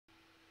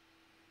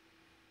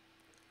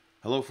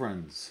Hello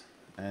friends,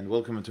 and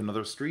welcome to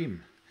another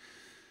stream.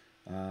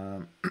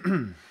 Um,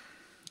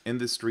 in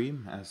this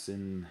stream, as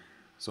in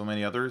so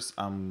many others,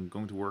 I'm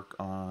going to work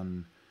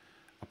on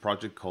a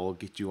project called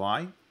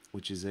gitui,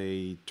 which is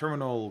a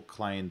terminal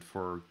client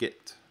for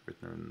Git,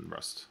 written in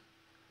Rust.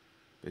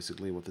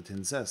 Basically what the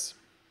tin says.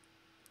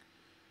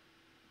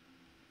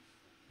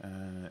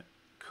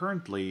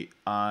 Currently,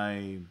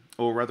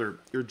 or rather,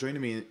 you're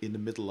joining me in the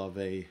middle of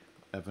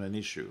an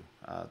issue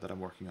that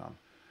I'm working on.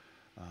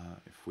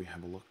 If we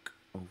have a look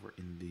over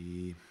in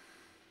the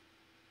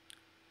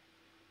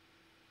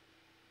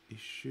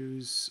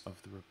issues of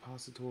the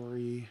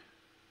repository.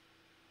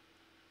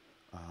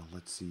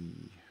 Let's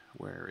see,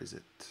 where is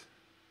it?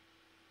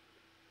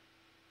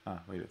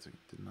 Wait a second,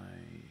 didn't I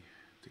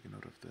take a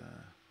note of the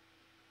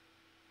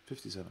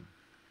 57?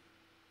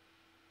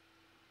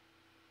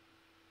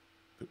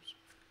 Oops.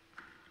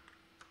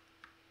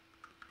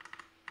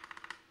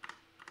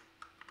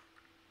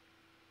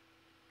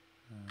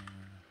 Uh,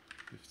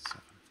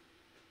 57.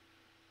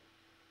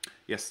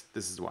 Yes,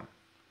 this is the one.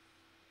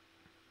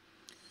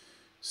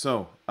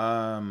 So,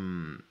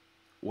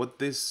 what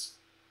this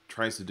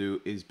tries to do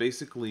is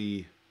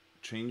basically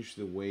change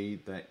the way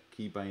that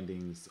key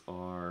bindings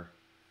are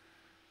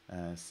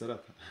set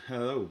up.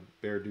 Hello,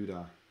 Bear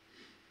Duda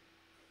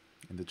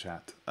in the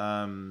chat.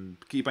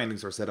 Key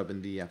bindings are set up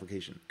in the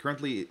application.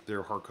 Currently,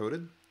 they're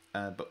hard-coded,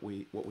 but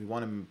what we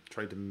want to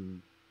try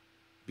to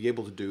be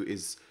able to do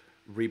is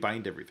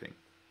rebind everything,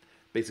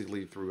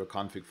 basically through a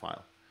config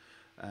file.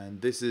 And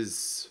this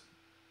is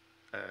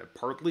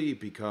partly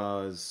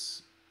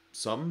because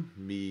some,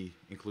 me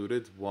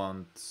included,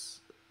 want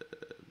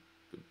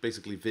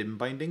basically Vim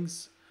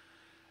bindings,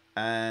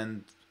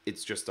 and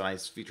it's just a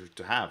nice feature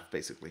to have,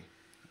 basically.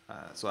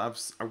 So I've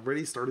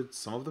already started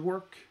some of the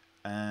work,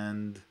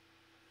 and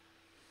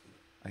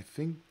I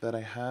think that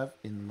I have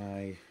in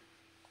my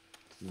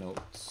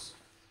notes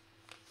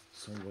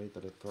some way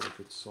that I thought I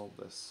could solve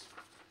this.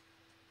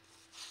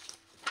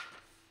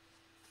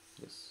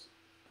 Yes.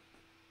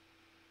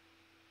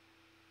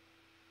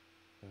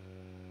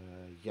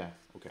 Yeah,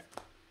 okay.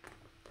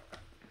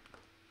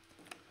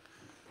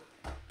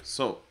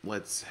 So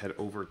let's head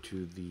over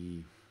to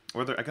the,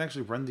 or I can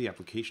actually run the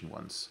application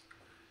once,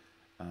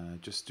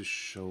 just to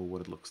show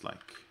what it looks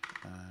like.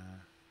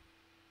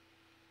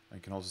 I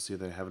can also see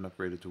that I haven't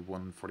upgraded to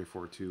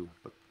 144.2,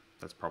 but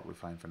that's probably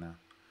fine for now.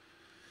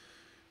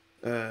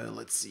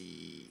 Let's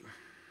see.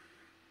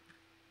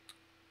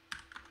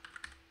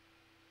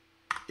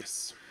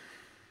 Yes.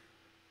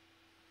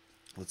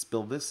 Let's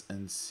build this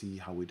and see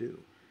how we do.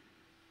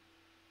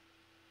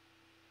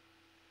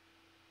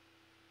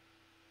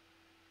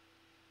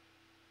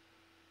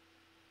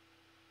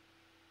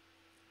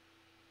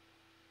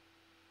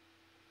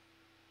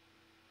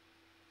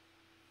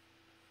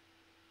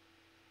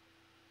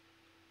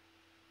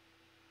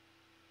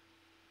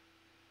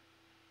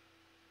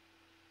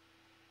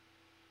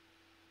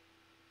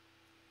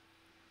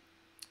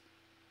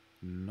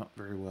 Not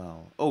very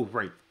well. Oh,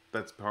 right.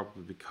 That's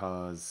probably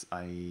because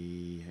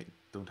I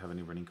don't have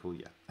any running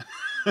code yet.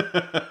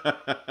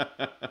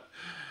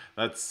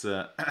 That's,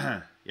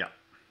 yeah,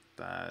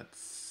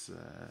 that's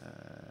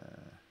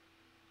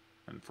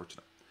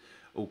unfortunate.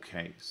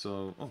 Okay,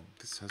 so, oh,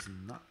 this has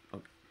not,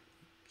 oh,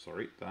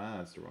 sorry,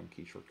 that's the wrong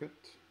key shortcut.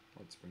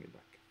 Let's bring it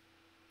back.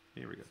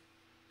 Here we go.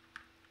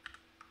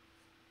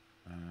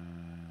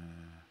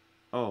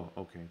 Oh,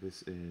 okay,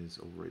 this is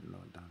overridden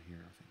down here,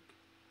 I think.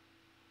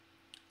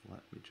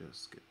 Let me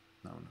just get,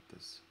 no, not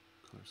this.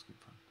 Color scheme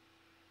font.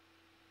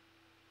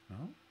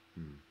 No?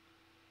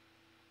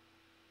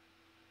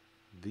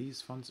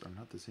 These fonts are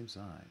not the same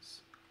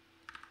size.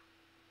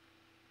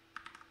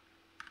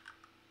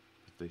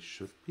 But they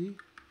should be?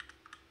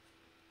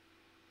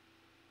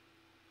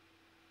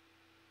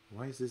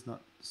 Why is this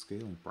not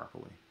scaling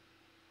properly?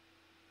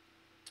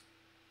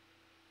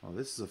 Well,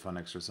 this is a fun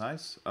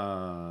exercise.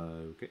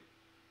 Okay.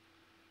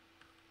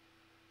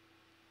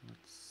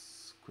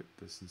 Let's quit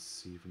this and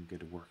see if we can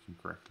get it working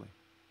correctly.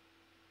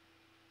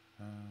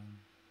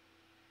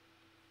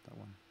 That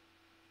one.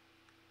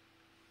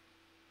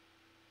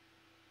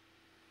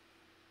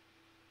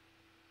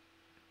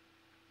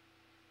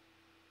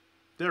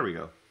 There we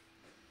go.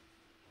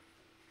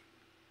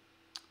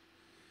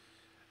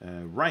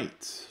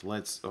 Right.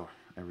 Let's. Oh,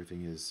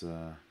 everything is.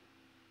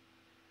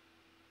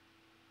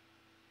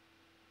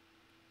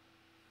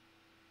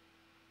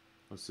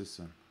 What's this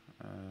then?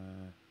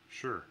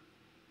 Sure.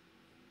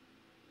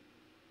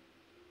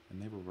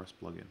 Enable Rust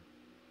plugin.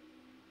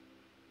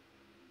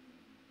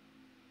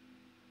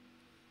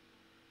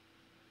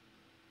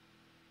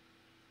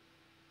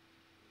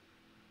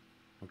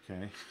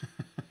 Okay.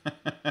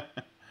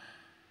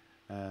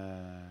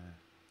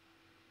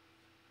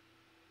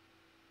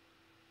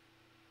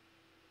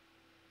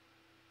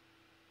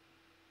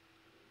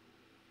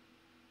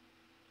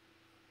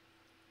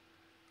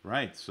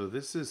 Right, so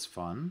this is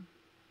fun.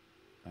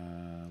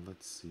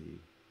 Let's see.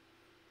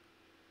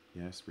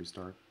 Yes,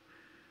 restart.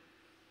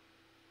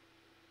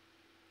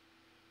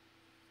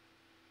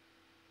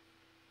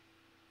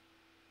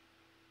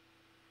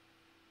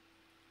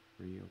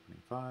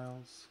 Reopening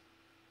files.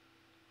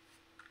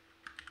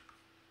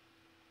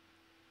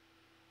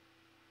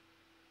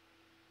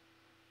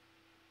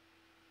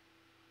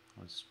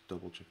 Let's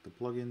double check the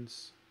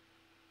plugins.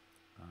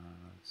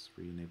 Let's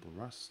re-enable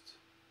Rust.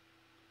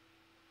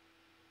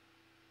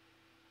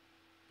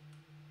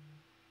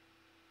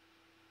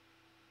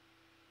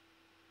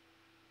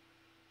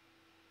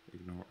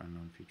 Ignore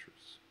unknown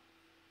features.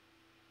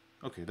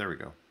 Okay, there we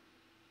go.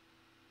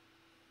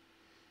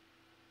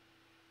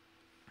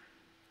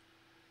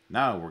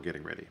 Now we're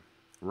getting ready.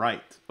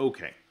 Right,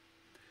 okay.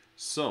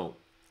 So,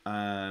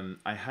 I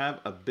have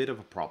a bit of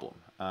a problem.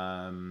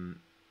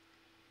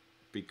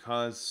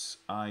 Because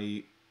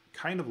I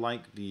kind of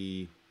like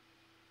the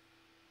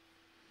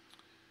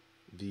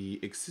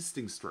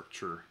existing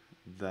structure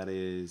that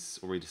is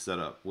already set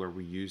up, where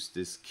we use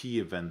this key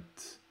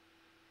event,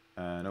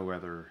 no,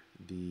 rather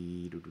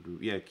the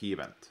key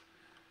event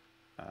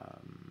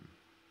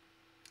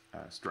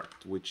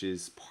struct, which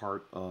is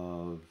part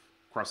of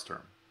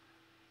cross-term,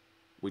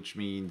 which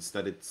means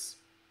that it's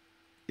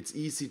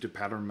easy to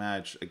pattern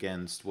match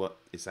against what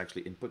is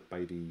actually input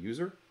by the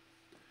user.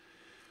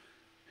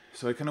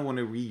 So I kind of want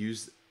to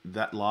reuse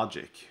that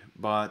logic,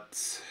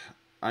 but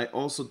I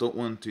also don't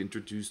want to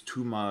introduce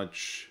too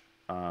much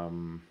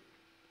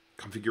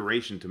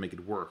configuration to make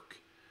it work,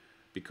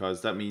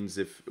 because that means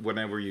if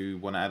whenever you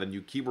want to add a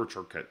new keyboard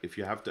shortcut, if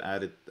you have to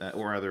add it,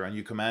 or rather a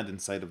new command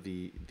inside of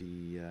the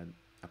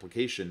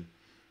application,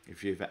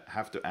 if you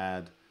have to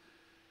add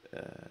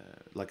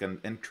like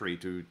an entry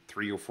to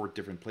 3 or 4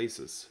 different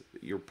places,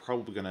 you're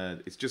probably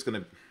it's just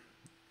gonna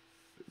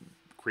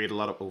create a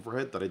lot of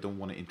overhead that I don't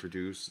want to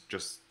introduce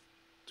just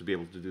to be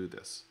able to do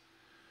this.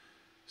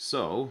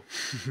 So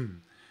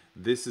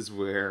this is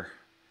where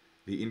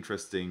the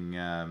interesting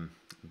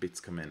bits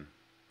come in.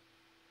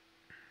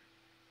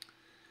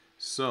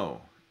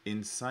 So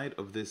inside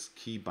of this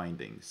key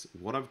bindings,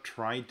 what I've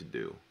tried to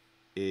do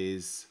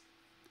is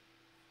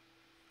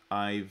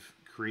I've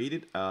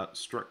created a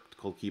struct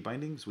called key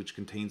bindings, which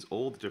contains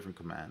all the different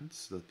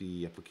commands that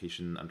the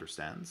application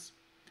understands,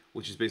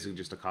 which is basically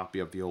just a copy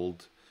of the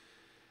old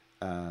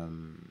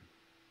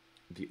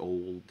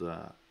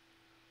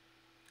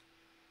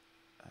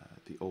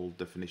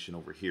definition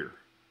over here.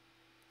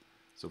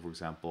 So for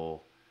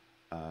example,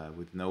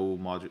 with no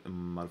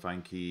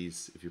modifying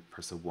keys, if you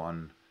press a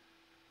 1,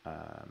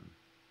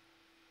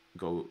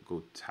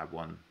 go tab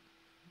 1,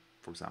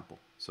 for example.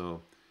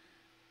 So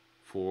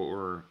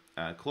for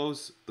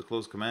close, the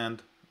close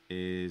command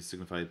is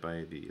signified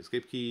by the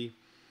escape key,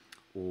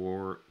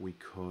 or we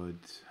could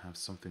have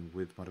something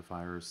with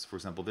modifiers. For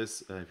example,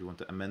 this, if you want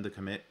to amend the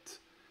commit,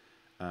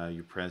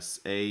 you press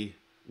A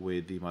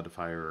with the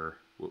modifier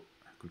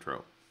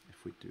control.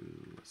 If we do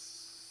a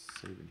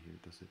save in here,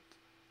 does it?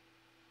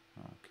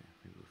 Okay,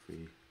 maybe if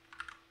we...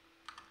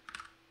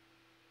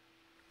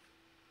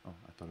 Oh,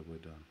 I thought it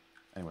would...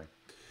 Anyway.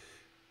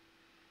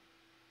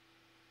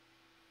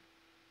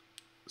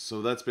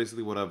 So that's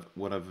basically what I've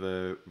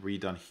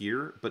redone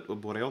here. But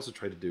what I also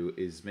try to do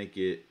is make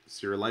it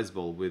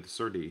serializable with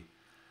SERDI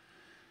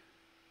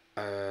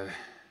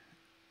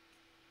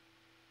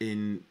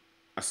in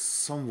a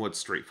somewhat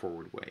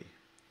straightforward way.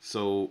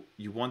 So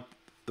you want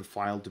the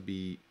file to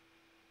be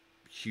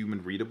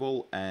human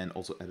readable and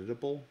also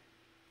editable.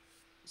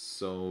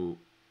 So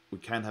we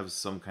can have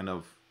some kind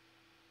of,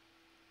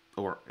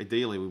 or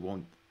ideally we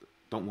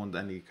don't want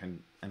any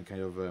kind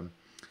of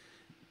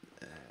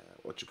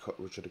what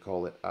should I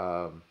call it,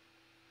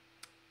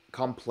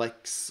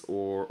 complex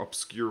or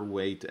obscure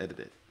way to edit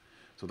it.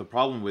 So the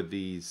problem with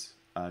these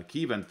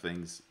key event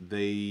things,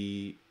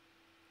 they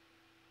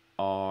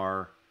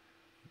are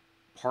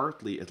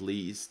partly at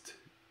least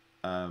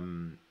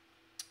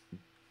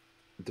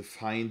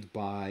defined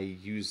by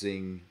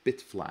using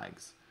bit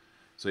flags.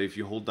 So if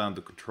you hold down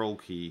the control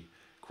key,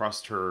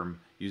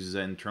 cross-term uses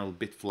an internal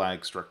bit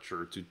flag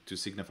structure to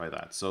signify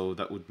that. So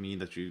that would mean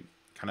that you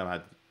kind of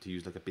had to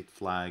use like a bit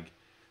flag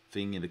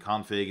thing in the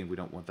config, and we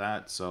don't want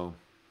that. So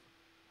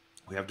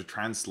we have to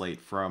translate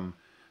from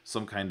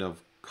some kind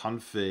of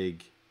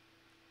config,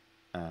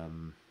 I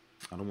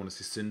don't want to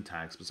say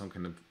syntax, but some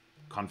kind of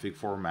config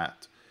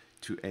format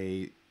to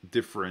a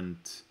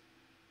different,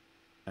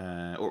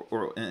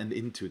 and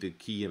into the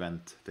key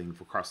event thing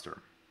for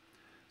cross-term.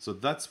 So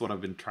that's what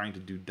I've been trying to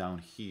do down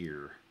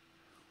here,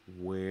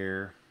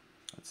 where,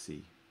 let's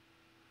see,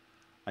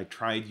 I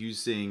tried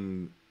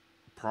using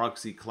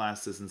proxy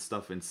classes and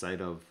stuff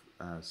inside of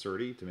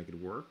SERDI to make it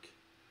work,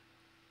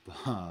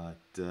 but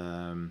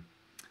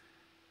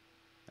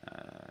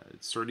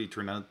SERDI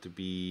turned out to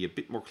be a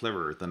bit more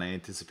clever than I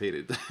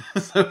anticipated,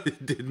 so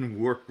it didn't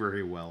work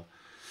very well.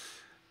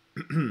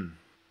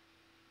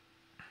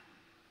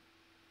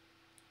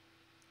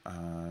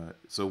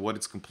 So what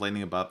it's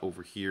complaining about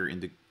over here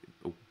in the,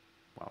 oh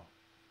wow,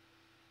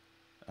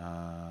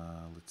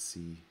 let's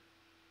see,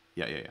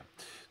 yeah.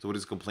 So what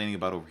it's complaining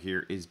about over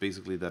here is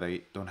basically that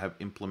I don't have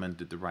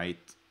implemented the right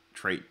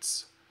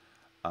traits,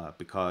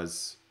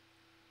 because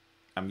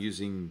I'm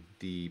using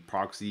the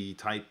proxy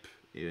type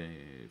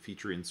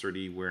feature in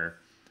SERDI, where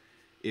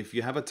if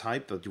you have a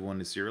type that you want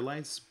to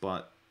serialize,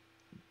 but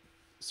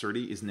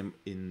SERDI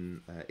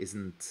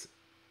isn't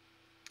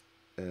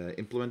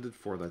implemented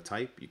for that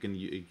type, you can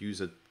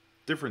use a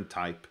different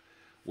type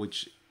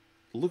which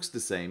looks the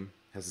same,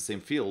 has the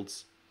same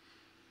fields,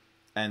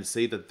 and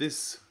say that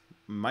this,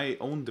 my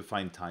own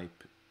defined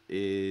type,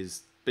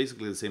 is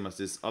basically the same as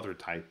this other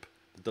type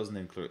that doesn't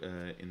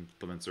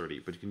implement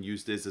SERDI, but you can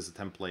use this as a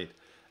template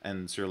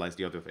and serialize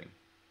the other thing.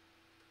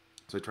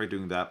 So I tried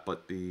doing that,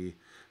 but the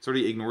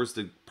SERDI ignores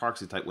the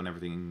proxy type when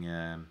everything,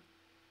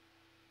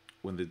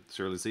 when the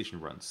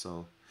serialization runs.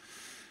 So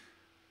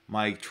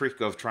my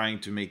trick of trying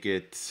to make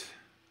it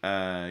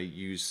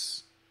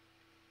use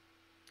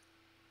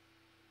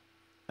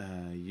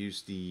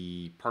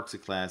the proxy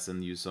class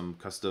and use some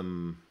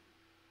custom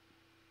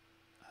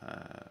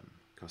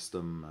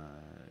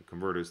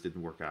converters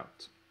didn't work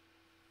out.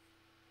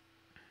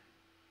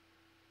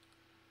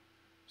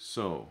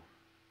 So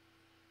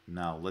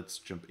now let's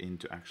jump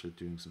into actually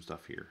doing some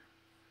stuff here.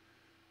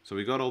 So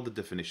we got all the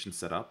definitions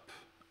set up,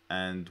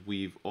 and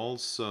we've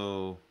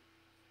also,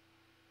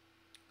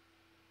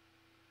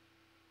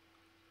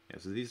 yeah,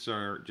 so these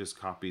are just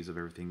copies of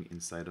everything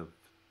inside of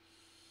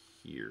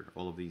here,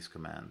 all of these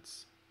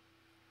commands,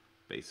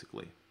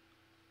 basically.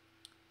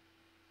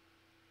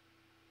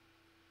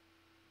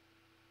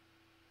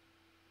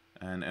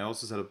 And I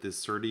also set up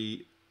this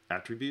SERDI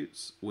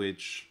attributes,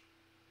 which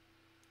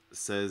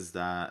says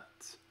that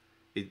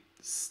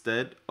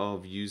instead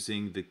of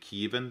using the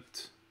key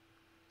event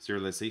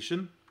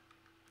serialization,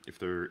 if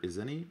there is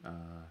any,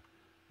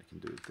 I can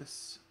do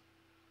this.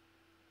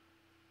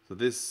 So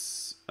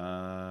this,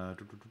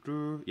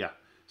 yeah.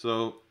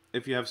 So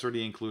if you have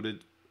SERDI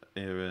included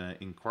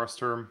in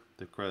cross-term,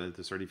 the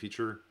SERDI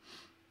feature,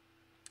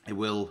 it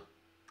will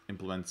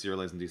implement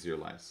serialize and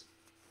deserialize.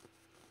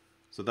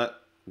 So that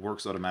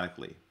works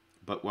automatically.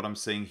 But what I'm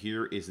saying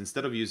here is,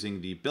 instead of using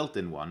the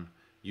built-in one,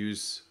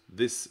 use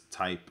this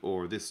type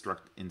or this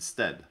struct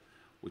instead,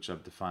 which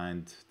I've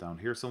defined down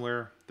here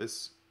somewhere,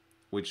 this,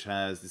 which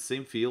has the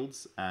same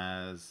fields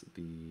as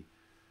the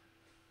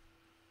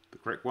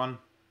correct one,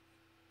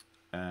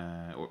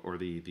 or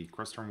the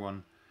cross-term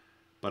one,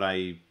 but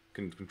I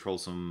can control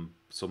some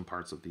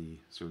parts of the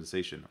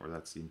serialization, or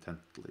that's the intent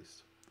at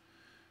least.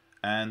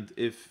 And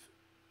if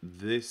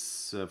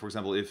this, for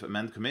example, if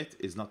amend commit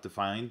is not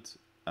defined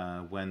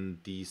when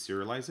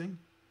deserializing,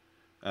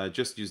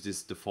 just use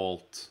this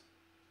default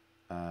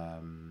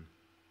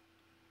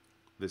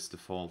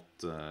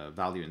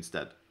value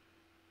instead.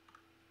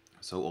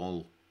 So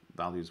all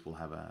values will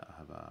have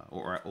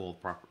or all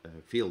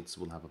fields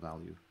will have a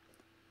value.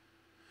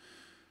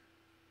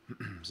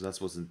 So that's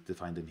what's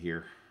defined in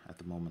here at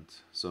the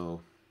moment.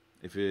 So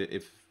if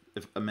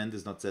amend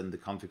is not set in the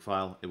config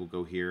file, it will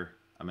go here,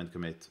 amend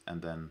commit,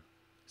 and then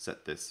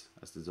set this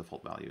as the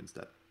default value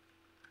instead.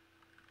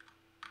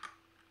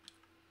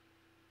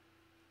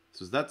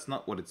 So that's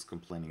not what it's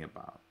complaining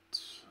about.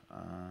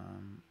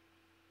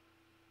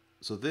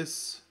 So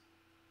this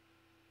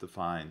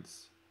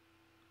defines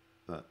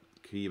that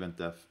key event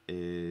def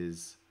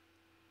is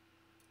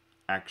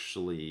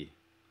actually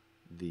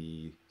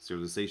the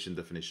serialization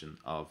definition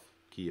of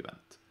key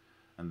event,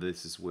 and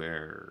this is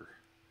where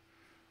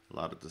a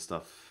lot of the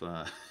stuff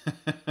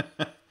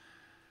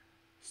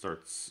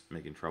starts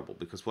making trouble,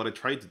 because what I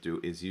tried to do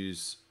is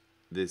use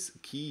this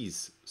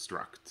keys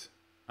struct,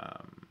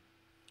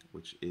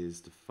 which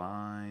is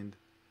defined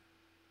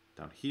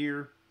down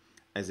here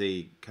as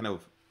a kind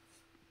of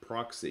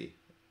proxy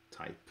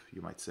type,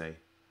 you might say.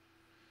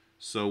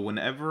 So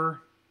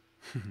whenever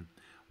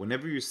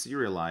whenever you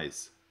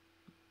serialize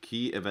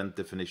key event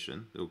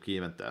definition or key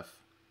event def,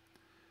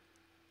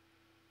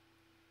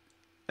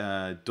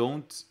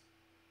 don't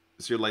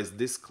serialize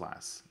this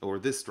class or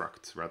this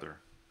struct rather.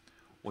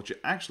 What you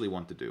actually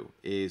want to do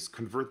is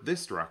convert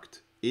this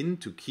struct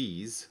into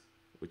keys,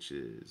 which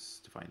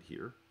is defined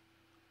here,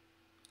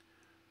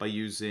 by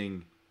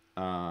using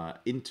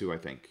into, I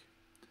think.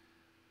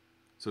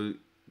 So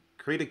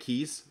create a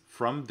keys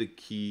from the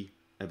key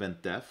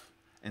event def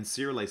and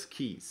serialize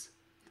keys.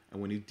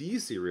 And when you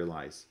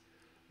deserialize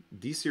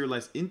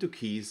into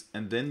keys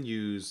and then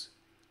use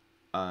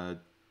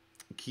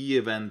key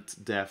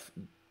event def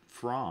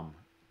from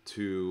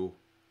to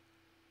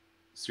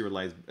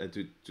serialize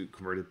to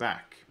convert it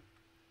back.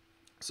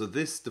 So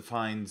this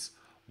defines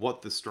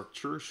what the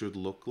structure should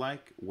look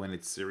like when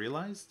it's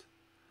serialized,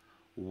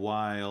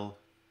 while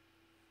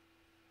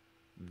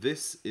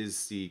this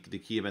is the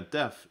key event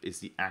def is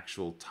the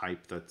actual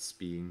type that's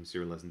being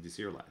serialized and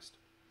deserialized.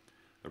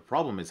 The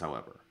problem is,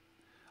 however,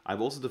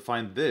 I've also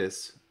defined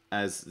this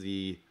as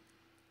the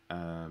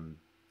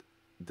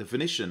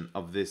definition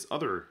of this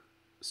other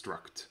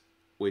struct,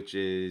 which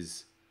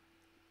is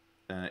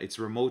it's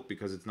remote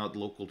because it's not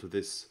local to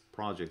this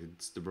project.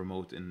 It's the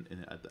remote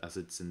as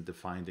it's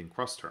defined in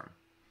cross-term.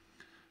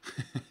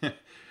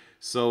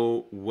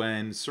 So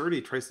when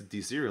SERDI tries to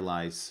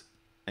deserialize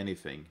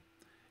anything,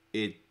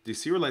 it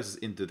deserializes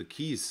into the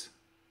keys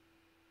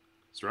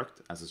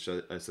struct, as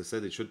I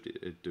said it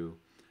should do.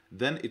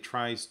 Then it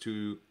tries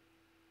to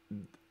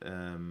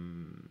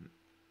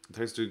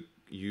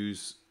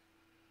use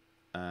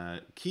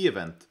key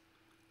event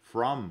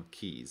from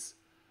keys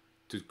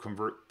to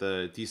convert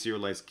the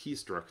deserialized key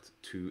struct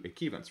to a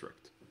key event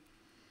struct.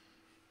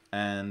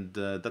 And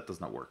that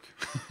does not work.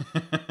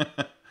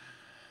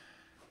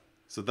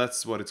 So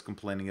that's what it's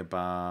complaining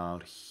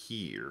about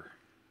here.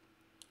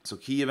 So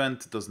key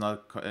event does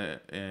not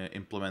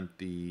implement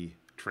the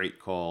trait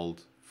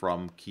called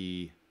from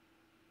key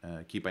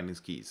bindings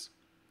keys.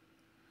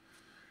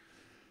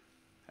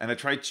 And I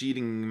tried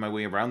cheating my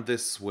way around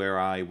this, where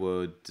I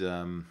would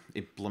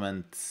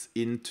implement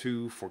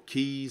into for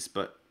keys,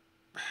 but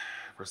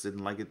Rust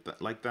didn't like it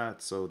like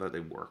that, so that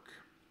didn't work.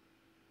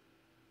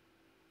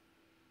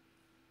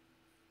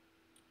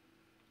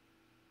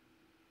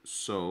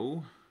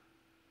 So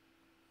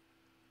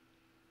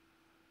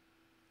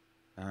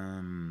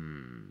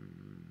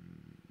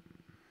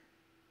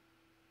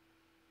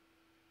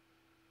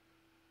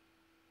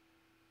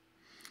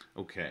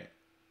okay.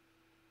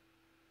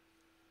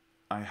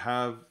 I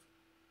have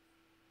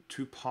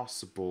two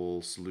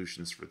possible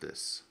solutions for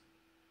this.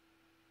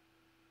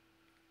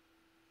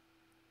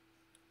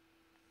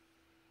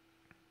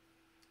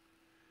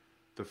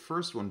 The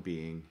first one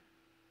being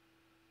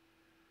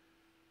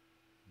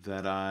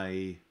that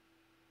I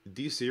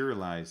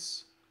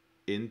deserialize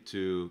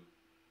into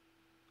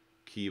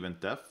key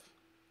event def,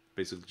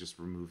 basically just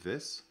remove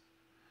this,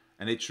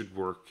 and it should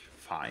work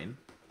fine.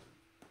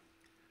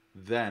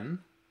 Then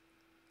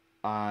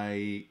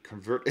I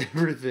convert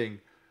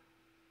everything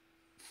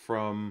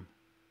from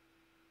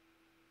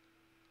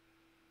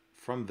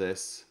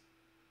this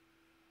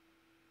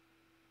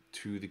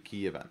to the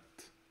key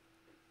event.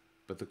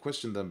 But the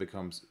question then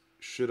becomes,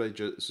 shouldn't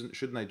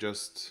I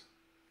just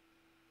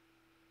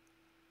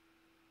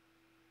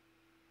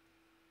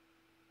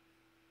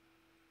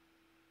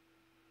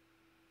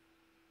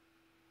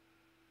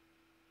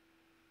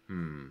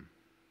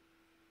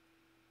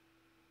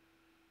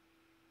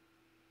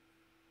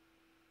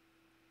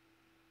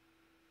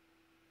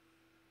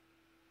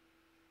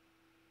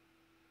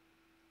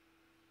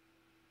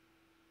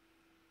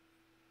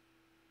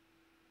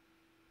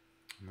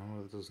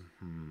No, it doesn't.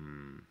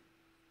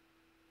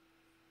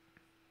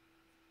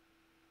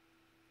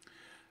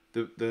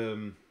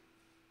 The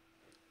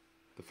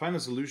final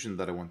solution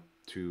that I want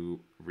to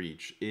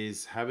reach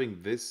is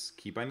having this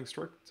key binding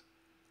struct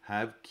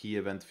have key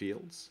event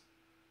fields.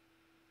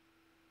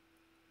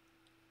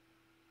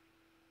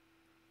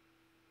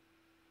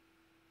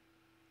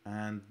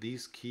 And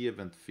these key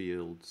event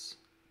fields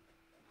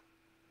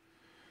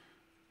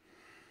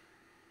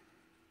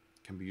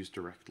can be used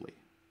directly.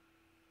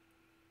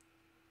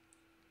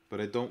 But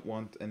I don't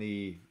want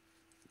any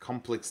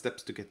complex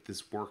steps to get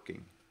this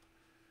working.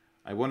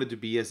 I want it to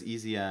be as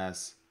easy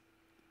as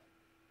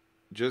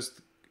just,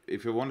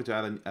 if I wanted to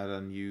add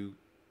a new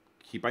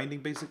key binding,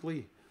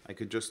 basically, I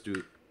could just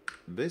do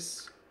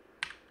this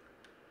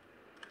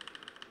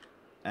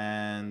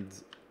and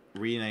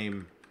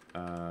rename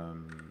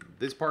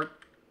this part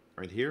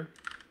right here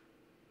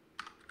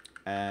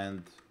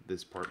and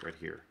this part right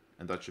here,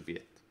 and that should be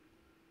it.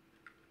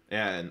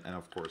 Yeah, and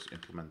of course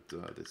implement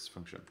this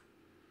function.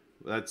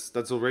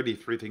 That's already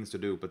 3 things to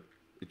do, but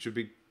it should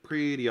be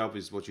pretty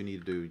obvious what you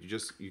need to do.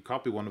 You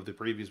copy one of the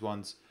previous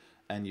ones,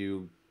 and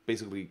you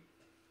basically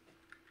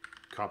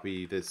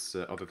copy this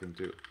other thing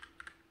too.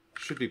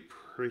 Should be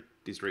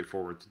pretty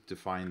straightforward to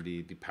define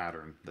the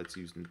pattern that's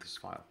used in this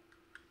file.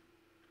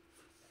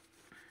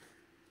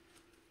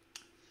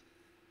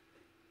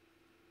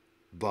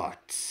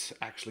 But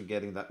actually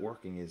getting that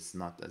working is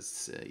not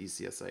as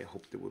easy as I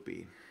hoped it would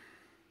be.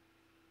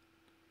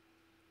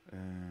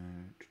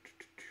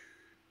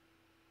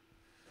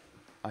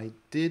 I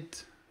did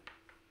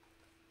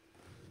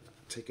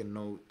make a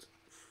note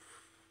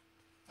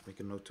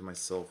to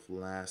myself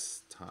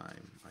last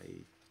time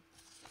I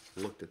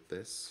looked at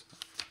this.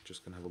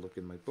 Just gonna have a look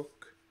in my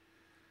book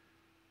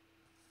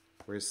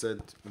where it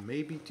said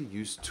maybe to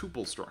use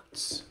tuple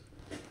structs.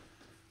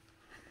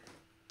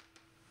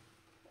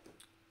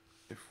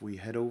 If we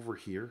head over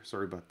here,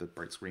 sorry about the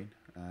bright screen,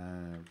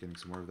 we're getting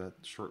some more of that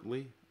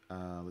shortly.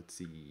 Let's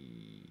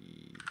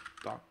see,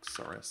 docs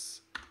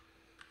rs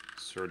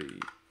 30.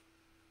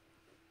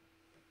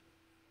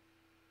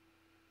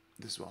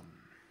 This one.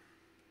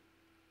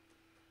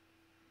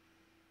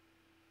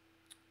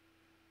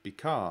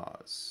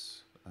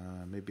 Because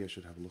maybe I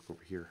should have a look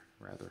over here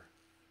rather.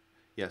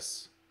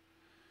 Yes.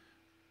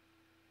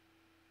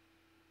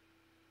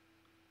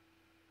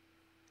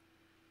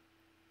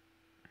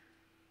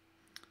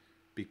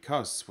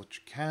 Because what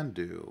you can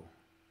do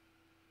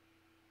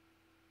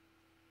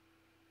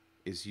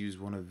is use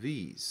one of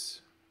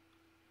these.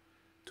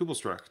 Tuple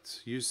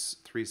struct. Use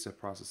 3-step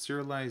process.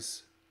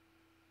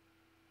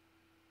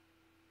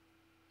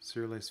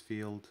 Serialize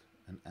field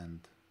and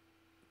end.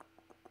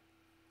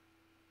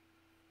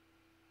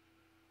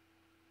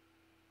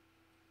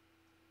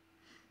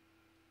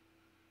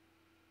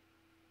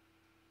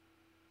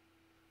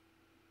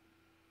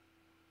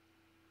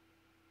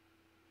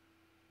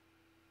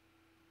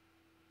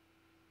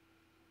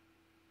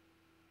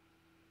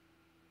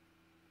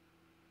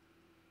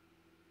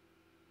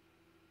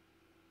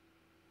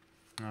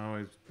 Oh,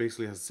 it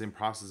basically has the same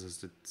process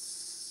as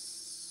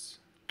it's...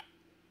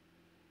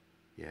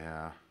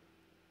 Yeah.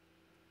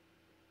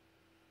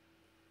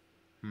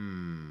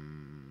 Hmm.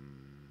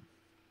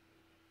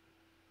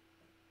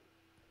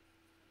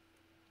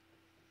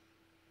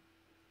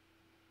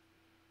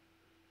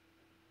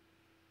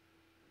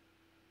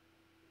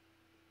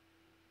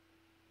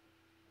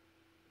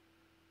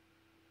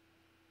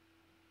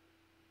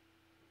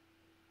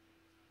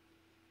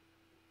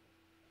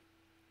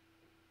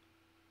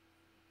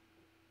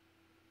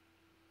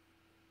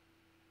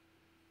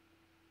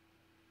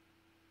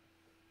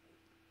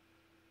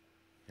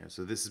 Yeah,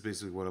 so this is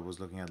basically what I was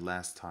looking at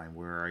last time,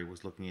 where I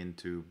was looking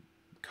into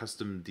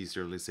custom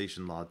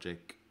deserialization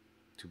logic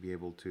to be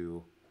able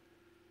to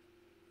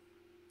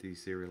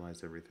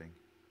deserialize everything.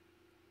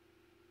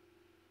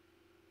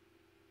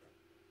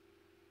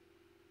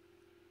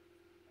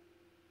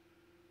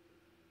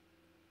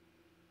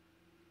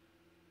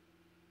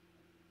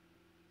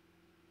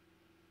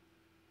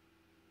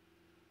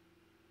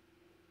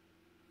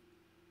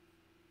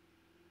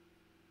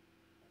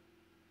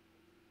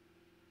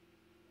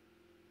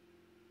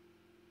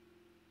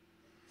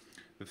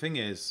 The thing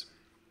is,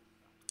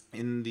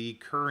 in the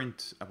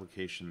current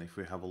application, if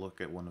we have a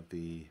look at one of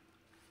the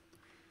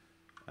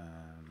so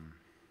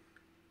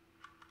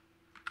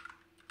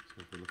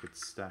if we look at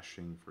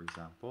stashing, for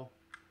example,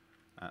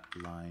 at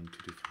line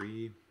 2 to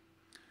 3,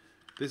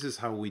 this is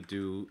how we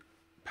do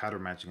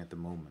pattern matching at the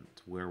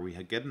moment, where we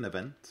get an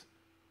event,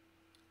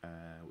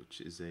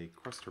 which is a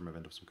cross-term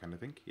event of some kind, I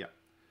think. Yeah,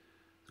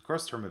 the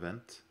cross-term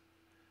event,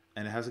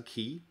 and it has a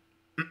key,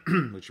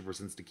 which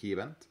represents the key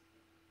event,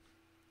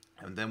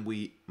 and then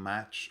we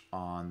match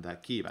on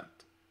that key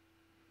event.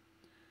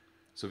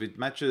 So if it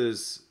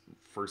matches,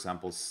 for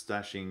example,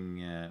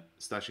 stashing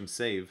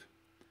save,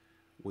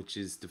 which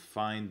is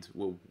defined,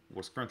 well,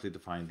 was currently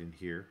defined in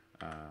here.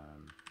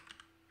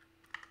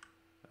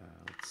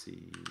 Let's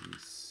see,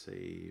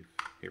 save.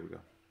 Here we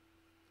go.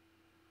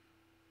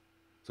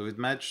 So if it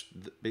matched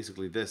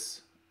basically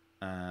this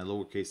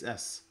lowercase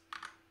s,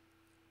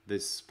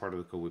 this part of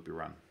the code would be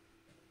run.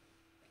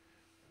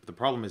 But the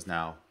problem is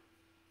now,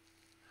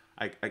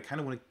 I kind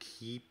of want to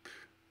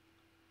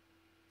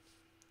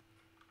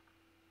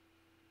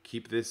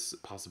keep this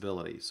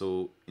possibility.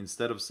 So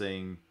instead of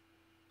saying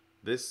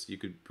this, you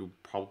could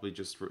probably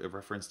just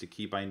reference to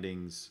key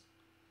bindings,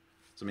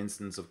 some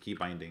instance of key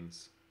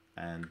bindings,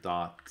 and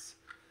dot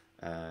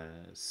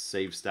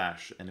save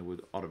stash, and it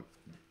would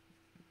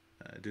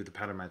do the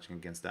pattern matching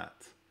against that.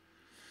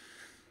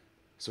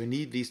 So I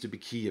need these to be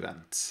key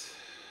events.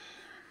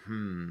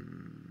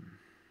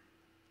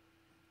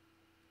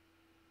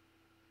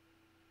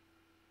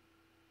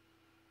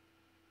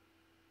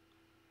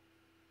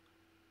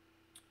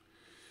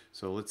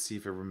 So let's see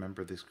if I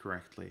remember this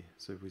correctly.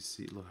 So if we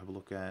have a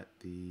look at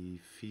the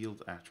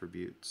field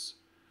attributes,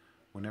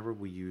 whenever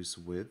we use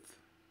with,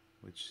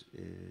 which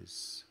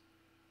is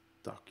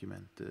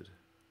documented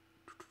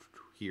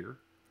here,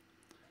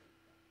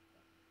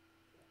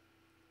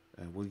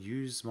 we'll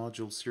use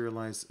module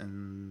serialize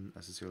and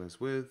as a serialize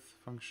with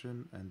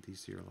function and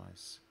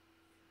deserialize.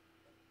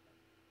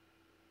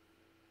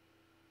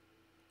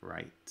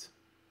 Right.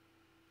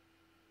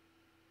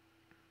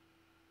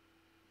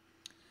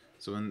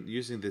 So when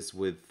using this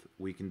with,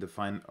 we can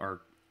define our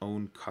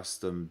own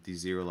custom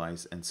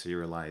deserialize and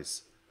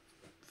serialize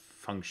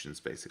functions,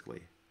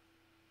 basically.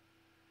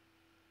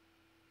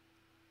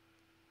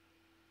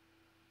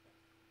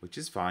 Which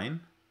is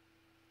fine,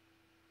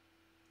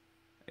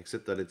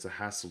 except that it's a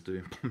hassle to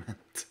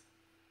implement.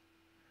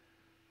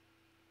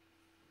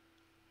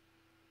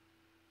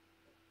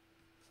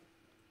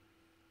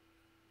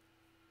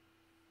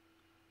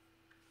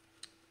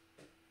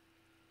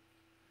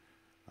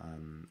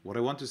 What I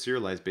want to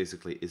serialize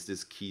basically is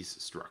this keys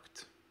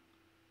struct.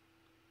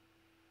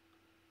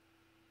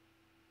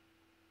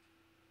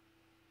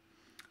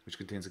 Which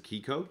contains a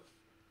key code,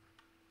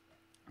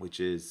 which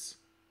is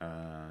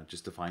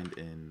just defined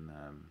in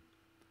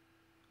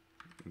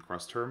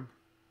cross term.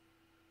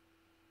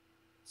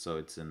 So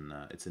it's in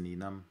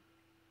enum,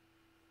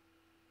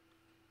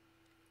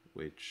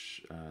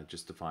 which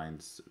just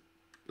defines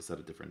a set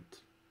of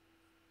different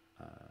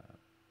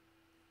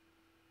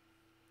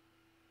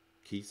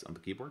keys on the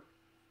keyboard,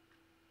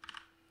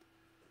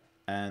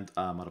 and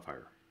a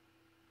modifier,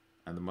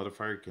 and the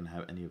modifier can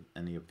have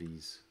any of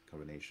these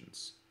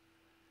combinations.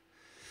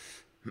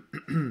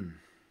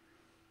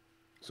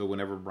 So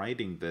whenever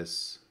writing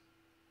this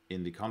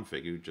in the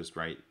config, you just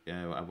write,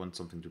 I want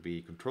something to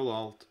be Control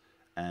Alt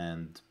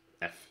and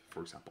F,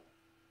 for example,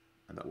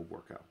 and that will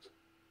work out.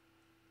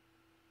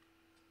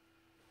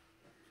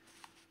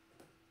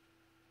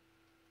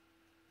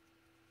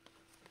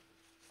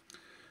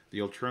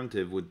 The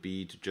alternative would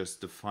be to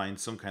just define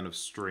some kind of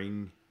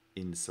string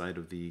inside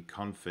of the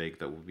config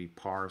that will be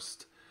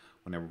parsed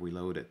whenever we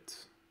load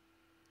it,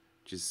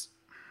 which is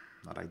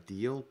not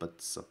ideal, but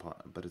it's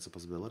a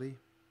possibility.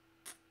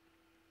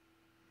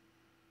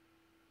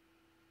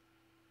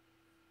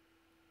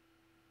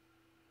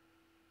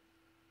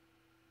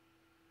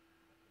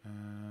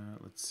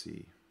 Let's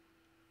see.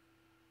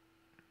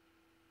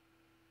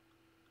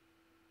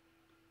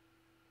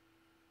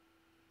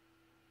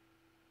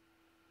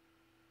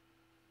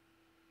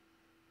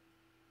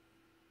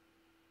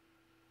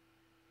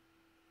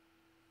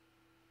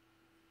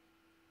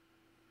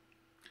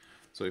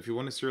 So if you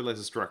want to serialize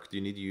a struct, you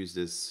need to use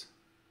this.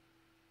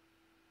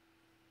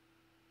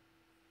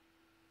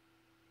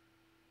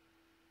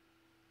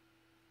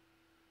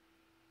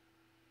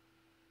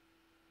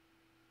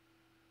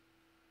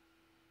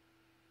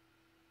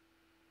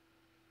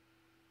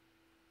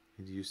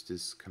 You need to use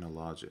this kind of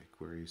logic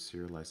where you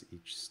serialize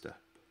each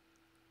step.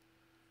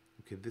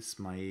 Okay, this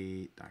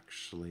might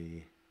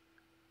actually...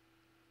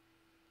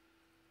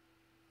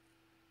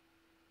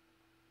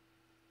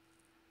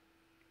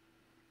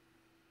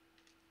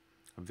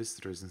 A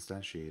visitor is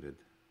instantiated.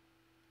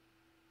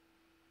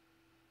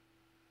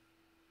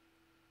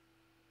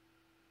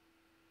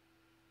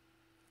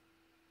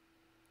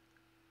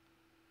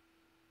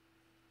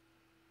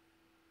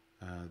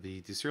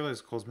 The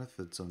deserialize calls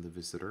methods on the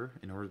visitor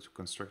in order to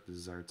construct the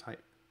desired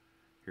type.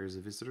 Here's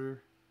a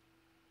visitor.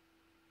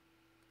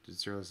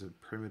 Deserialize a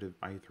primitive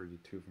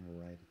I32 from a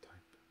variety type.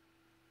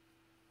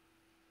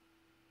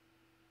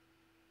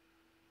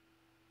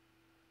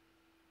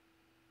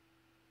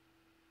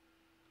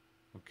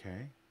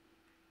 Okay.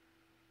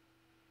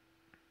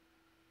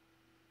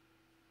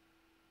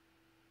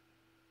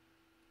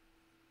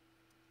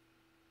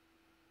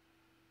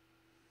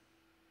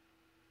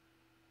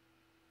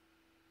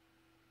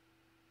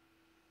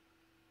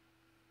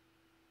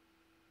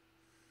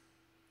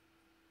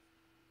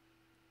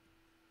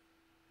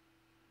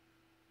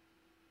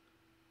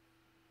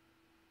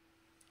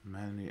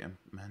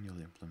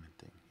 Manually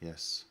implementing,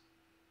 yes.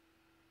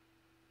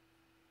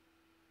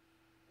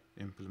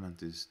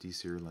 Implement is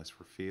deserialized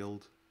for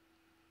field,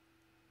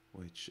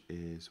 which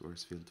is,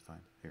 where's field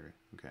defined? Here,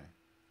 okay.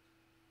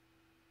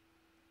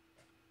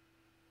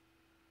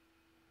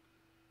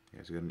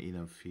 Yeah, so you got an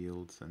enum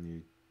field, and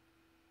you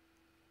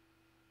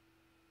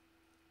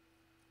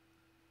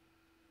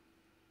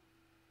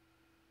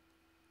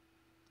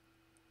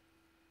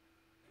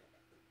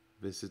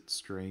visit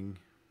string,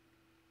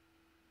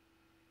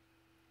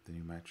 then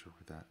you match it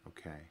with that,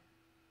 okay.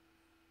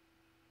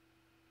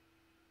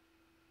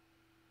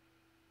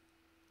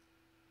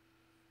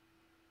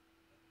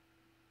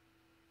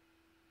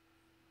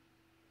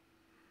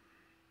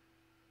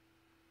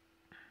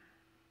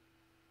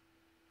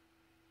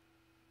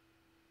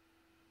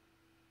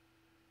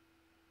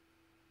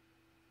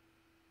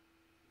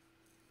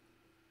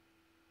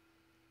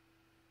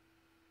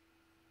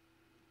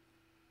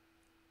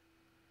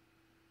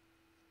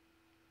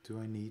 Do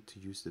I need to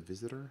use the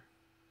visitor?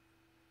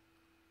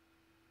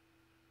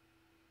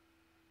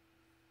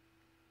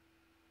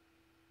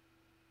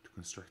 To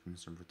construct an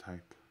instance of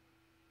type.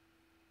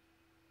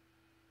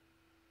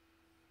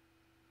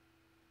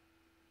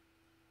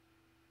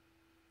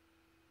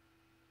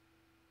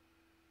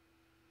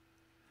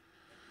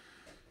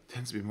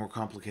 Tends to be more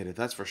complicated,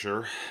 that's for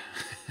sure.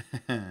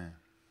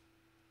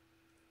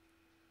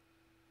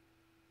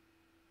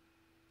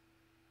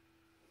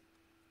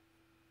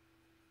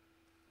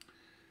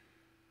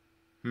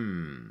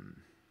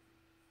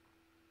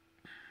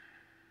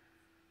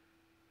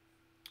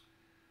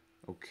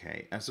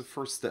 Okay, as a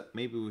first step,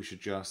 maybe we should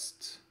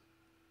just...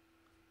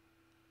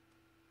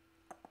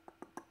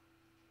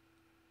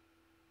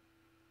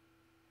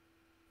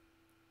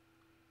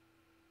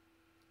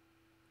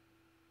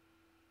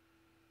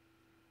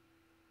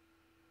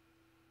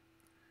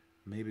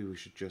 Maybe we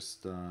should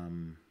just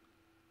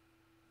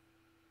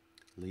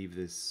leave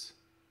this,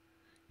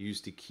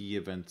 use the key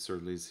event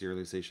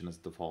serialization as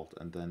default,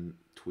 and then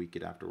tweak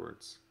it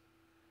afterwards.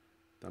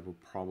 That will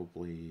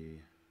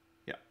probably...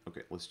 Yeah,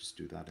 okay, let's just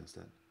do that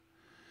instead.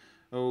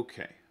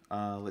 Okay,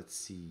 let's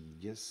see.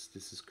 Yes,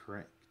 this is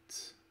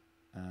correct.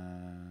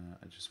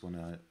 I just want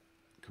to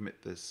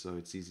commit this so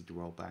it's easy to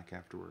roll back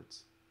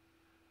afterwards.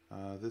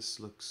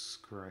 This looks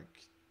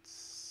correct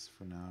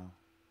for now.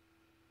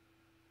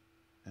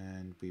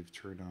 And we've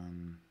turned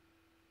on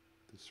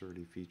the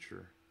sortie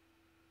feature.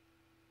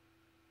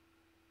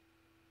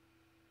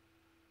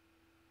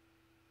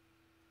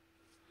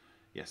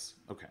 Yes,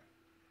 okay.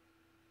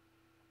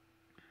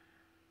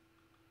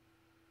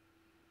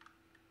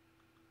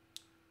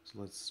 So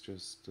let's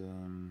just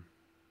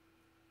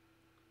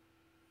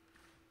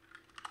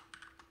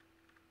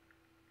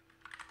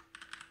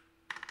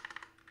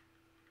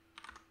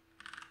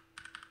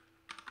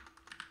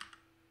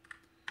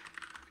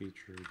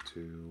feature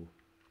to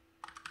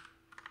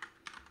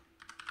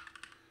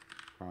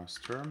cross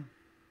term.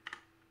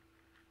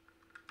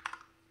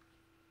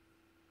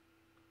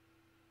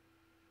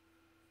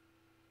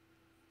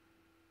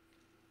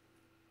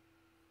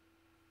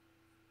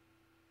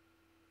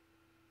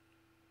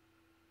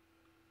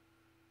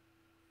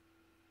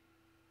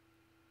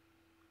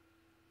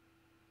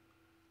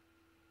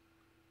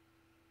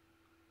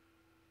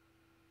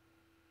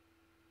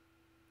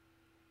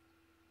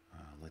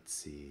 Let's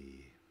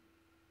see.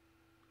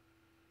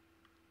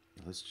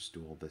 Let's just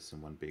do all this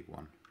in one big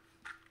one.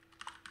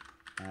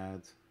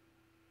 Add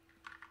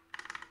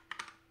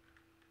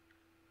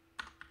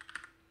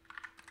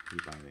key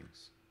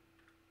bindings.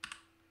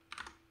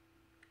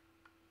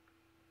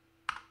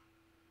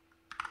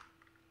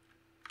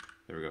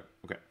 There we go.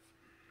 Okay.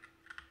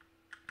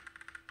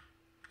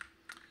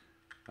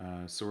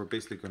 So we're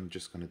basically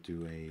just gonna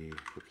do a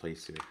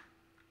replace here.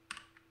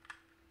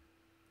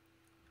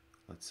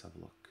 Let's have a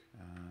look.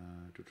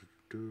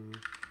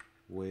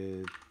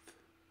 With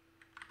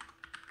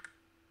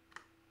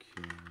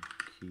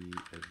key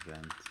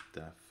event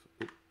def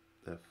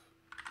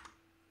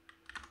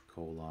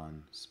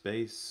colon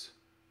space.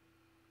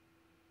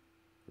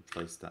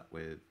 Replace that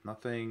with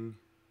nothing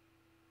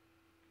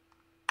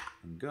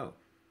and go.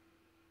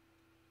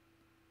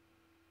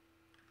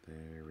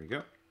 There we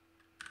go.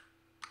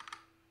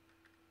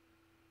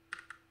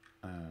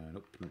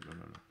 Nope.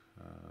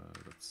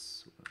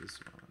 That's what this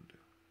one I want to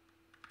do.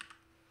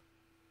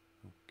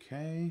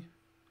 Okay.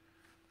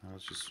 Now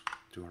let's just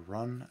do a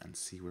run and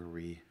see where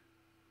we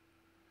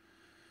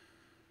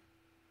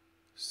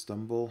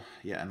stumble.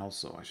 Yeah, and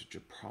also I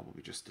should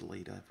probably just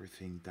delete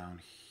everything down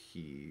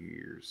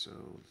here.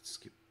 So let's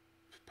skip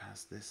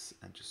past this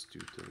and just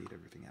delete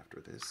everything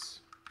after this,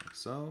 like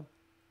so.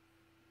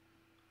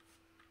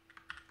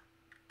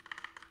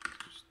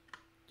 Just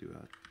do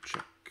a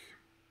check.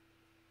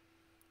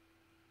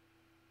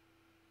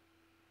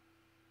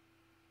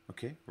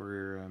 Okay,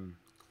 we're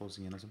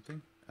closing in on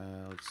something.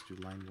 Let's do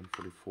line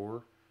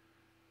 144.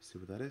 See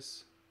what that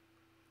is.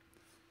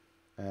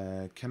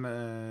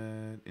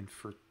 Can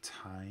infer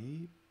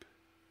type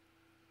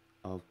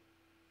of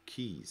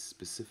keys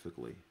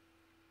specifically.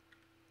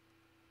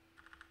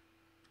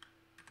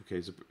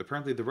 Okay, so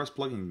apparently the Rust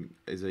plugin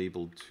is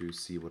able to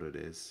see what it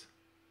is,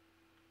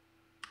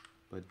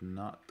 but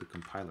not the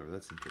compiler.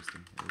 That's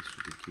interesting. It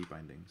should be key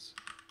bindings.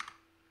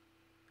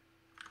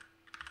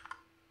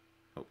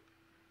 Oh.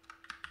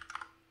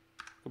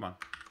 Come on.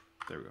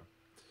 There we go.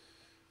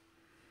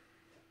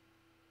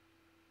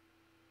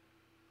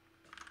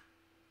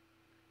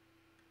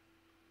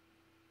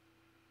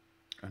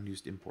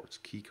 Unused imports,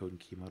 key code and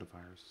key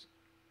modifiers.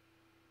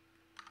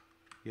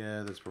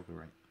 Yeah, that's probably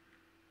right.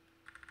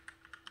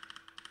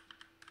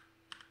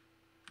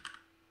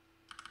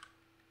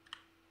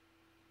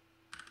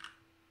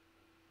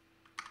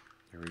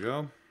 There we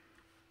go.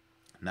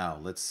 Now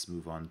let's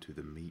move on to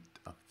the meat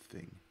of the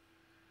thing,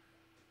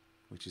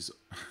 which is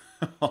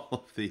all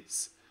of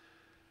these.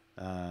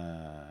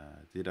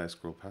 Did I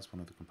scroll past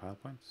one of the compile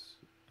points?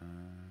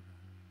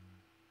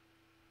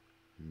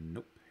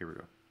 Nope. Here we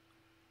go.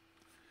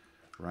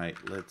 Right,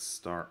 let's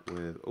start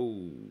with,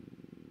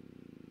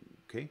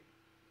 okay.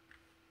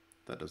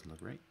 That doesn't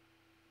look right.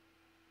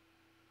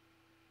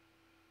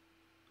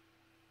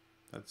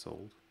 That's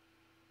old.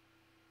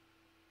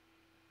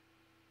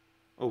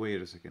 Oh,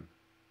 wait a second.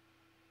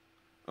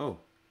 Oh.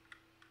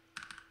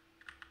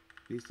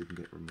 These didn't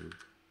get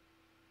removed.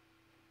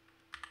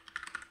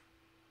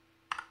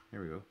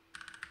 Here we go.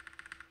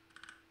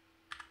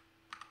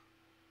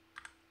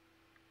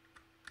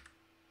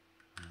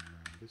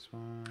 This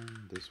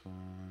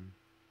one,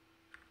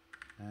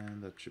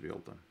 and that should be all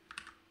done.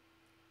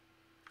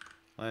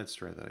 Let's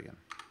try that again.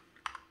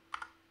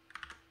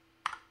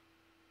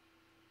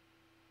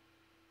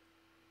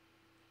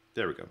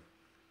 There we go.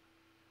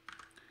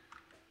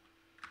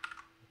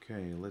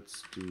 Okay,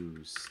 let's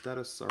do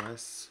status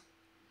rs.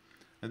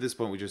 At this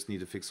point, we just need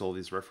to fix all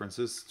these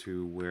references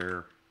to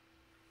where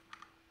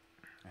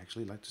I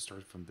actually like to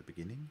start from the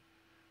beginning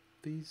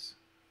of these.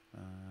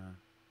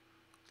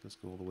 Let's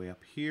go all the way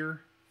up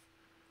here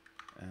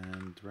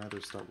and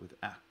rather start with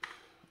app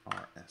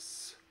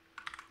rs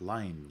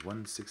line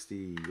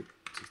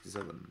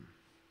 167.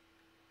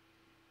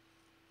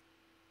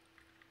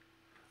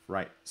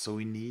 Right, so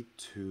we need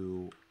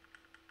to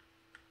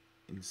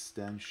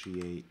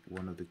instantiate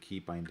one of the key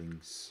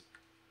bindings.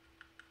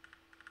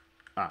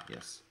 Ah,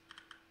 yes.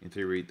 In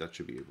theory, that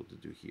should be able to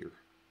do here.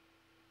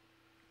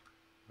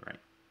 Right.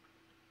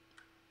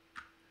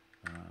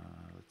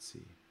 Let's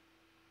see.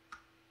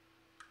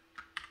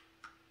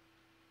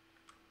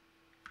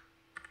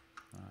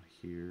 Not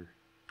here.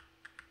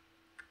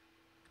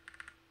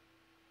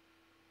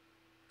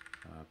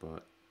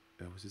 But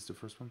was this the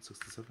first one?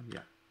 67?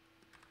 Yeah.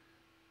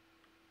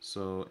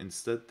 So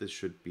instead, this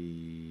should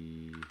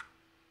be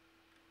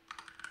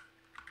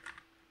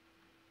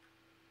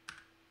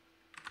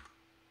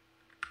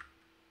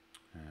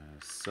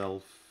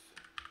self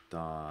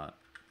dot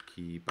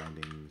key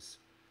bindings,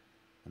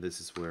 and this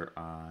is where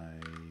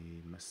I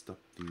messed up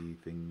the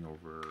thing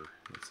over.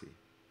 Let's see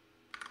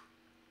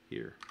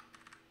here.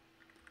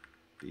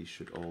 These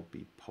should all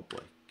be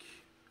public,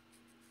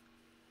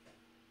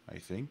 I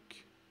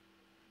think.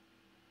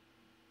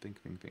 Think.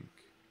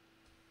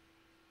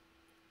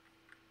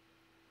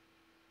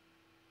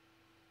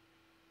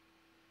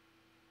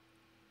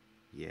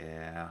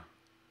 Yeah.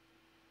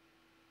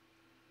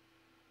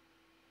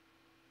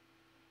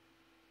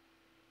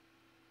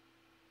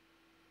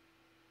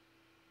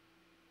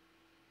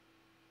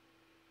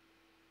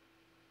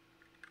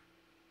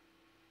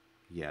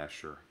 Yeah,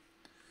 sure.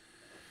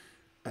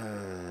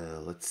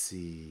 Let's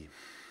see.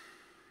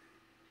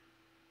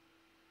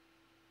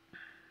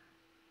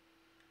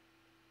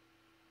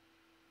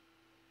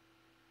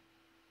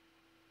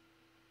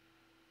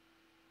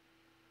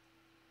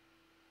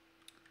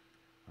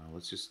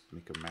 Let's just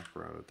make a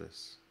macro out of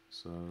this.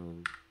 So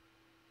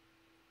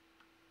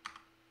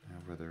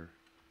I'd rather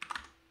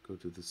go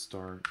to the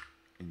start,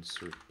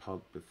 insert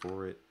pub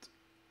before it,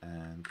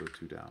 and go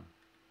 2 down.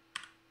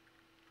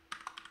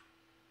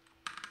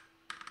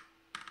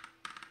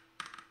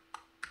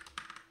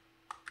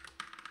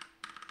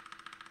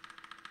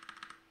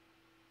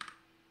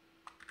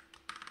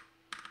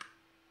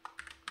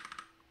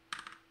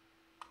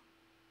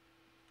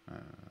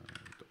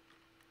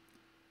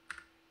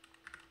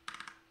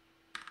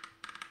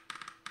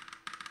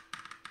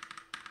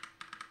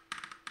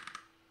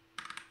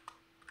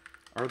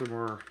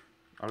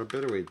 Are there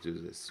better way to do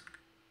this?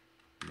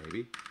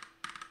 Maybe,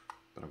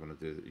 but I'm gonna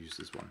use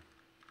this one,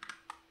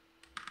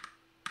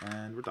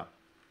 and we're done.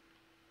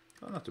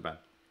 Oh, not too bad.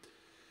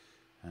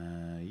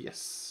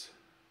 Yes.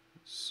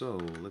 So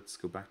let's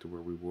go back to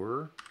where we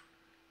were,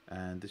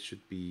 and this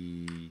should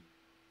be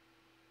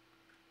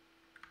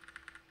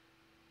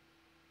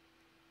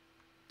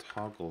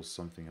toggle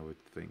something, I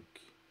would think.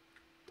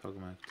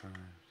 Toggle map tab.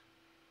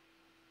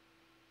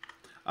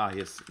 Ah,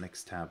 yes,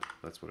 next tab.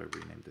 That's what I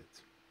renamed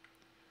it.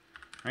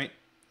 Right.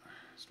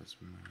 So let's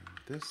move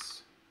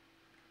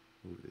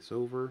this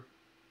over.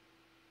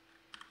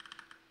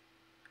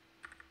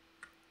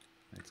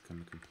 It's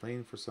gonna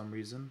complain for some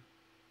reason.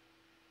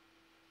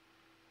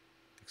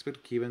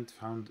 Expected key event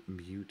found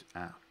mute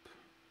app.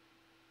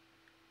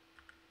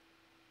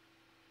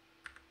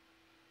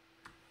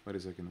 Wait a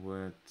second,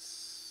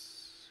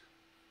 what's...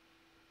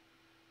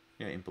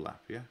 Yeah, impl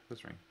app, yeah,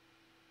 that's right.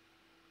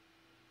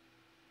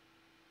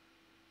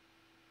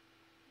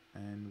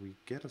 And we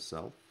get a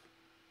self.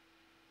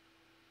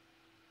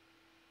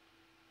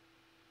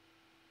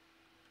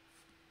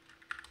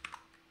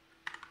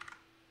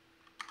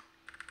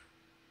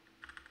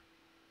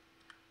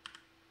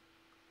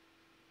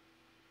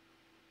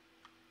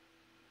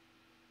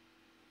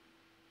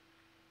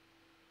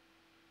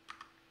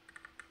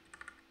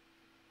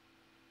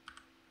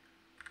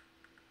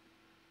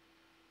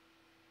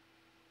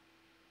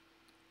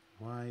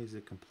 Why is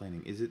it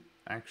complaining? Is it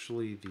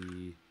actually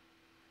the...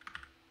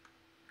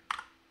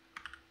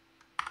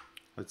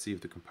 Let's see if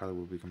the compiler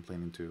will be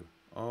complaining too.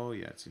 Oh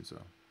yeah, it seems so.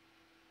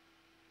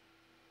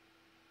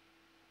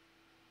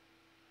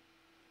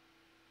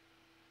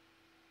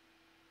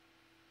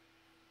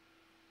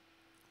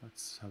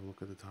 Let's have a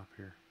look at the top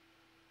here.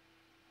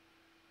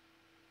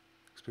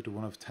 Expected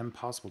one of 10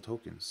 possible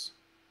tokens.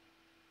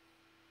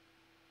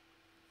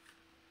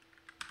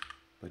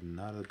 But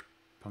not a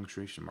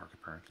punctuation mark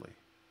apparently.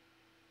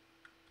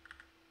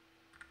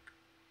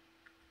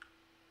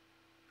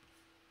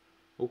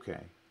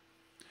 Okay.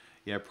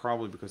 Yeah,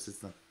 probably because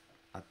it's not...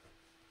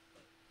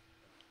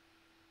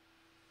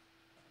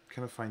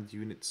 Can I find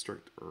unit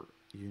struct or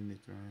unit...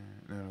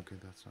 No, okay,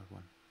 that's not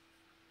one.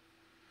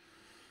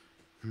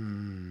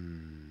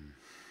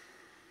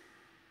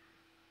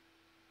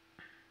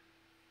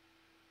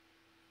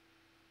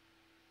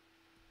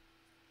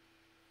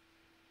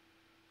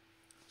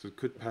 So it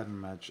could pattern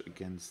match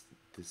against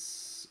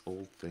this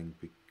old thing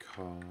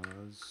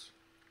because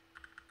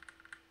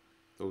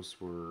those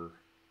were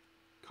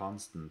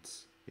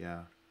constants.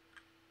 Yeah.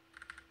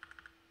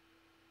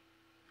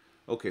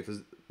 Okay,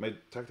 my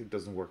tactic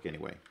doesn't work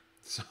anyway.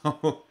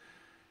 So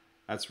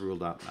that's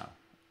ruled out now.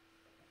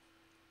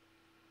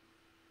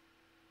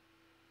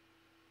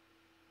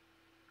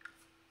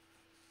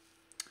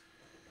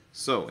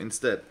 So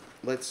instead,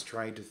 let's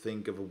try to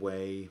think of a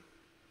way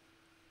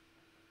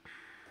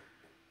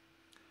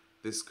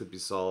this could be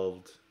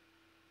solved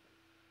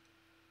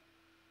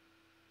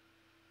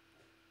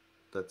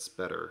that's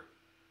better.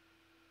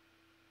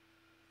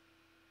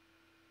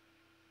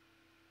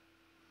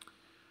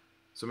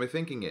 So my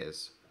thinking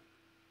is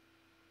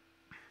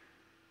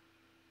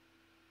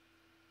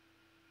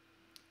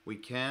we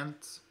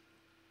can't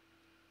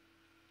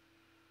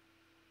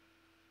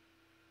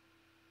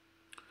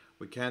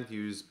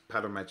use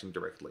pattern matching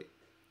directly.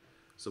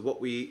 So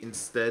what we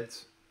instead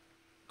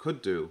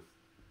could do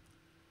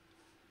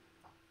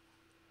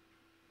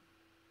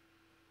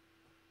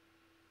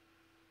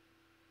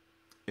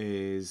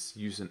is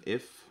use an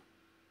if,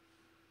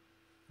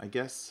 I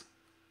guess.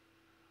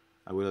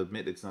 I will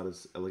admit it's not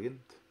as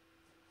elegant,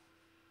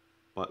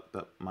 but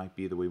that might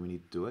be the way we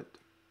need to do it.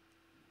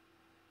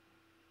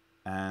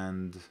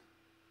 And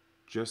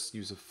just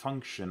use a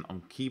function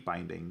on key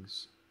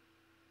bindings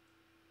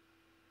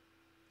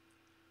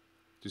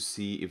to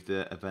see if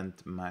the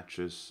event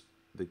matches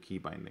the key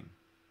binding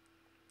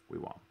we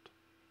want.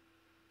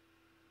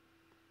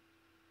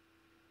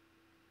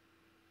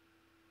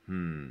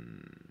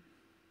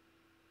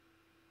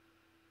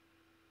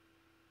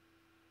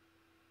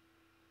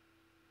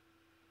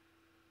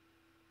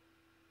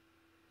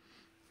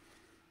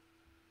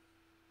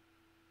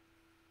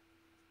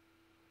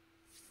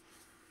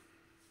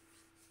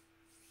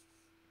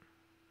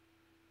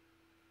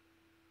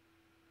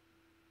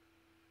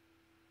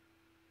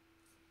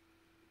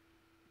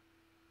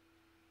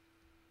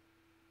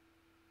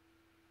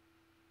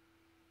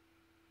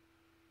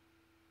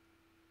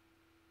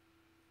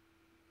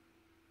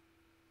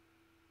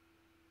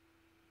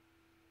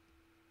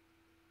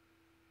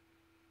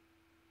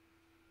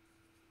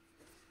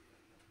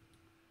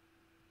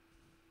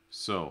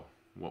 So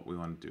what we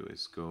want to do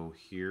is go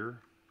here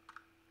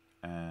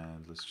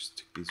and let's just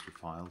take these two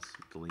files,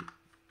 delete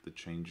the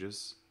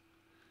changes,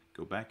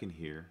 go back in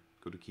here,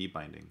 go to key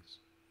bindings,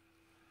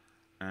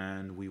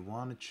 and we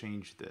want to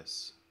change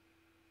this.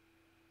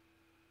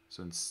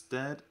 So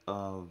instead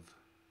of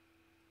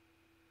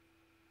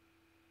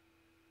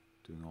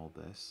doing all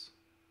this,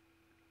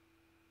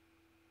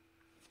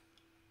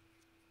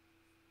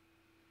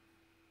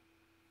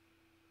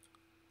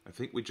 I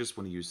think we just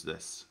want to use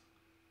this.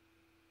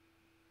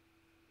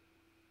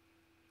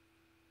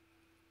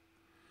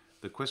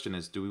 The question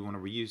is, do we want to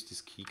reuse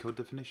this key code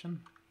definition?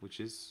 Which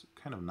is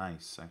kind of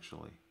nice,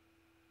 actually.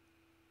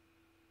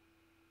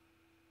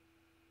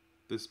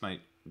 This might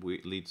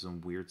lead to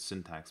some weird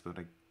syntax, but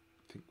I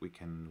think we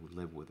can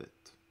live with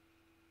it.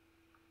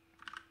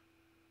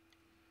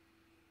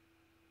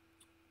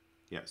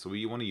 Yeah, so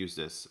we want to use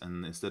this,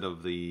 and instead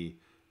of the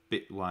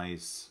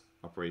bitwise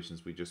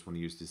operations, we just want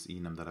to use this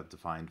enum that I've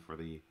defined for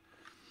the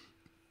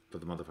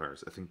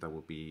modifiers. I think that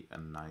would be a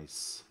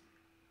nice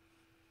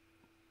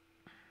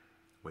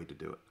way to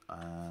do it.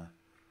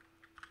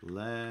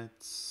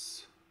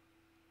 Let's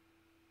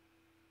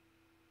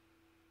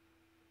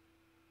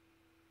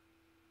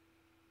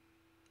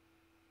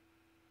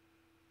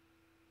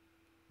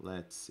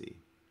see.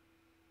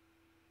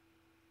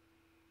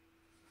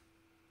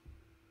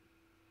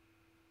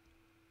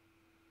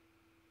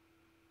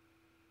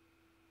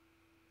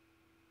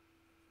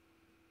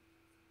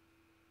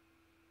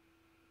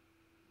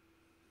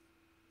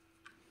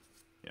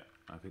 Yeah,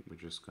 I think we're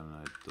just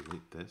gonna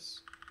delete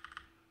this.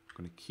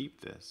 I'm gonna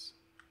keep this.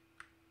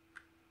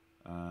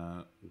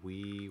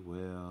 We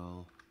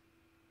will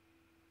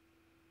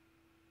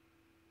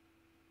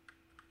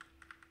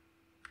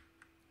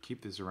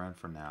keep this around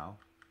for now,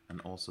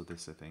 and also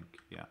this, I think,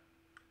 yeah.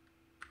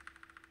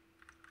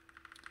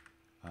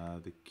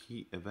 The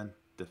key event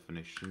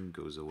definition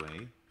goes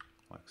away,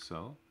 like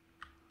so.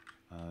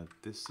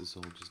 This is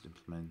all just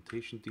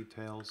implementation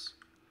details.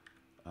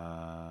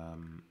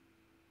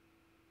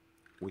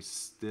 We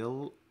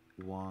still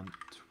want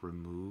to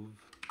remove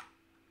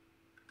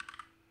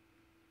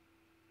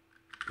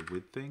the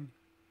with thing.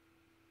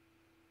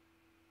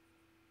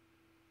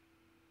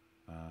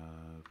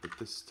 But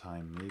this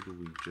time maybe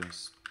we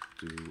just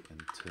do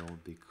until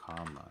the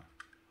comma,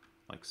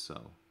 like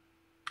so.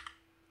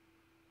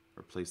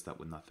 Replace that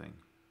with nothing.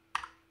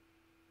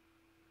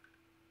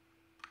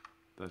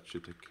 That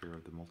should take care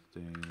of the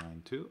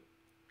multi-line too.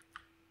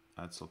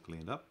 That's all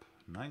cleaned up,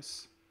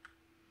 nice.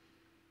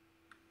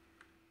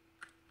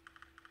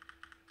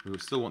 We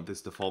would still want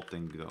this default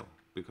thing though,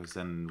 because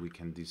then we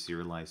can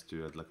deserialize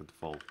to like a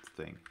default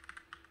thing.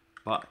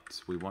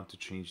 But we want to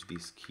change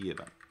these key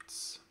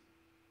events.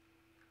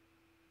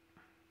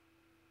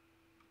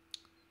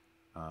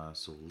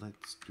 So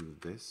let's do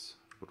this.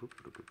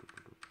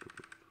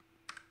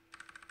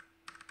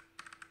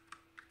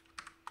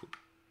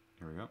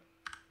 Here we go.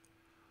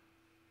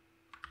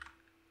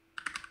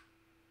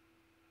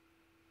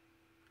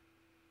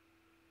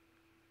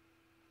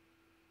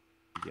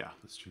 Yeah,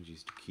 let's change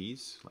these to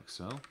keys, like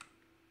so.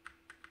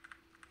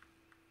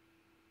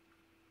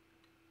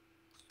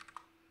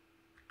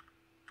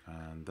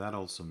 And that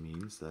also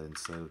means that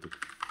instead of the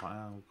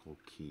file called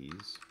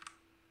keys,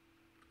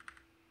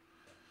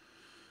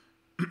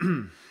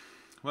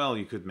 well,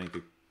 you could make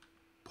a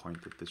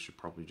point that this should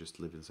probably just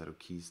live inside of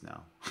keys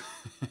now.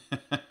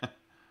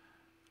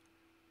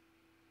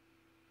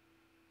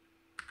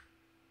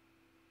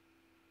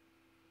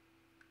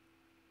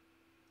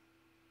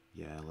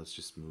 Yeah, let's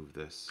just move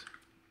this.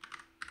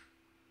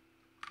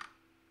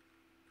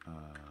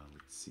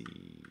 Let's see,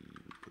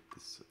 we put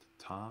this at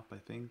the top, I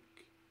think.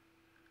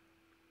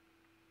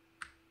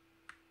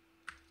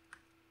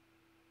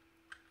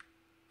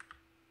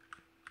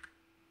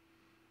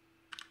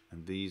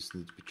 And these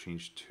need to be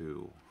changed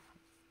too.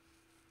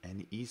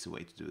 Any easy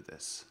way to do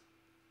this?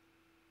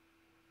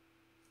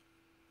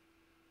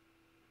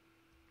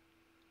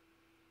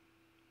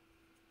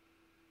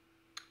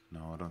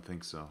 No, I don't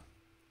think so.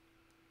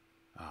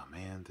 Oh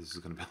man, this is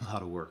going to be a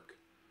lot of work.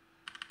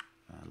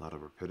 A lot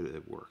of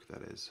repetitive work,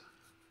 that is.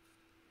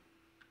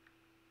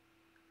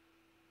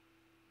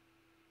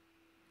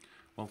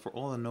 Well, for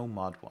all the no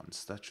mod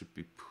ones, that should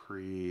be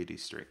pretty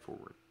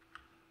straightforward.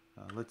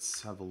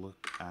 Let's have a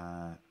look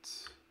at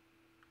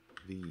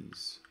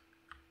these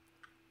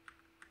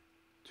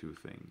two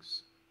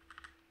things.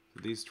 So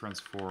these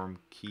transform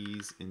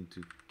keys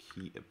into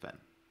key event.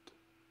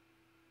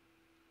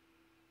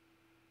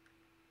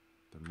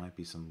 There might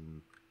be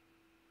some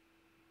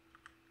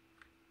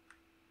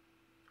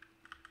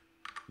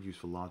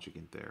useful logic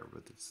in there,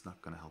 but it's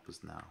not going to help us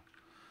now.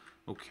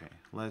 Okay,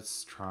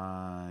 let's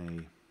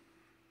try.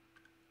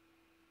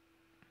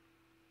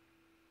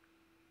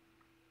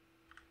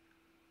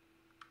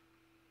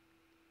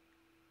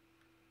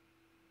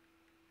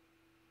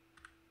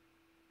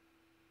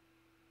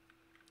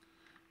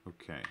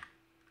 Okay,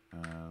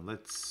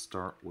 let's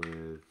start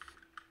with,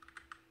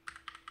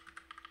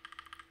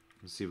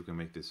 let's see if we can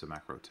make this a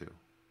macro too.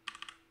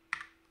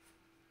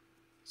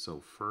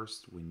 So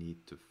first we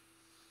need to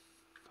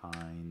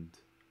find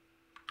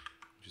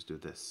just do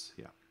this.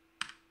 Yeah.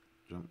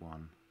 Jump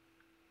one.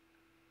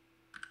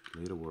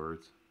 Delete a word.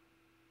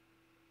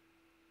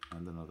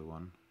 And another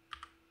one.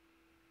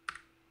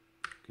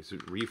 Okay, so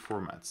it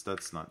reformats.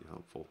 That's not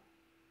helpful.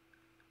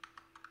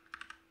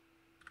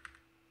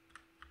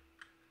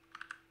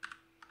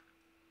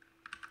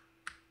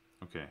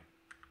 Okay.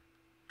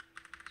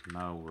 So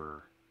now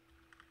we're...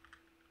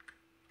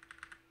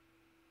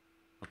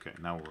 Okay,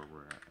 now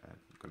we're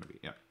gonna be,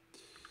 yeah.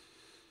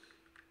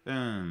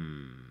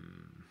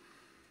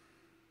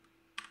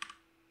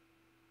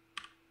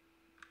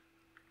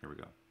 Here we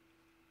go.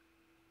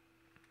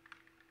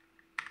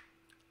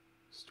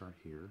 Start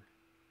here.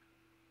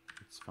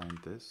 Let's find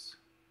this.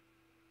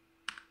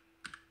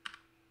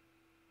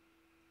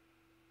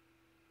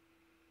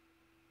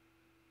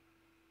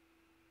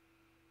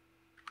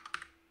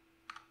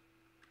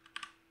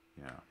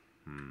 Yeah.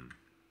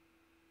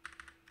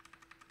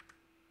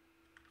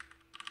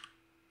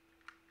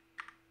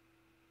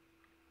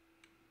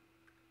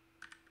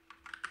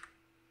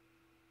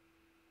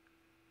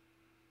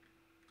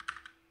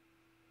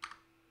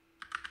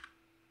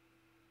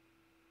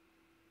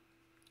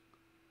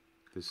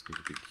 This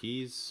needs to be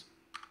keys.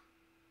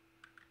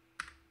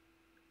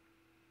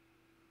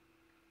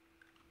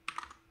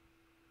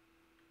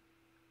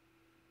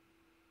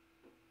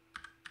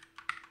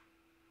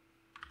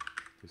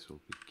 This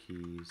will be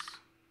keys.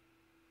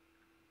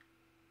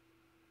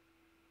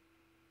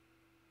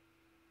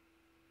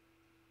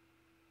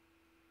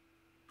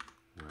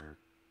 Where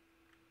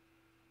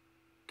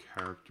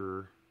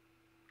character.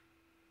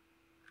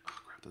 Oh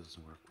crap, that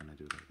doesn't work when I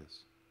do it like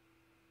this.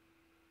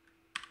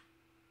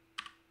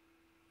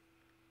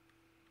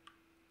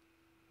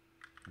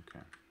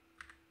 Okay.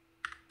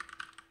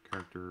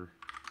 Character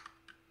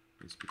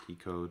needs to be key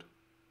code.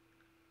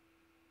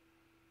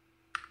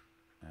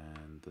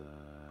 And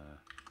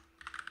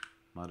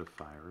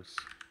modifiers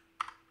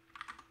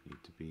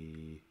need to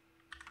be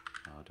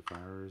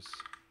modifiers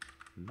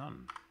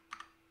none.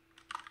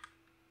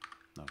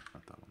 No,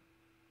 not that one.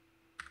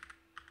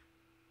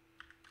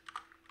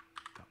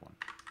 That one.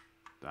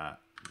 That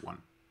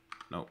one.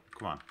 No,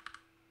 come on.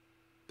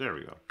 There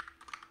we go.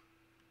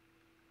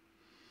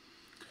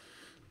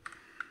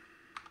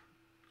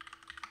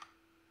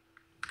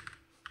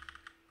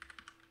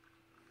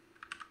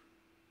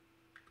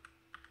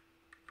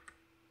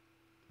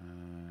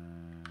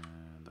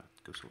 And that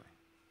goes away.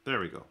 There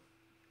we go.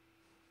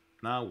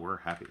 Now we're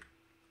happy.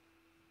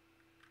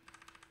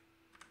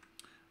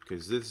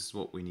 Because this is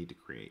what we need to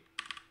create.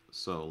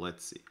 So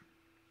let's see.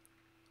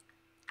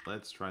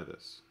 Let's try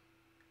this.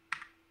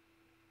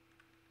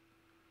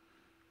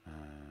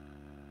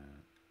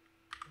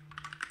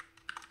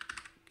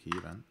 Key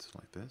event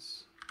like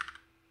this.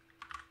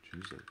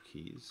 Choose our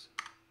keys.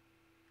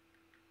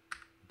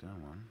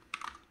 Down one.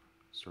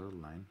 Start a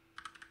line.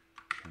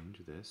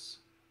 Change this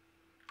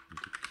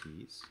into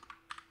keys.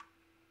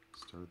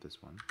 Start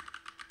this one.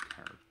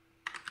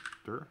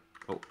 Character.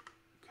 Oh,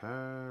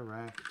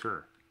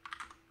 character.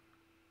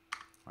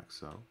 Like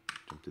so.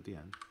 Jump to the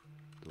end.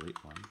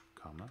 Delete one,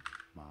 comma,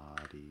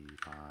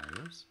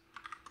 modifiers,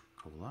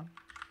 colon,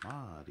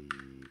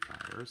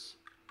 modifiers,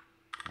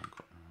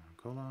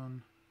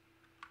 colon,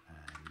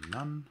 and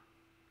none,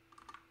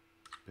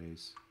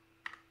 space,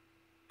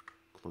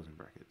 closing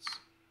brackets.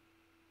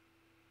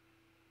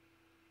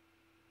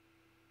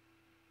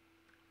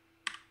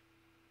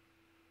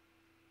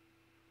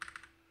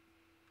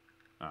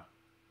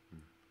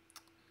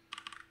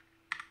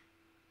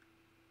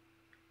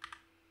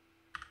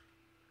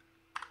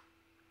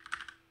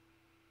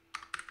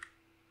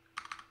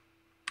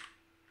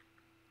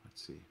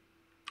 Let's see.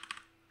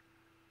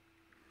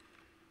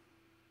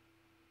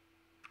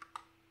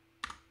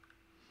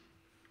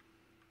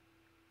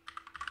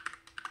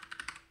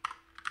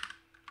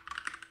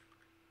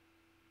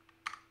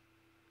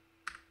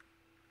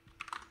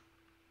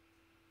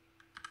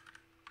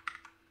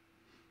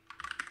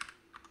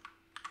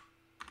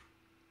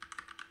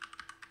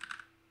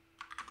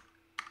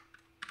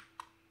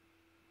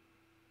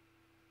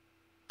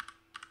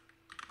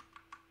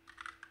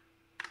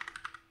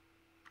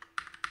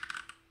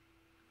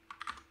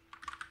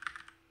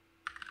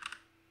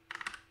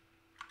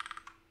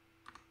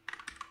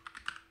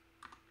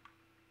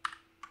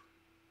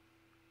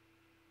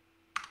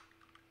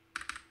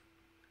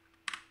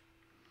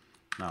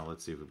 Now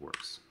let's see if it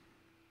works.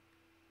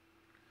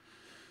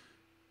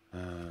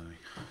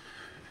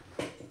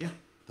 Yeah,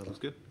 that looks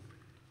good.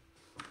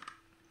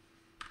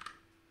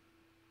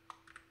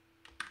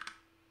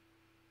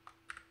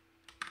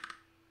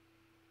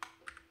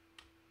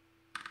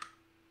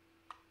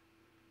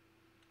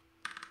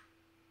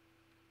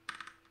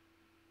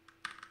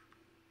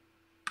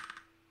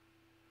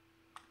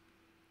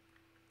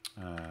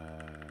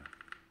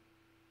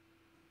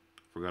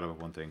 Forgot about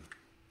one thing.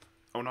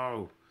 Oh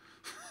no!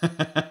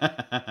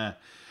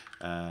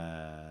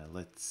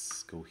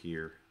 Let's go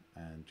here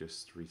and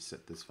just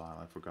reset this file.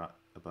 I forgot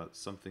about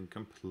something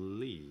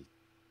complete.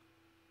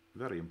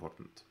 Very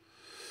important.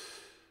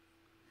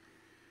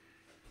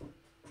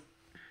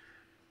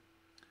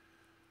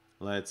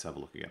 Let's have a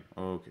look again.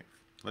 Okay,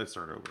 let's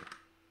start over.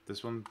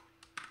 this one,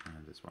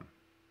 and this one,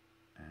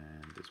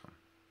 and this one,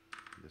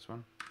 this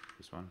one,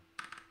 this one,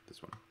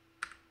 this one.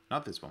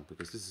 Not this one,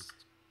 because this is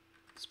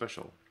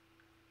special.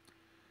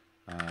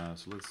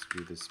 So let's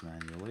do this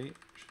manually.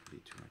 Shouldn't be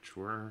too much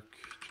work.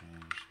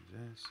 Change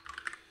this.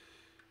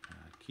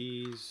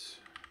 Keys.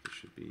 This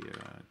should be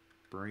a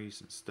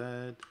brace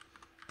instead.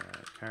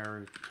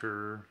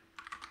 Character.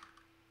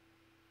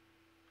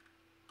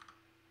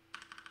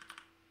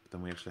 But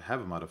then we actually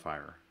have a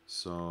modifier.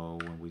 So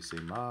when we say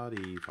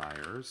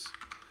modifiers,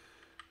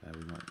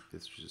 we want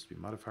this to just be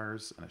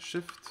modifiers and a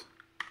shift.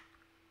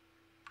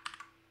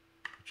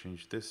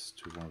 Change this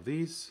to one of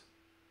these,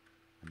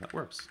 and that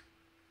works.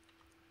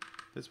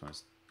 This one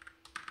is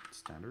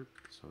standard,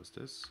 so is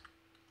this,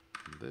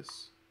 and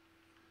this.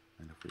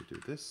 And if we do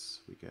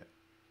this, we get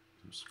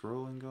some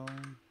scrolling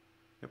going.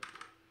 Yep,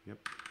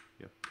 yep,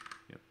 yep,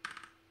 yep.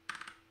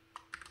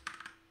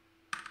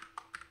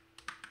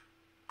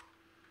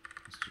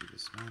 Let's do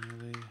this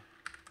manually.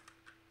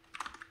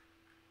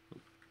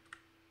 Oop.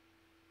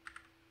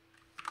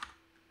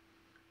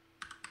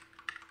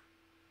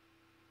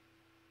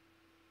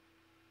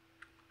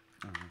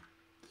 Uh-huh.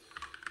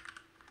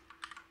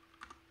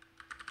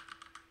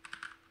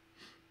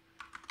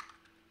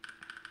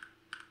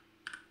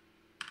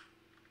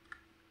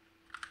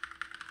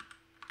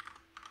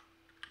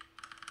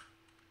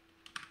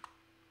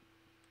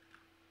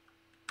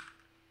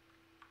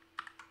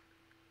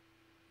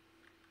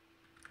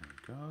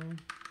 Go.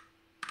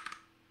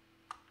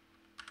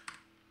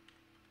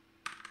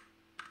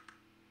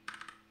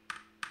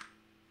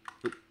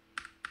 Oop.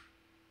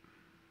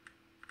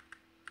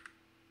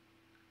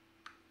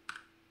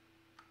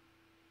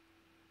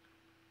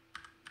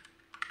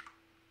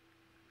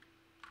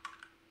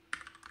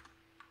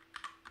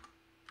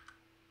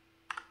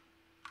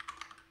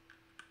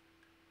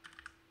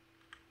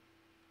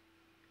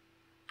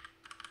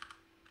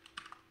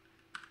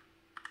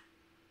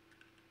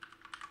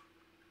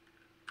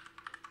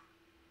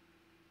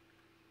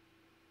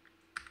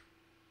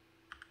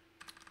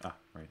 Ah,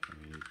 right,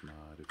 we need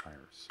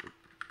modifiers. Oop.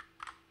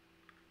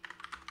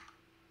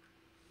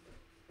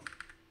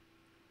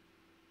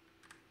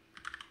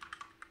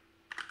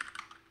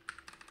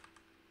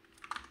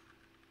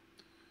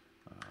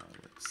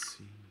 Let's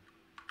see.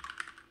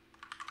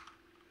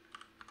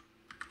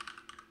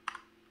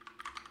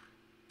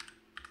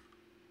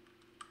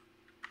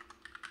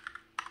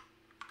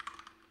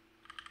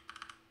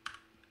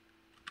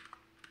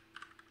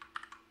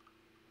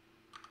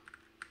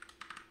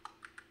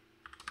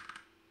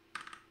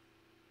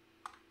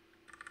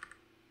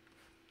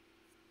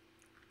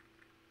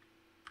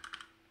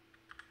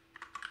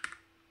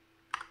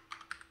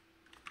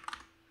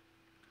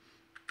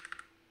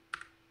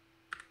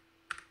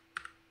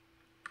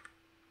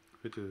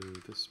 Could do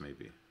this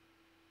maybe.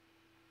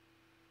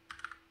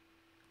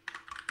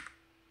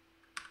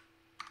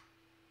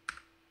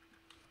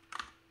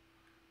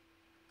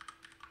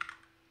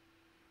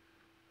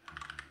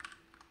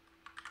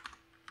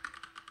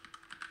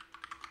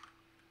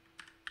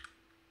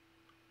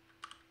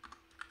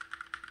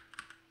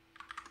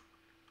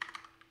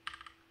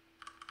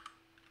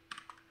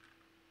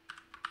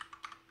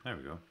 There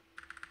we go.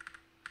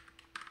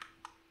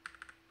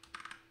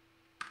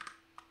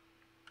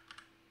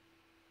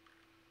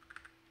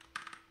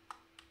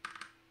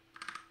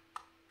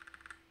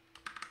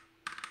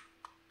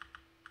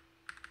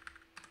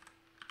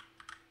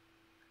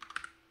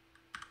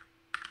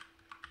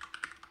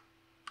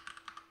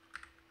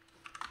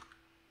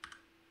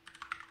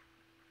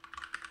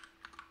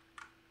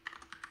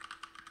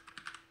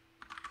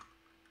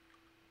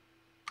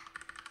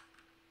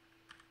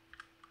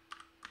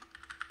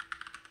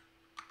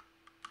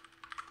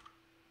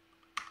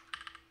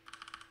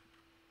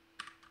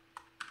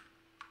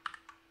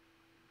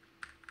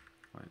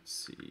 Let's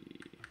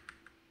see.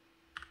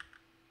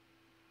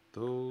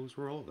 Those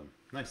were all of them.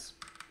 Nice.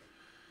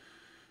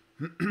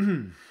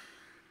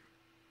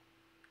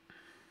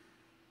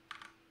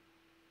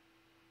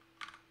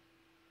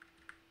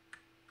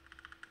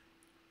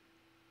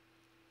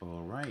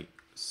 All right,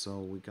 so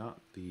we got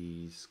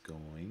these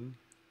going.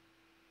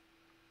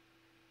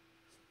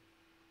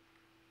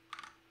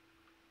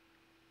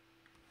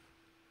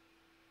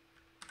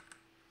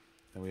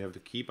 Then we have the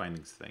key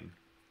bindings thing.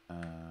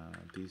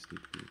 These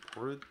need to be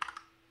imported.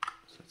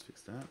 So let's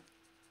fix that.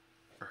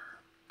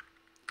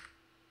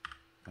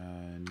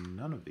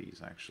 None of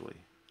these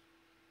actually.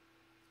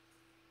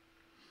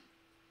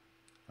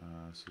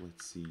 So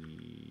let's see.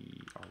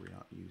 Are we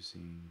not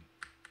using?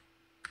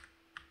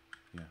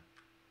 Yeah.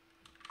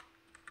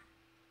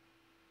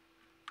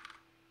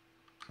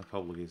 It's not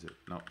public, is it?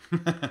 No.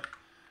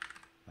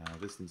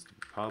 This needs to be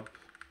pub.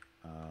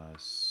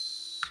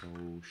 So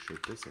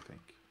should this, I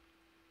think.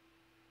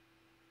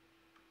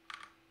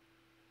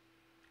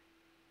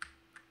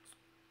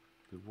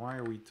 But why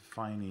are we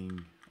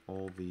defining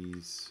all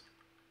these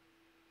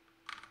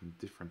in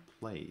different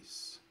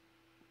place?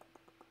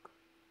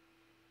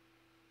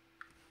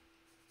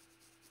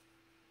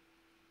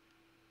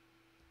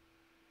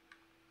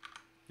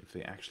 If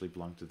they actually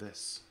belong to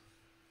this.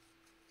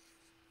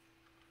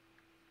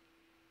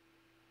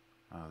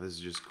 This is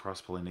just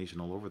cross-pollination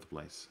all over the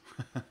place.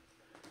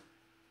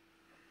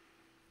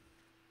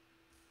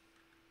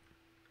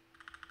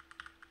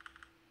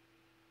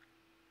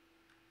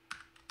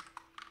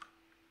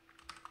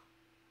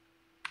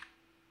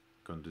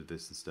 Gonna do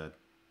this instead.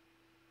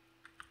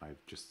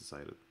 I've just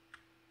decided.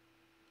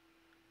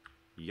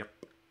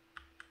 Yep.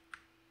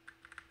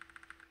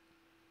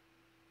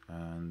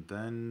 And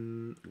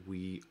then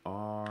we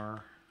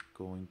are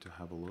going to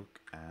have a look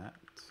at...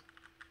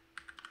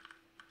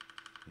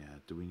 Yeah,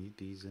 do we need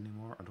these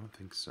anymore? I don't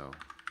think so.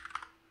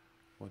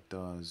 What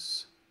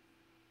does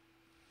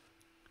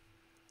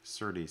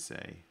Serde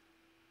say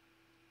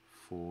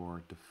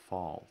for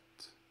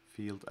default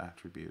field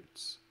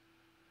attributes?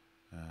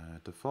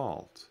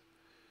 Default.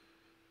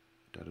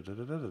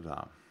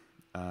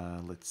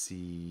 Let's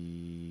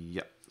see.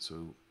 Yep.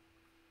 So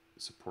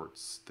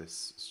supports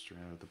this straight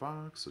out of the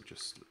box. So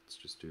let's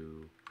just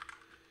do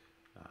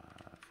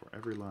for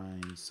every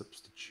line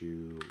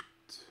substitute.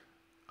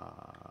 Yeah,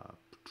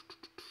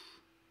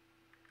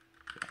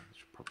 I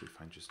should probably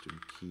find just doing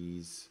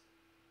keys.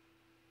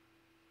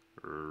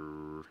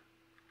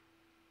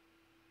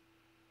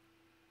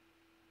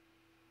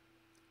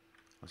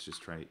 Let's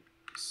just try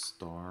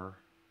star.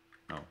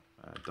 No,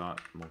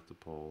 dot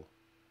multiple.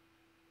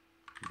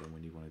 And then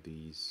we need one of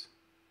these.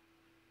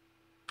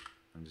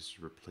 And just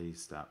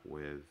replace that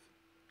with.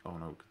 Oh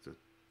no,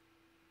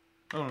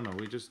 no,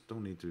 we just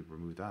don't need to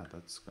remove that.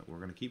 We're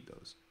gonna keep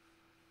those.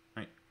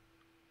 Right.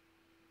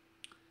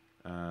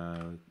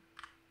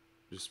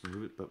 Just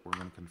remove it, but we're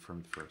gonna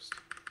confirm it first.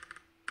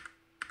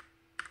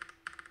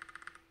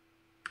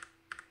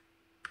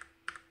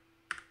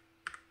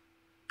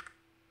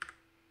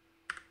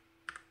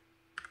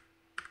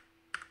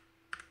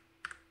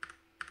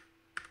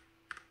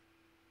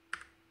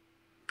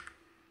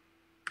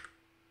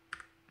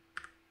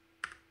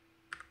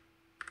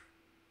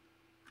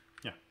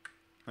 Yeah,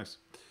 nice.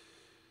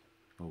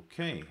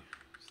 Okay,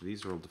 so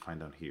these are all defined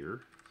down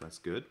here. So that's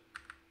good.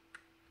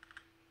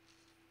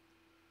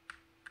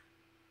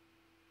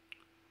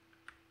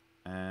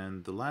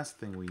 And the last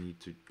thing we need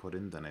to put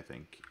in then, I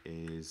think,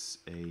 is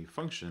a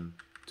function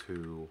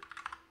to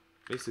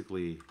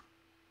basically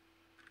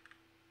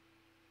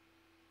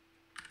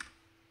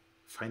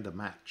find a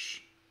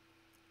match.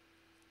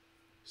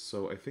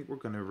 So I think we're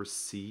going to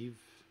receive,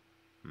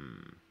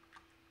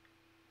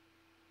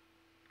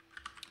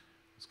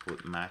 let's call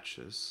it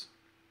matches.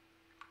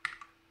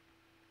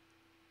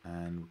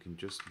 And we can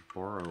just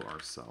borrow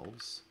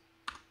ourselves.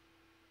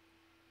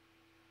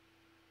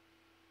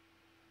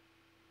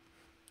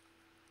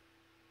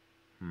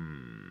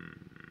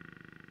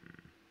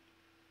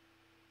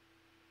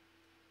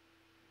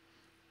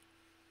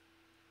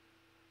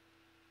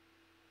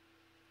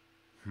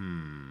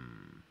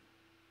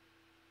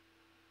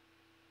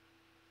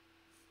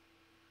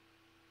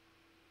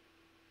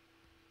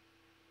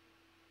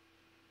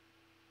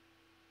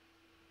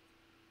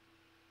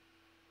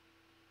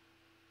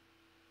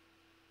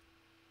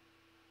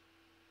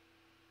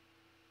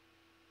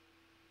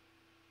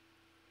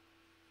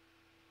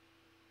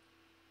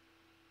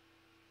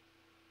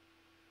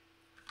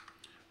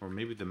 Or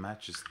maybe the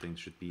matches thing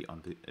should be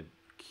on the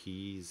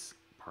keys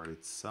part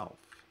itself,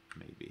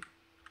 maybe.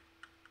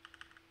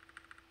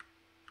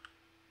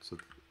 So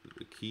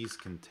the keys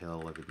can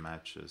tell if it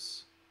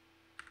matches.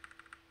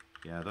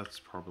 Yeah, that's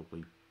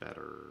probably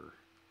better.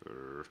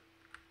 Well,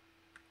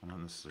 not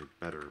necessarily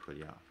better, but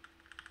yeah.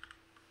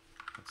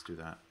 Let's do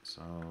that.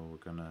 So we're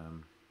gonna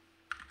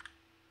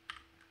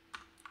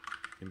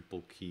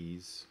impl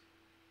keys.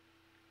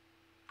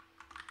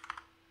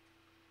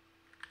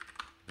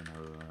 We're gonna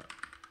have a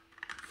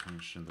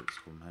function that's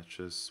called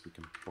matches. We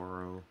can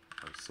borrow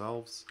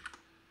ourselves,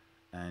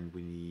 and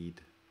we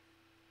need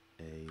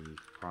a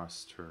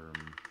cross term.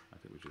 I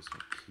think we just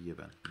have key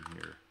event in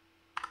here,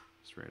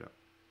 straight up.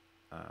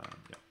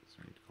 Yeah, so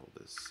we need to call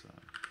this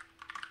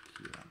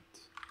key event.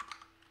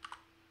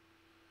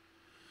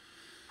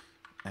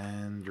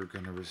 And you're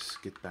gonna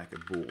get back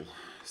a bool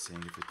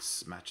saying if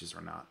it's matches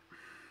or not.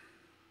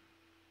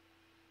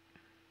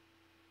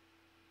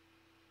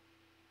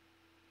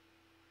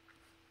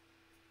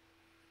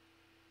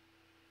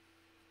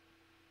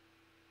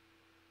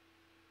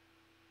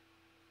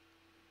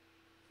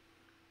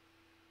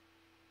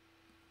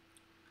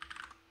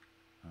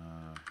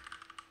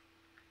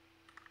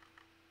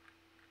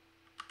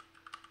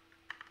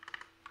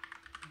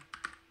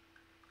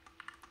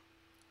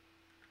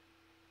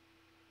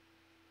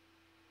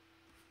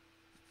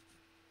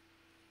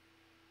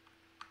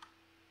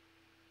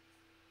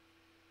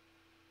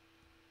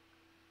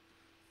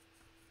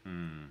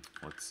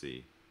 Let's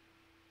see.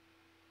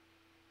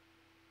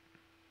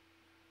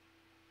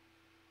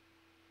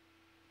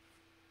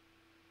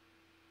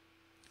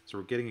 So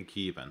we're getting a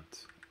key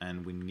event,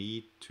 and we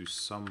need to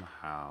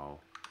somehow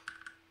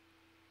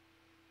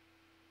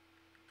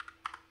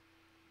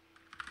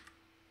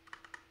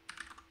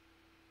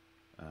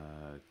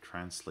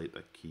translate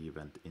that key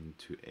event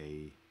into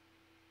a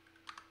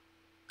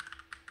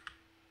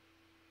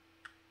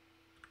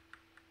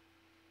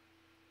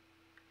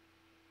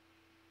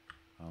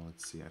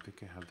let's see. I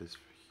think I have this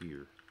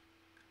here.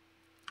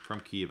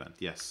 From key event,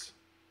 yes.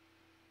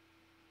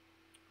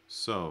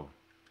 So,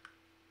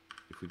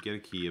 if we get a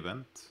key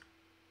event,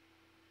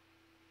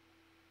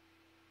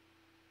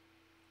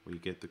 we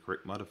get the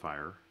correct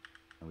modifier,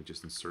 and we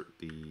just insert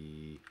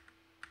the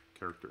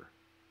character,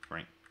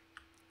 right?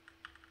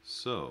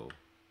 So,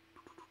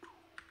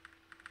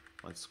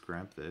 let's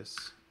grab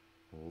this,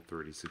 all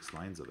 36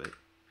 lines of it,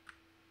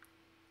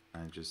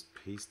 and just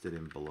paste it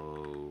in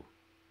below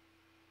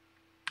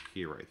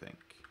here, I think.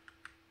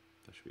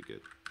 That should be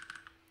good.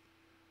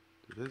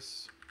 Do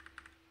this.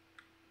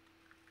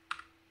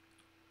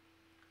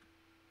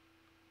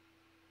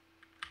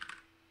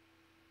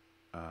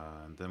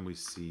 And then we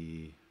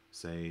see,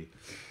 say,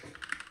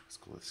 let's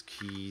call this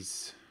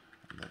keys,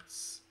 and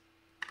that's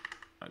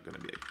not going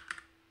to be a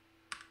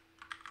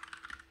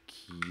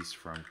keys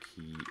from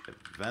key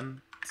event,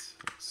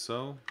 like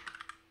so.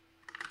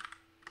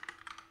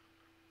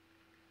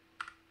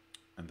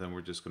 And then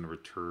we're just going to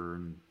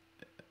return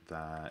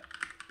that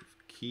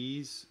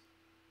keys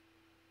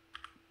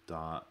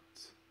dot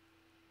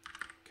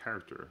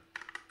character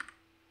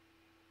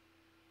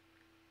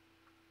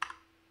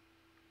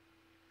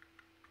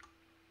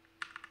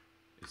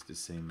is the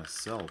same as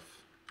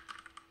self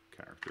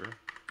character,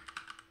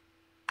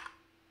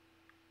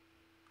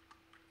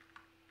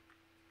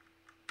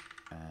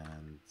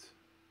 and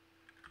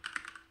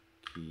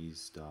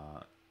keys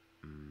dot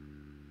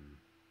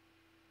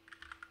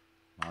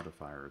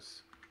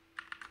modifiers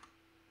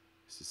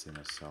is the same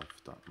as self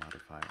dot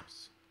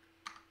modifiers.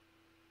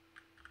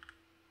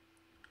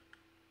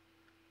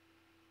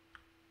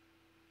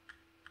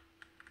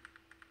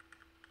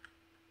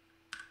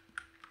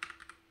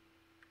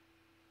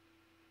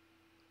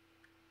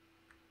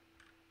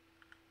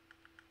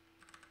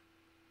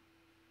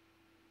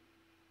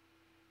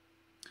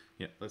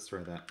 Yeah, let's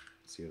try that,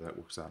 see how that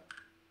works out.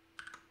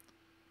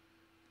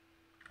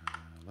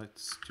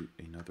 Let's do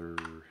another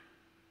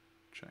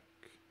check.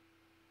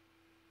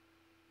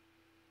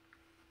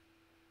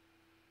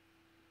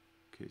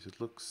 Okay, so it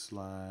looks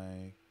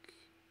like...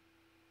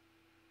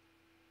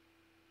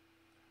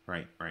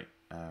 Right.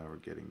 We're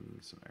getting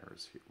some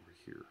errors here, over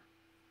here.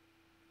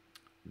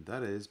 And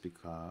that is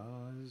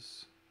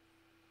because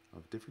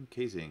of different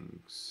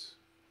casings.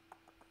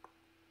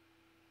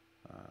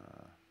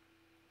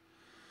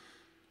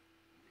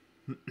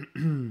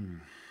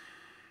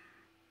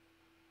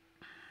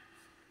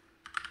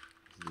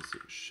 This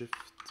is shift.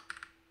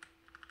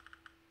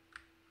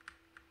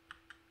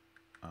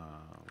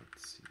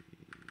 Let's see.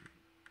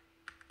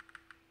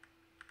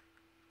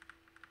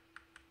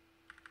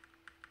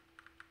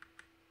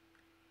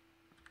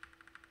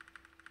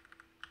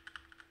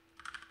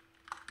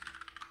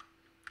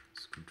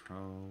 It's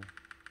control.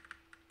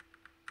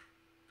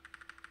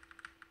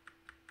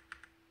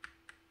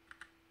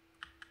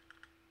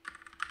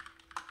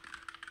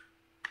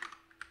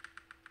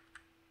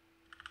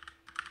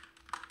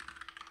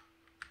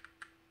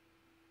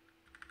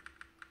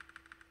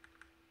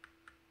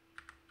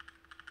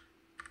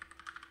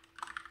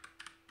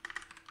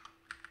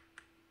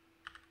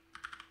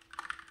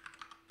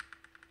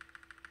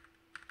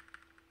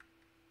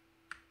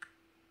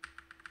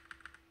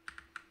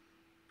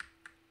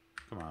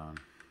 Come on.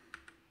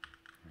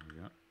 There we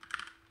go.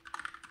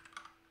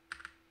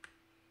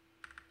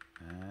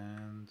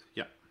 And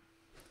yeah,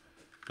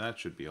 that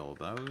should be all of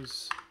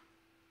those.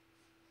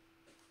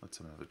 Let's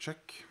have another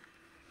check.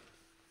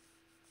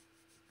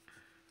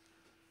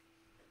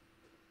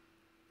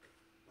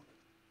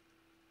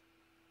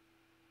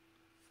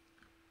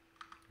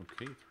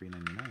 Okay,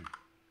 $3.99.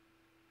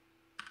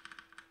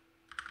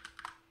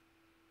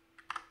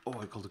 Oh,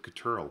 I called it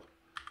control.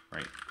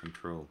 Right,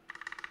 control.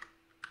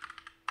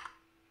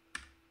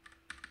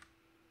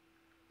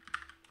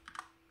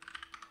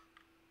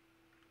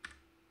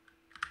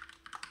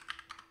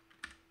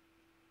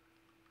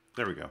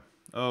 There we go.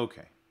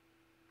 Okay.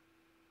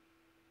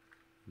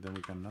 Then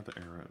we got another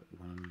error at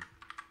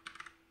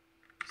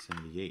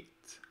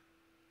 178.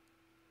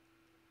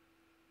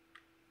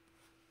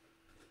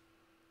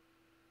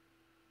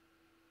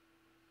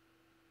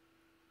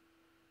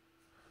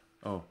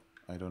 Oh,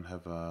 I don't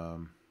have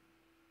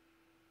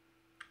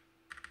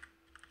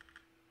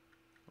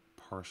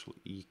partial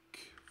eq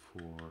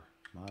for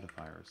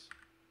modifiers.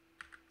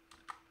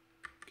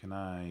 Can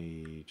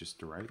I just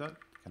derive that?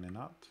 Can I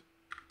not?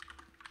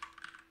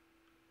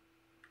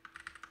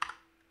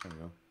 There we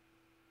go.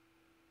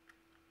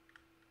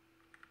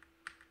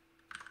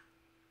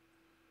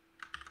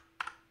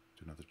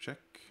 Do another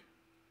check.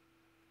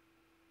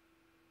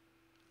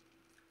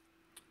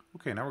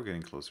 Okay, now we're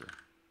getting closer.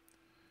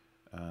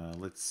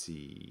 Let's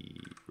see.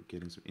 We're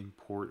getting some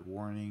import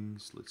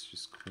warnings. Let's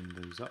just clean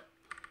those up.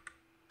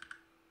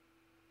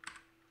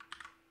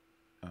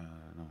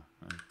 No,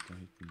 I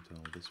don't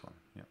until this one.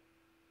 Yeah.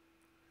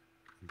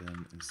 And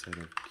then instead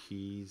of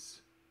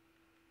keys,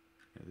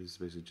 yeah, this is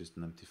basically just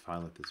an empty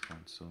file at this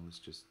point. So let's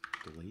just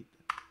delete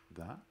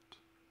that.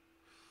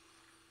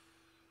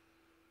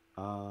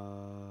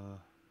 No,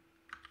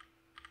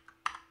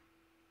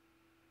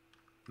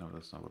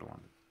 that's not what I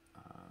wanted.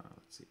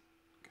 Let's see.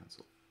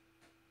 cancel.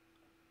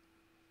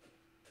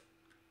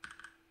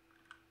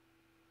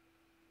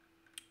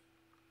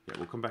 Yeah,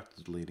 we'll come back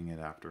to deleting it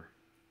after.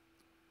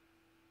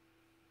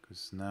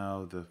 Because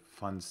now the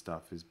fun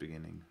stuff is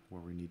beginning,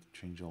 where we need to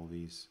change all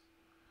these.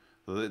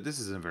 So this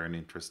is a very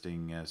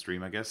interesting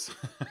stream, I guess.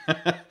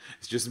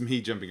 It's just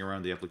me jumping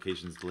around the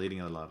applications,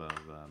 deleting a lot of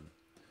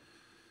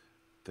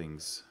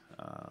things.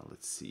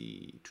 Let's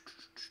see.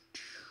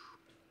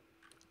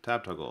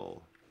 Tab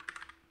toggle.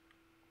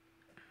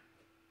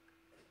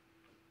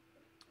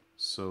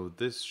 So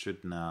this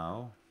should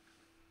now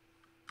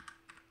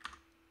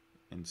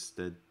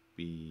instead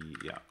be,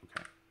 yeah,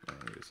 okay.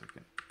 Wait a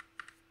second.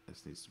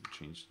 This needs to be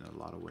changed in a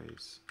lot of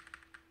ways.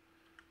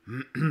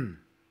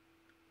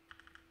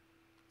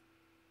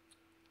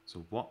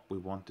 So what we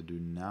want to do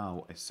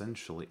now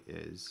essentially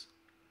is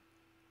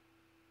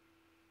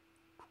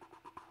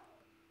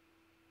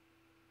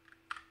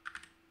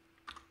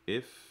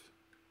if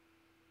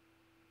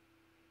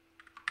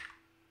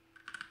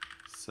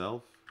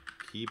self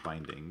key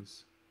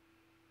bindings,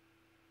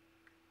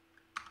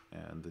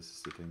 and this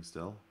is the thing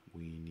still,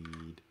 we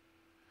need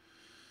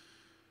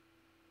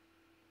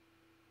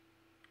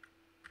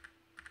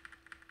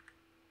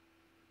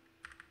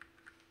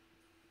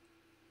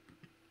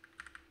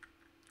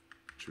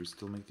should we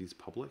still make these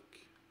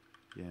public?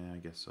 Yeah, I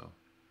guess so. I'll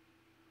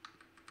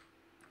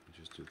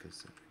just do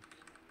this, I think.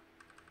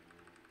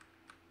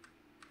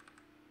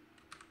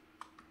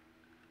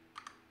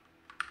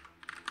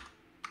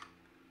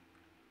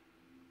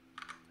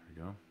 There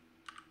we go.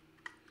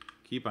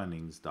 Key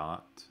bindings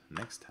dot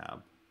next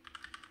tab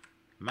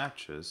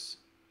matches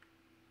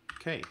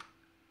K.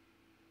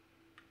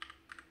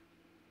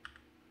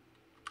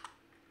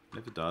 And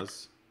if it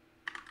does,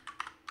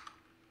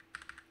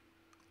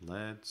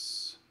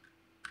 let's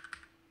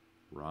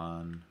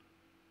run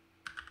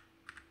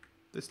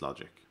this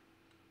logic.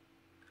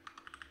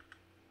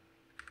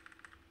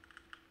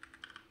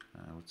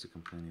 What's it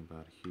complaining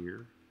about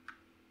here?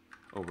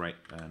 Oh, right,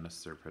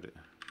 necessary predicate.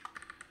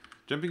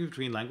 Jumping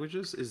between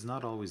languages is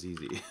not always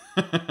easy.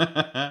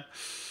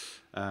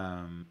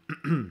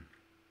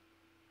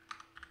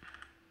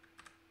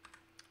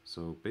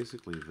 So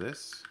basically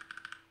this,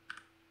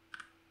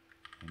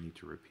 I need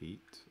to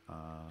repeat.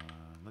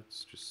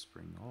 Let's just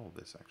bring all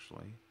this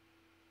actually.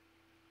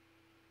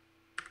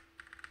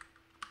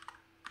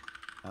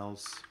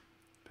 Else,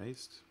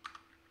 paste.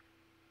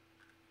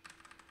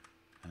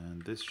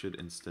 And this should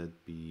instead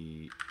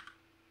be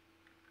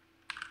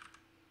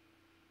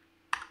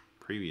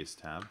previous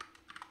tab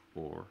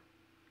or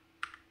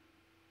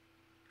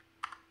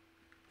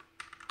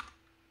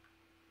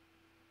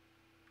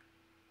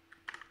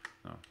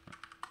no.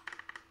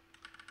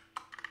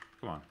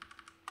 Come on.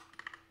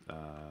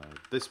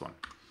 This one.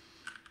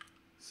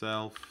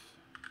 Self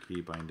key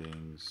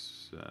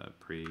bindings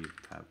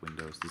pre-tab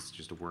windows. This is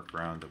just a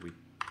workaround that we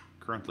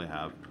currently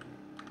have.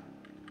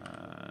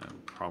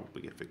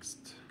 Probably get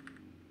fixed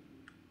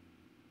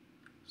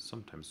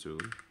sometime soon.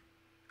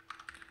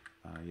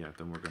 Yeah,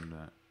 then we're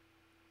gonna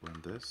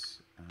run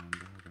this, and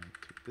then we're gonna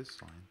take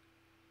this line,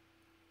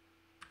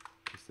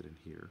 paste it in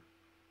here.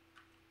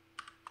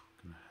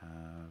 Gonna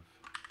have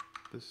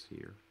this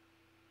here.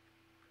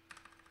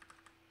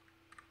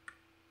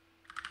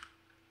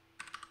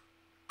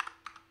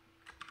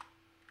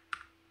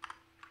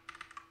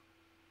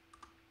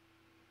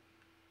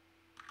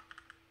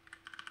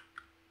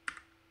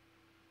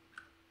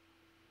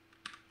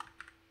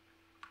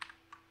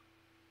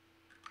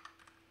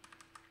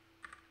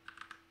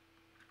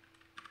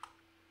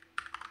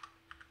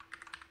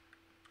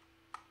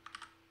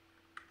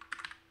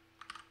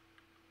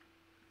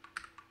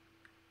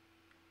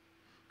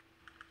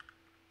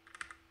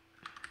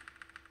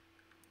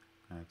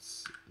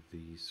 That's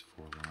these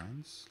 4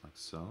 lines, like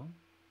so.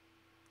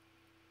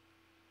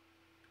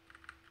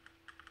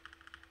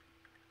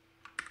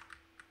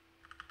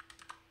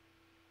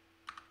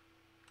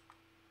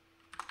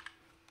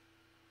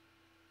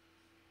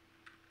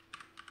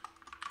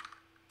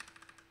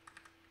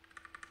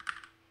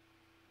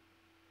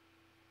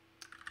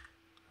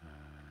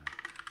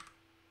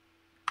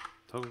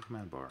 Toggle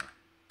command bar.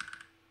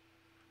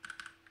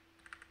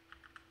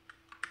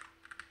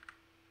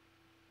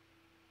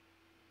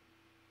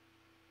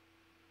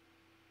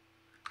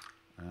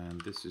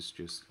 And this is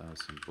just a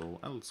simple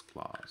else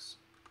clause.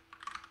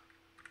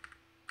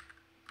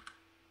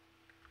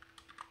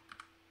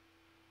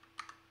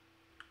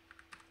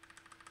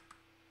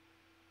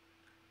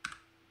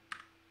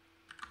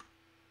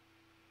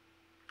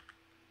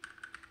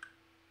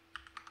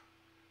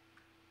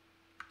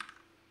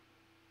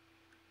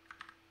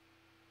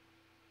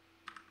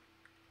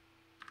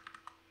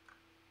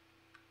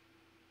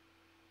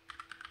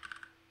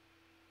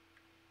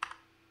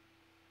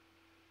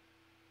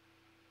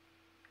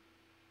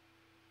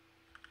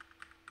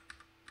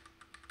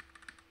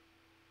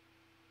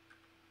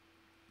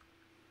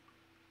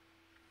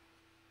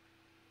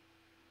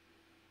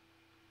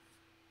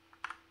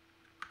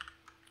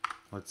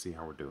 Let's see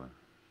how we're doing.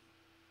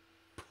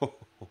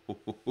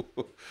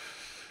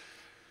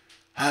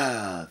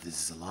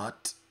 This is a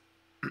lot.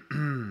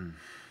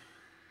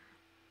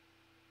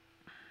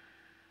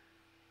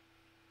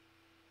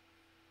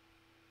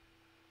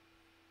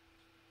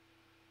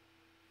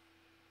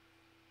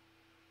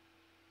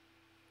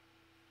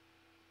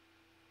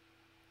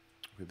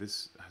 Okay,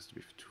 this has to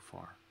be too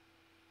far.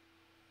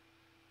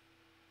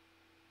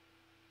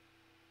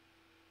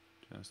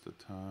 Just a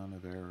ton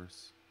of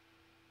errors.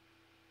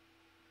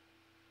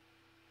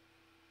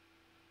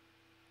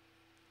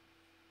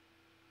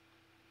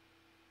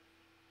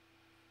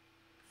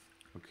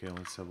 Okay,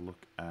 let's have a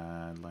look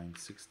at line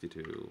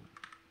 62.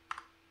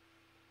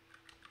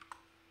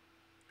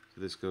 So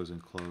this goes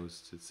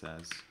enclosed, it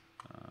says.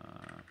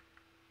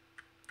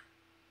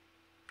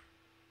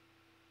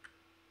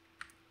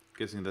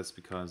 Guessing that's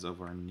because of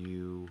our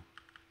new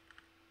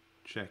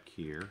check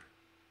here.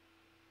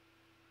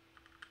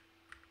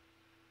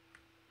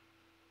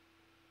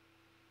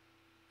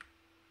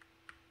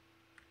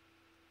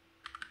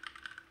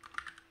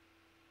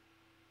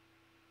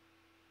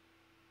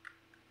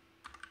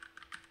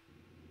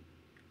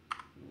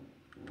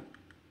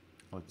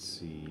 Let's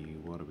see,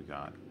 what do we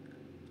got?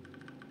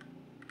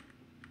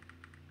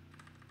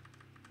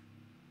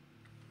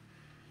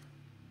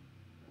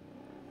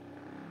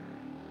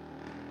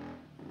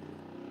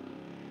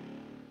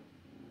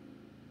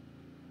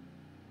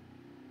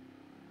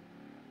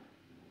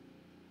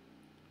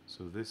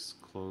 So this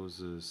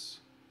closes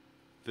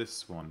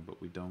this one, but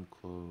we don't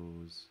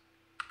close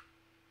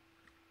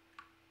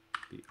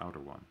the outer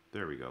one.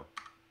 There we go.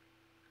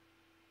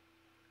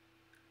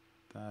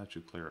 That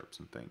should clear up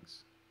some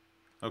things.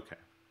 Okay.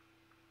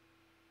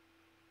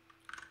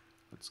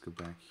 Let's go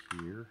back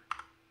here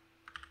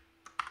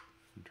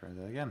and try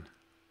that again.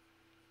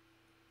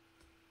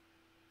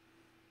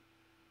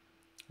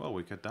 Well,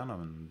 we cut down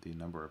on the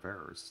number of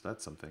errors.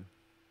 That's something.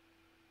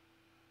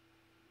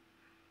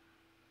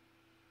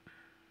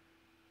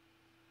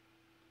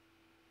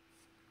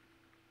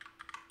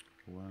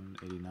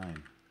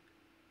 $189.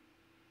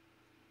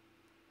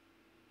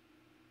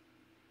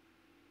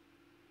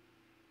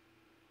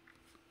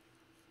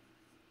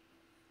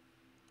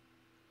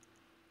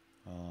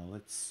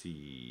 Let's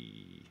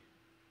see.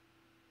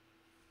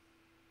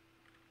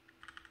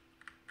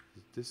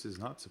 This is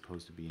not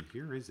supposed to be in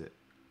here, is it?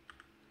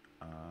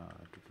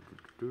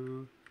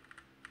 So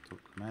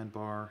command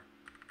bar.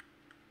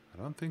 I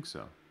don't think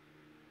so.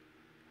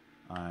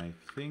 I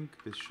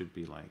think this should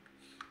be like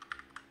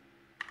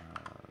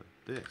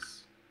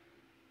this.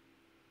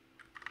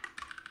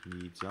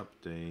 Needs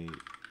update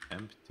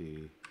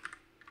empty.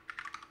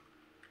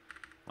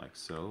 Like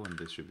so, and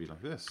this should be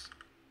like this.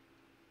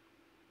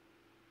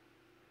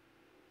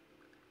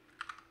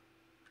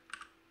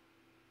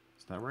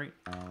 Is that right?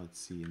 Let's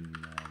see in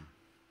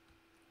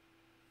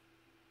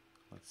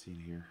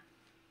here.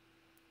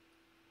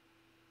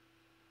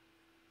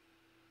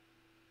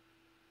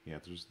 Yeah,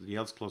 there's the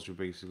else clause you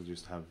basically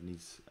just have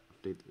needs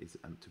update is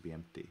to be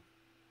empty.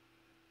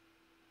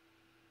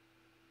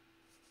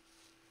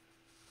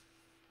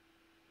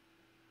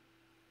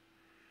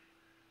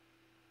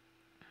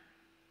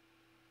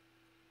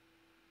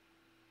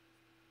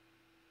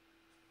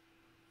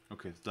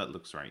 Okay, so that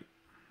looks right.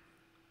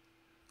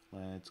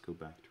 Let's go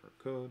back to our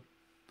code.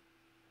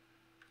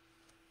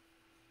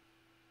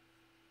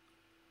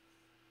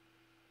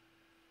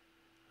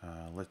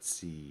 Let's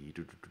see.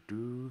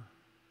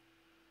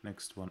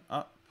 Next one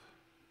up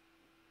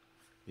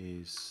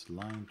is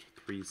line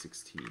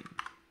 316.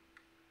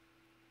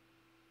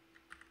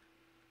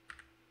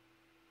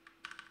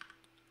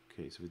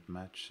 Okay, so it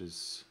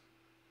matches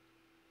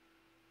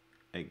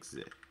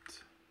exit.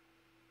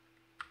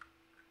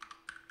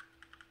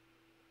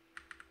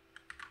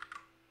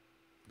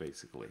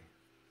 Basically.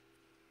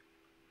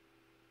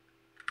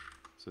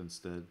 So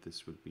instead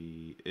this would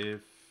be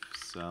if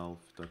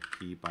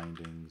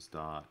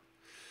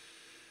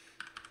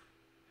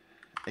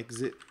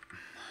self.keybindings.exit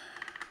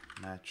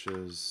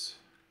matches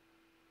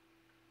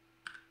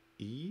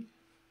E.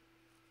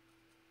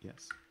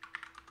 Yes.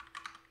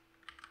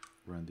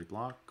 Run the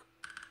block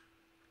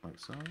like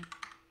so. Then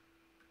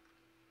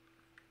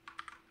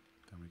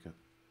we got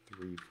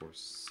 3, 4,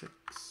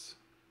 6.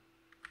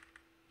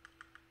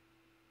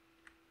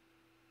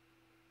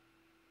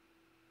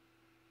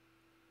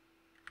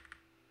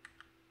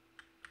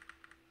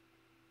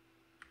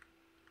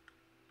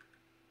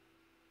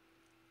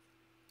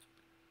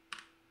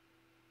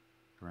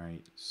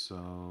 Right,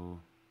 so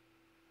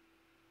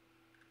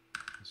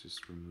let's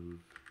just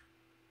remove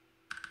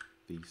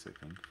these, I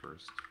think,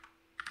 first.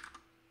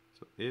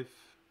 So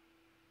if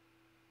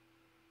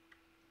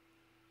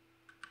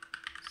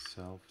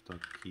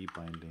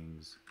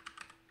self.keybindings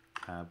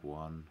tab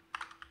 1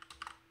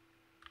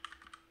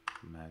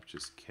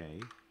 matches K,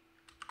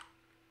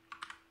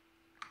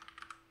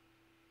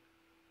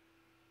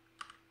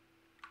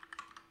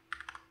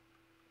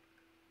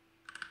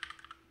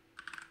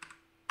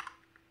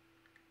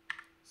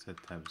 set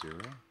tab 0,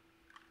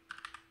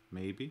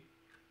 maybe,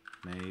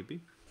 there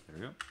we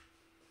go.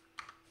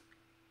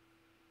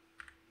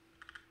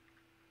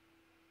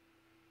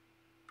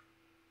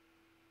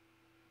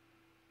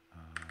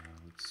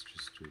 Let's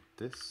just do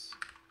this.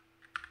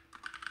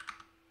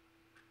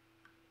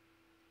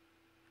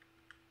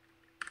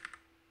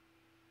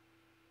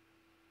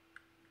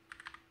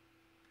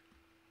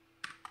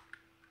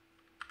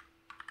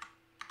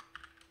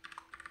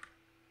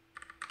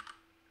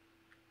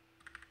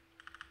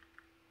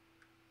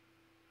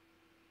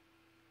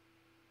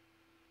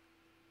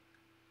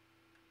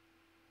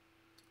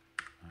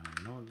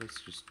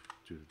 let's just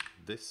do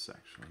this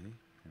actually.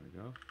 Here we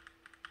go.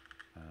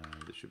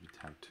 This should be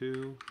tab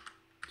 2,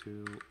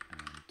 2,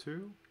 and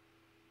 2.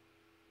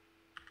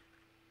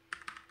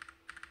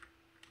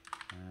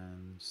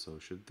 And so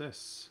should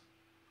this.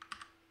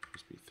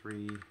 Just be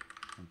 3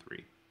 and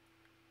 3.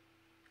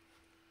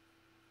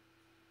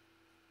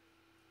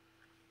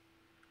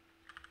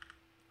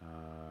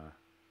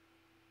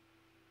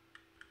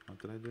 What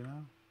did I do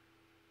now?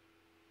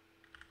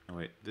 Oh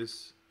wait,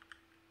 this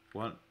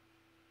one.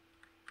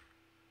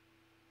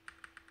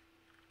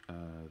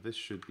 This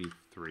should be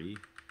 3.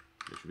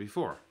 This should be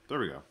 4. There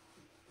we go.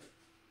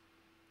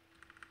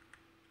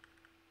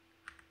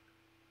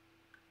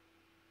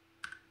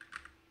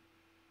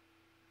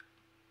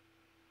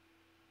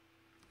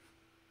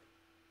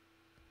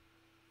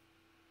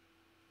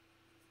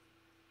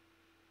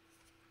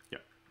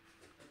 Yep.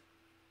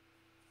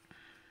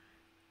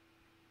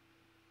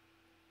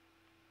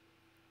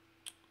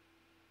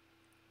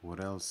 What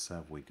else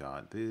have we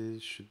got?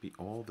 This should be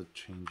all the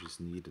changes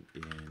needed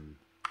in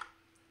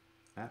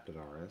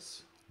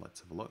app.rs.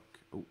 Let's have a look.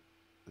 Oh,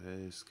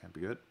 this can't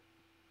be good.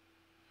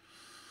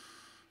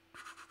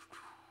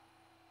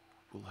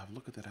 We'll have a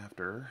look at that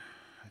after,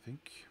 I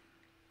think.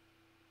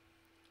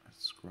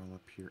 Let's scroll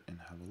up here and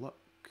have a look.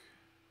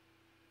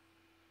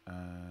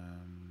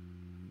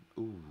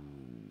 Ooh,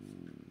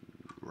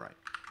 right.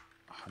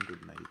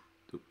 190.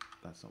 Oop,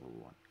 that's not what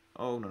we want.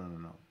 Oh, no, no, no,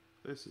 no.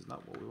 This is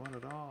not what we want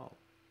at all.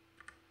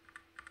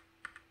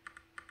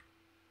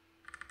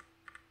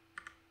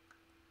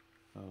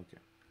 Okay.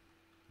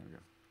 There we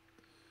go.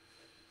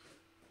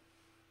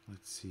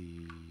 Let's see.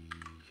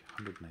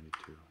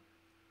 192.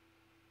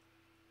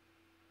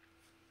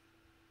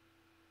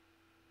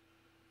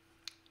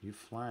 New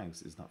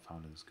flags is not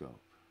found in scope.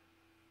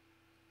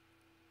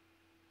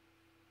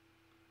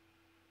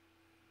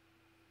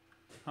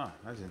 Huh,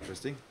 that's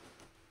interesting.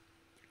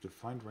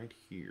 Defined right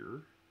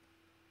here.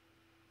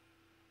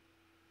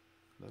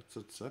 That's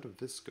outside of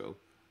this scope.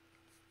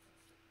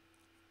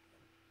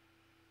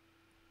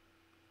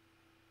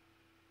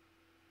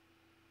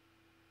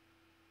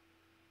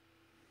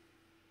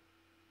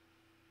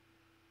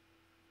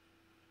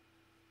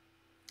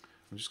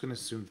 I'm just going to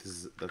assume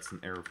that's an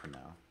error for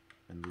now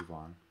and move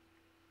on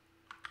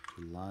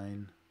to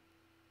line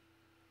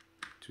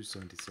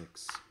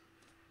 276.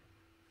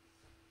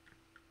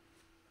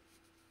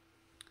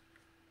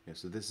 Yeah,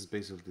 so this is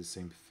basically the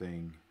same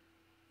thing.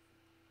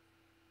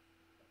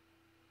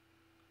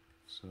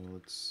 So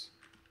let's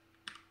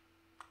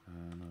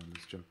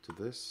jump to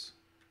this.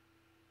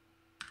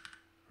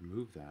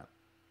 Remove that.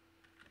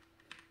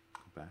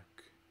 Go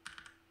back.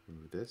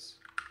 Remove this.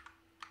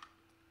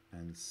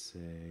 And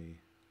say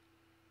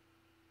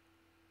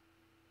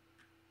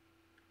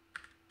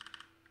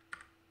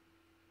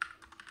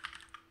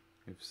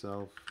if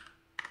self.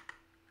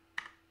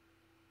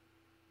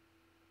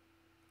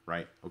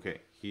 Right,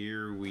 okay,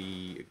 here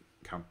we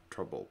count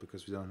trouble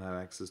because we don't have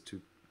access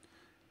to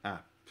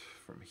app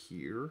from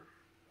here.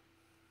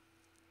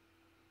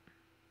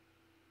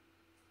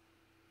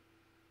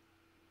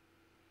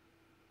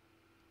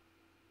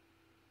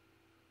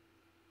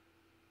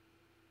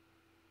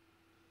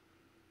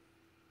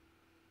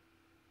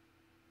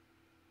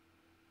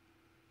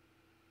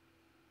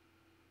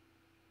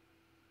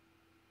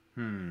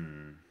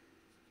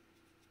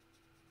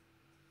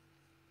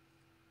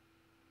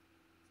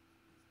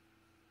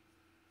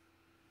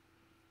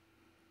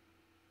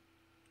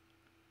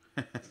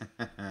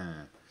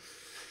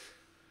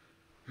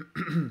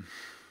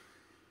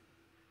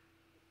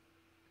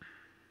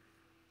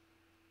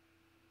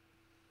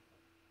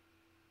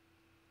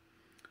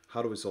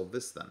 How do we solve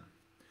this then?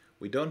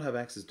 We don't have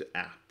access to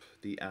app,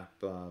 the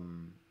app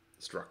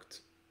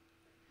struct,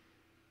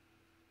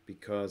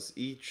 because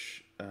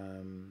each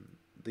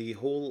the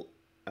whole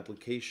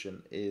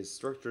application is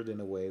structured in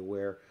a way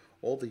where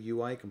all the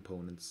UI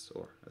components,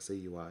 or I say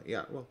UI,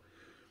 yeah, well,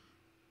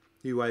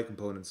 UI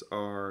components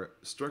are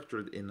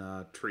structured in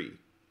a tree,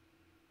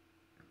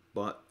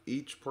 but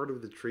each part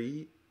of the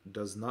tree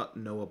does not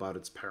know about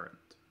its parent.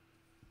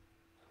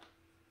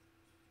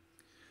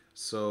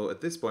 So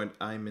at this point,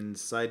 I'm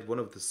inside one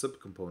of the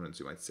subcomponents,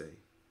 you might say,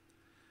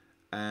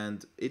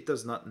 and it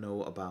does not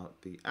know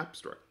about the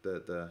abstract,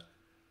 the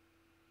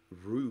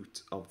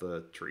root of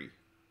the tree.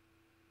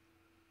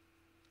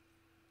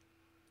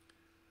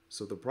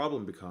 So the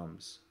problem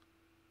becomes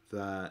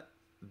that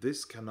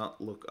this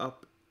cannot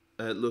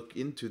look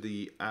into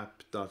the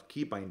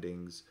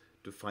app.keybindings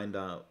to find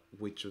out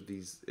which of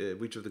the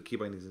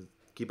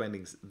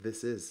keybindings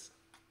this is,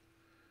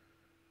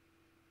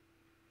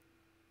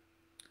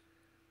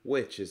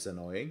 which is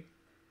annoying.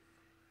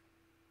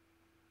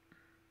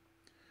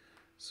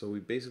 So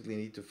we basically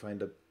need to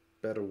find a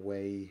better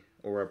way,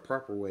 or a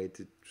proper way,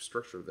 to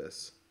structure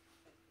this.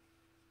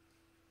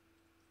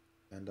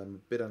 And I'm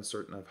a bit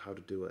uncertain of how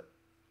to do it.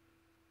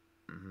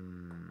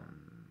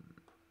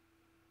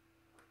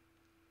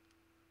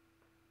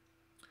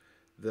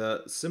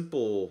 The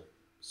simple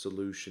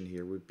solution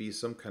here would be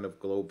some kind of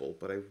global,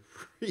 but I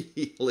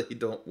really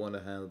don't want to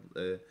have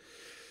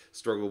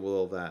struggle with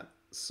all that.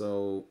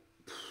 So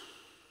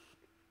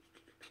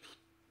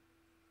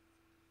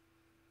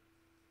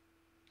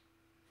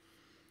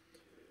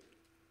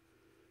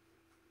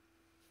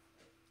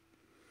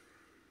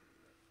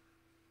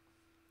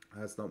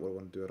That's not what I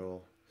want to do at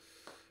all.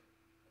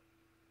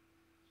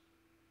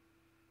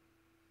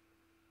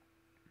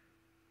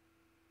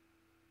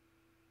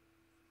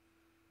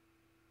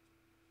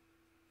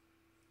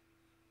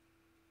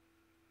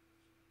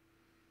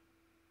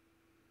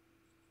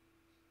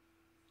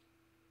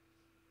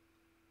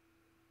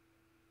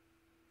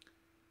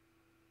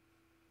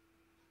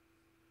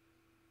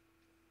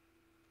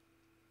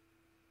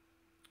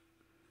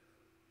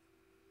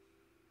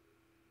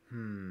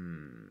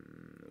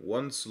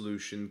 One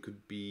solution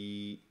could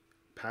be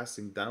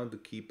passing down the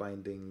key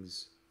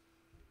bindings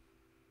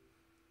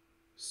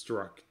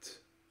struct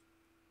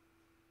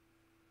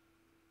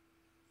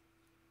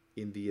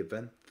in the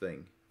event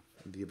thing,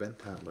 in the event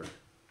handler,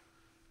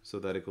 so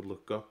that it could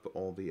look up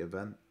all the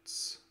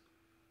events.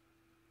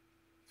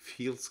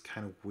 Feels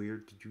kind of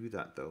weird to do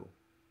that though.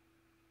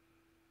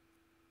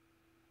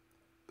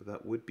 But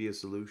that would be a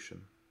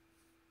solution.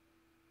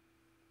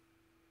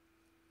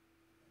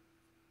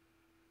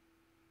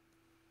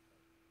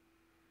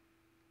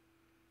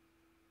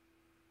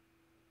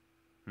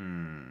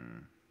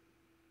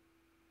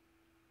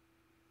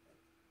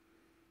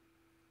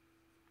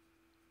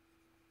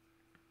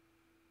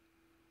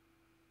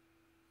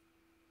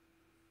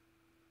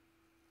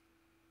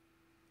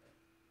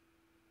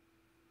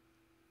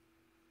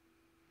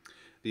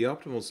 The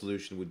optimal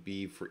solution would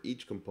be for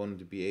each component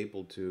to be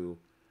able to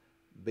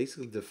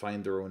basically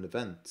define their own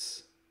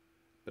events.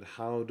 But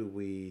how do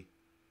we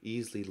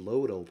easily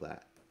load all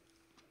that?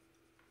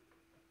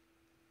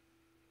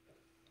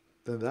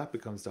 Then that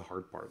becomes the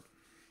hard part.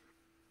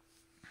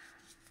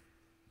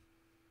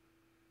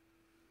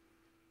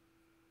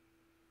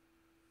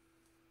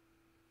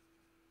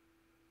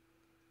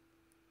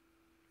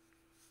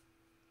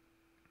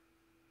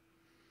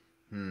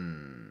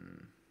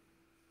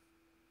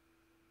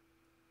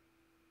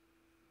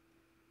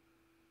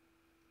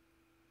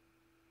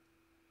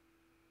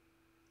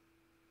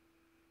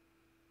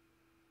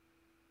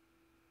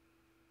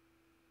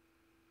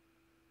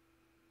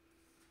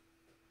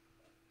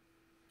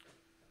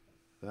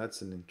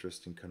 That's an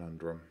interesting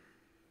conundrum.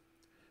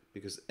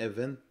 Because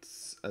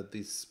events at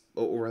these,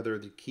 or rather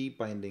the key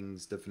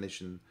bindings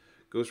definition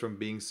goes from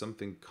being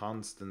something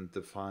constant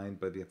defined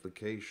by the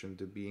application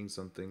to being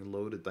something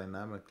loaded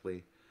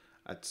dynamically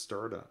at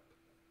startup.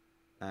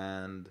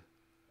 And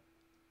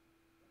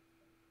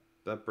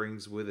that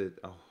brings with it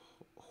a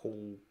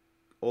whole,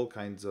 all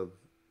kinds of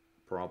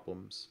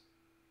problems.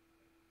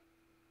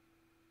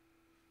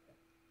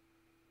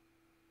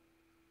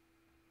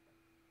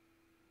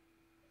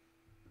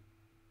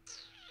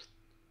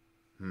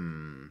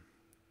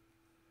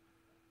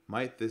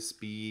 Might this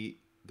be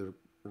the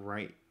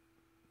right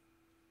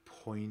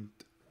point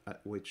at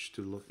which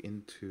to look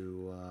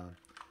into,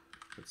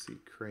 let's see,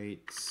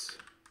 crates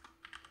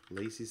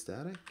lazy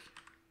static?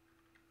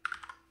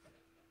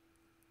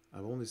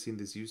 I've only seen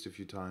this used a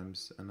few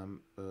times, and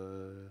I'm,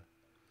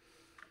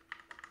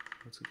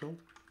 what's it called?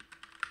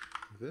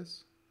 Like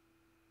this?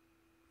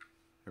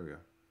 There we go.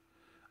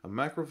 A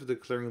macro for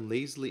declaring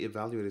lazily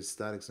evaluated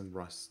statics in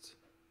Rust.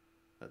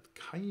 That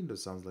kind of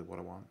sounds like what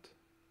I want.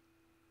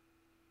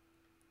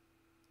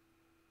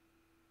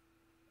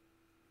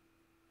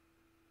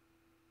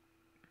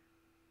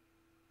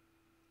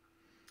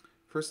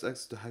 First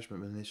access to hash map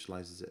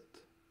initializes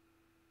it.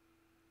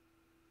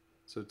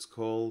 So it's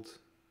called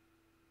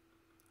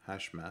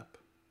hash map.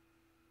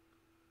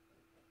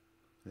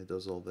 And it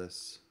does all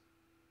this.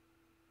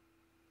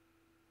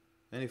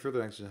 Any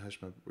further access to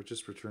hash map, which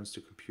just returns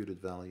to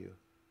computed value.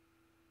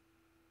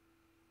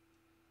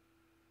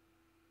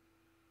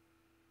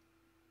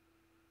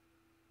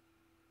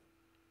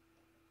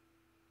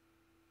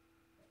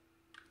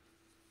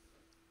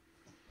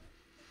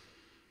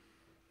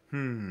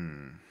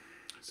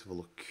 Let's have a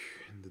look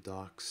in the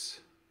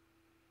docs.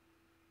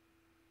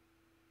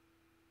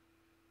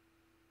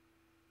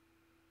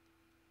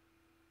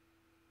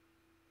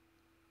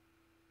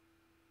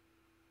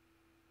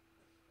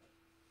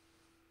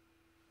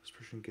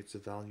 Expression gets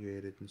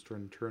evaluated and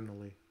stored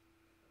internally.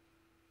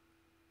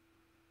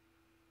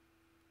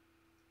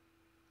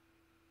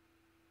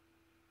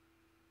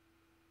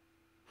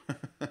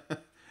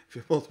 If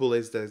you have multiple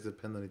lazy statics that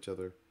depend on each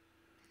other,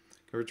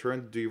 can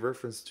return do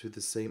reference to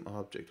the same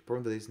object. The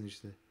problem with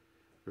these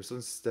there's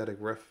some static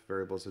ref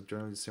variables that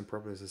generally the same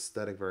property as a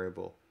static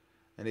variable.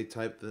 Any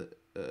type that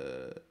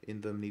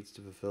in them needs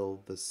to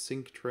fulfill the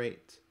sync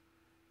trait.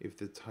 If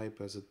the type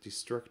has a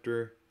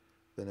destructor,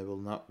 then it will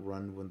not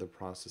run when the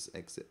process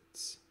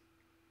exits.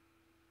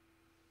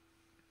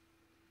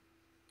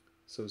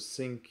 So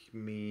sync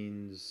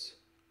means...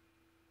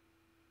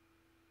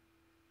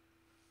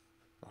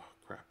 oh,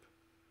 crap.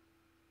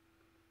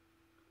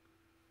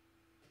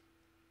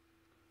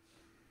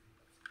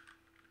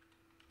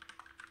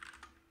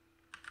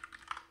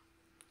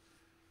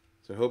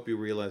 So I hope you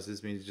realize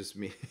this means just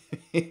me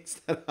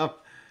that I'm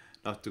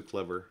not too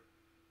clever.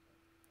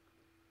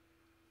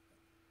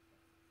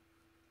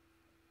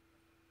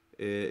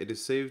 It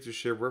is safe to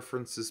share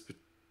references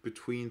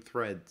between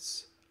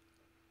threads.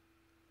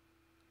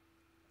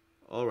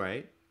 All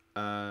right.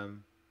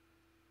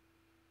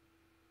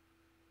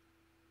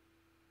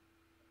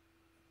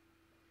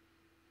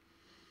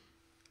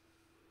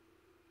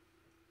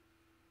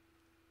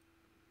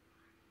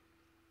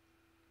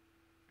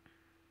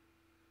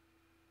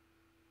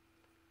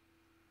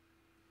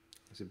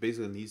 So it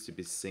basically needs to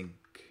be sync,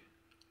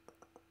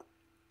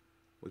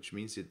 which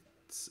means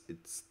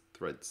it's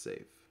thread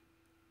safe.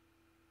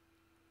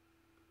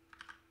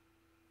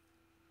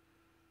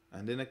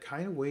 And in a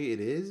kind of way it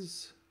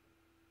is,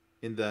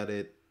 in that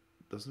it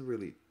doesn't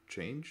really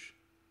change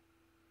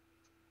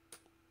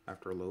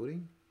after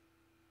loading.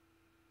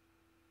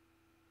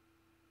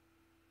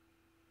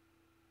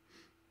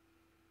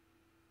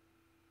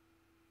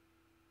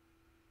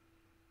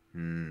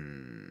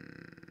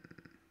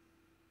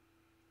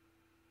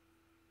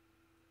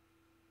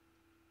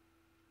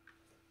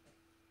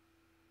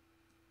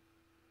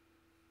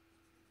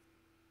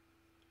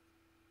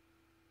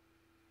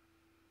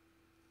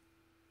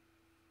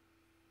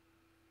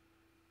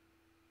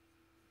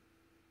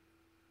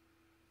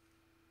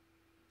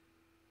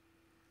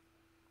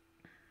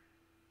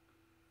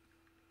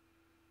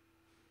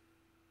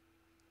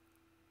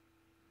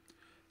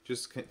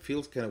 Just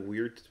feels kind of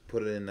weird to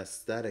put it in a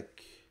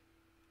static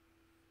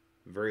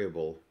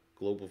variable,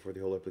 global for the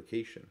whole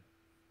application.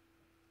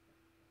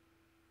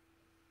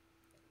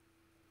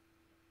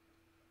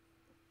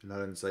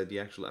 Not inside the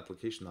actual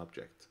application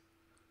object,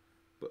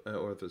 but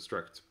or the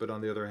struct. But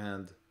on the other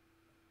hand,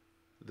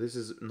 this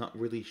is not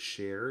really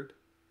shared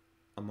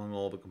among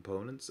all the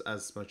components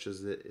as much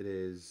as it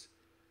is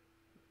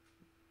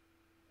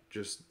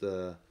just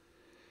the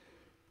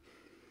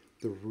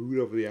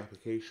root of the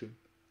application.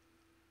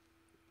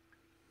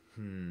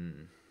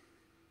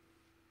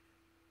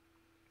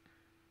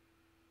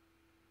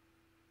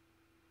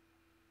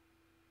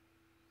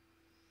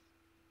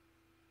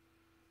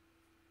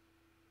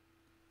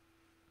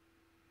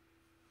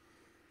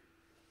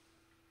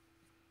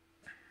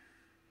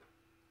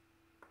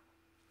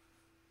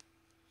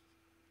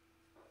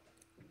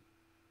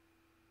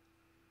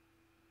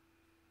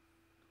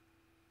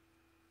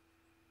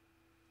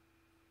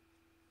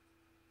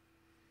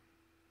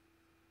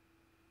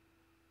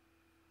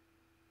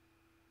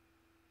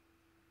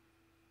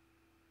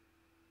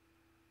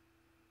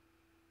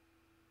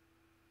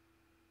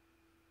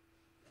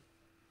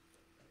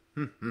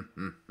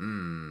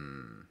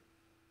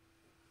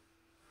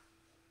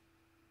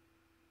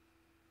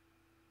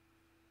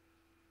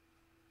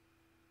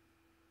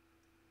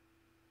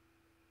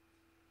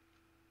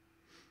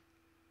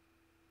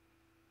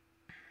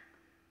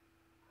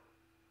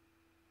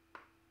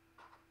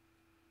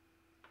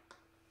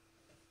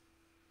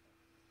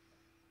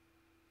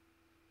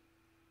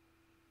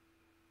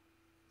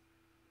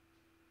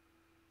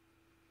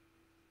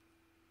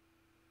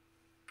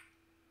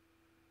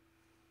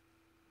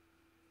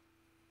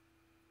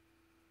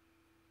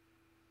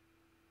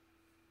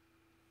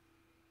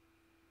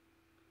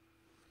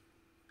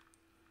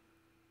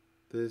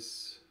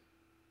 This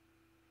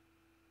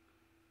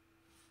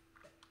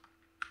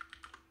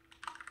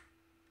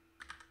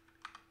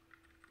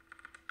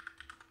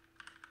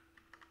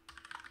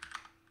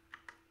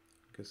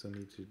guess I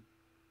need to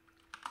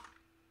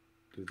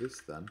do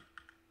this then,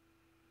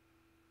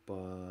 but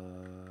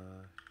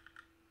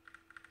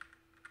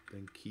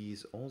then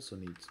keys also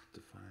need to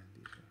define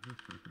these.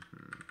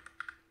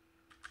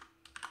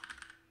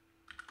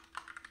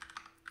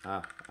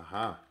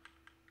 Aha.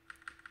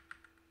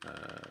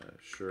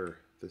 Sure,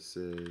 this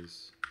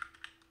is...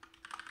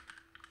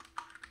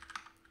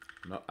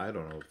 No, I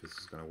don't know if this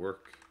is gonna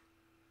work.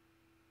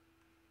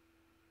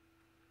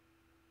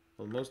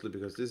 Well, mostly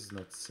because this is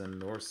not send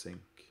nor sync.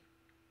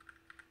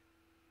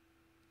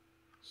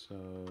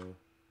 So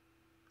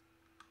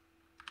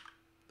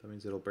that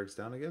means it'll breaks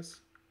down, I guess.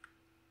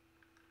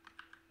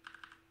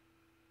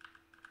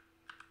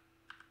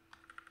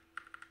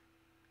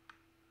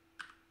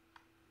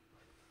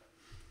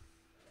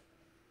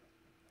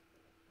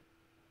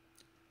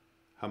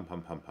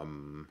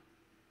 Hum.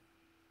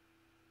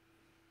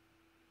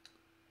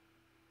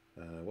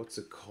 What's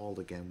it called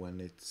again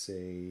when it's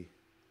a...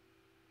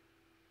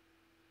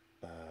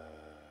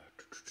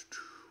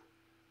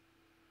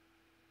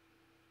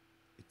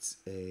 it's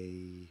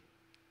a...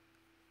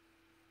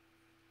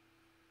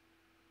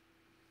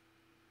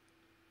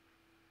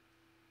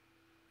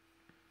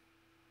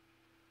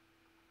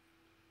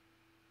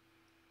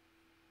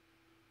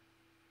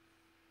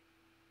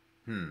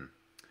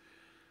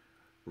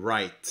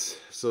 Right.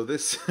 So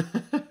this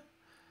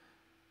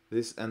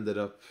this ended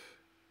up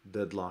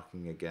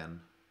deadlocking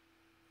again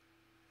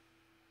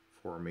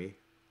for me.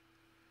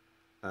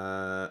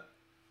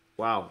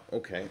 Wow.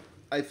 Okay.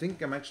 I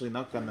think I'm actually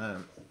not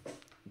gonna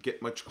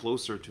get much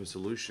closer to a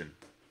solution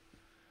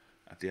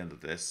at the end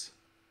of this.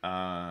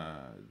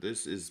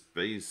 This is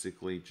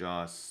basically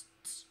just...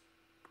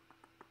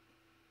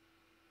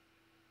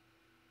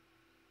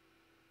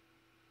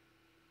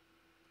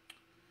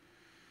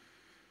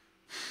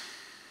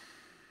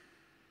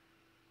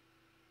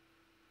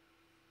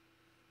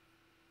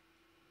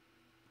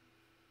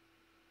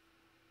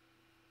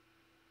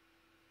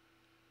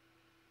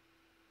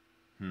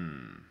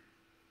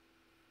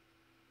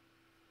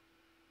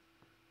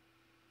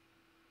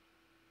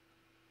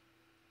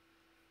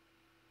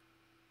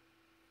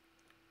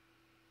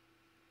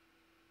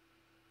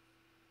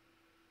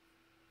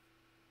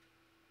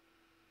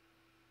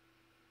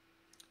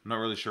 I'm not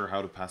really sure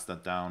how to pass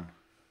that down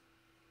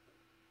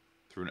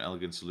through an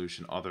elegant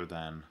solution other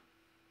than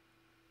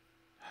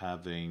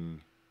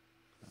having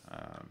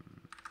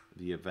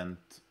the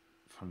event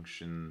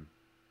function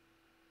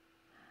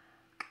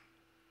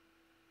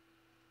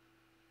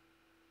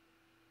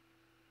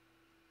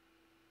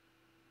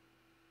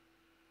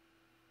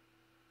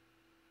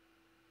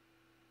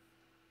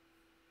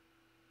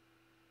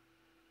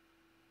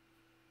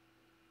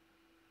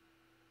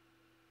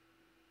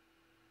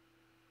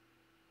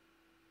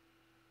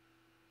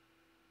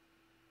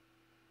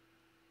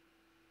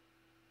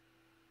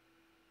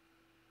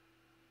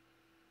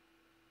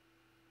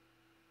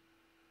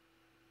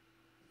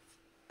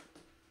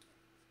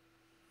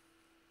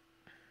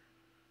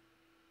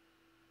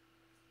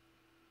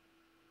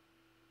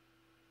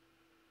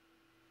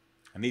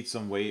I need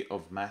some way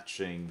of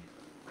matching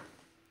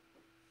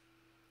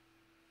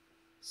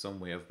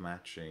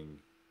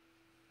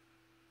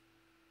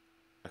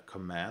a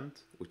command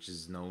which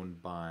is known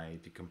by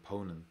the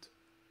component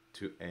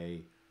to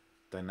a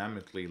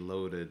dynamically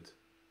loaded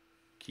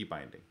key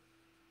binding.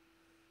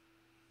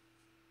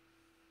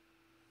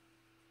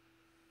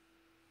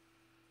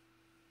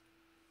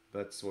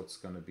 That's what's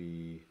going to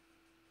be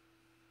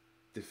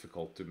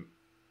difficult to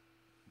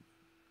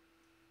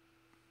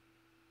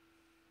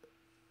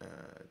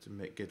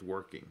make it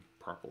working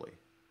properly.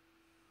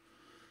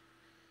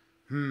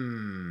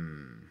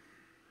 In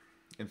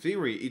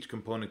theory, each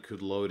component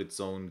could load its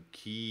own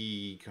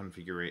key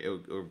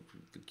configuration or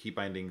key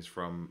bindings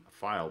from a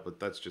file, but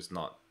that's just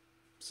not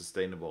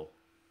sustainable.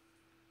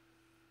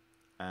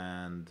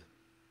 And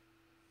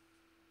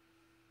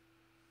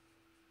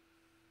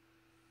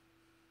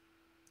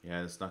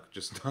yeah, it's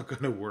just not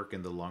going to work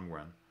in the long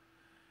run.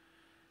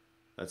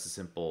 That's a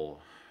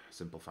simple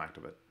fact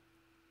of it.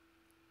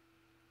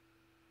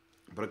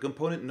 But a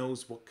component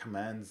knows what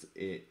commands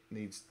it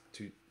needs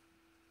to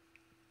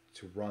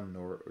run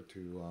or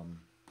to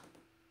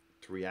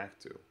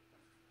react to.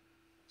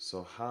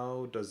 So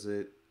how does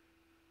it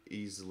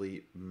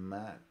easily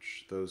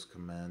match those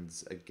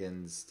commands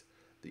against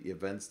the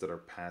events that are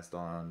passed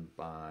on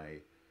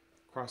by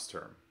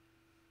cross-term?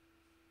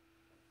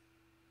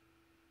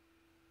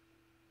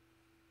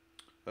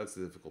 That's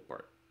the difficult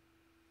part.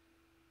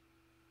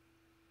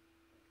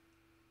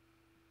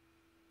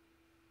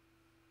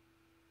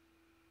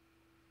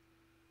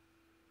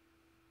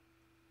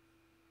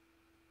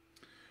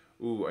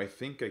 Ooh, I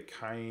think I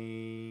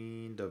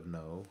kind of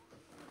know.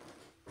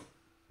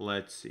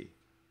 Let's see.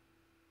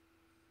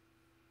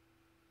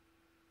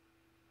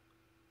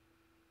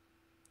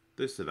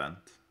 This event.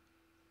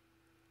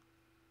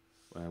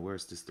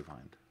 Where's this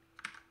defined?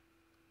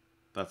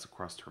 That's a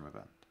cross-term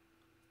event.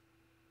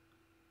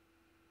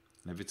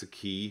 And if it's a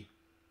key,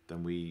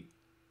 then we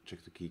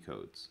check the key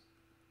codes.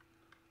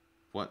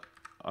 What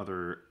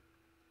other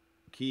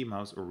key,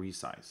 mouse, or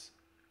resize?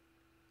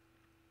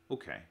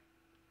 Okay.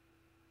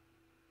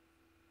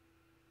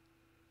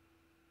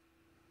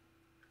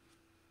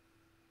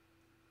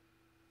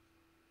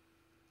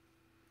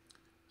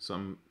 So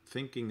I'm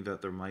thinking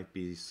that there might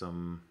be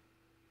some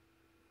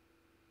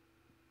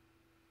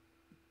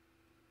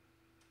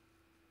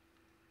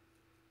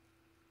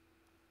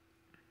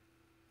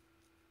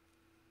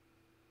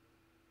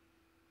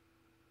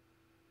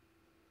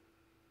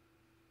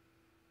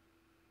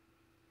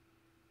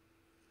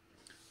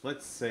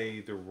let's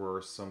say there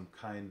were some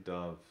kind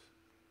of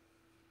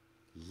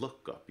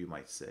lookup, you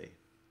might say,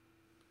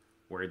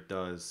 where it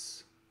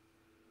does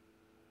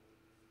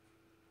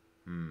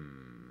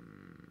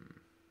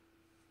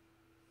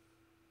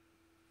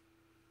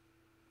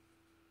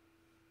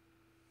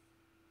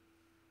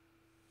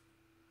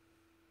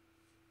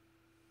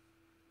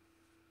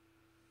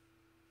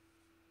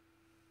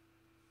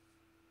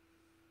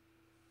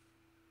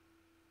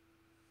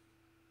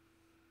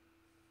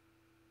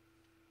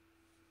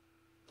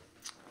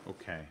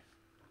okay.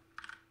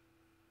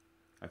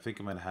 I think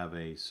I might have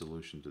a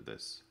solution to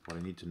this. What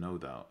I need to know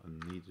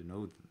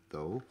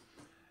though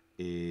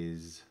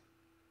is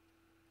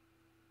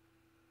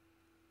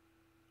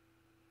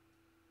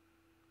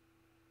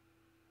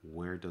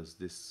where does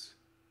this...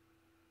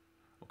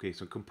 Okay,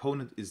 so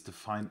component is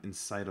defined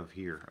inside of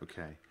here.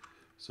 Okay,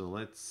 so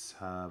let's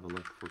have a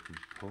look for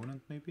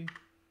component maybe.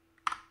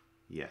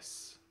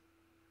 Yes.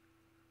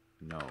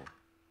 No.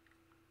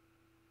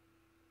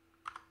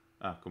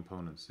 Ah,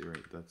 components. You're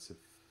right. That's a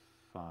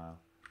file.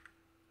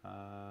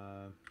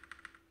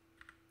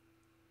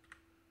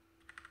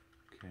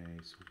 Okay,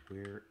 so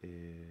where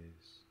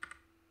is...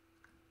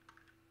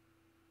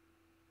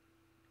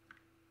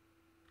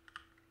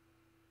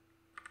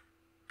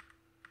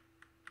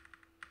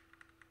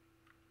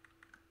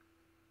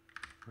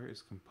 Where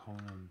is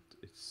component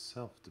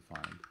itself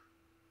defined?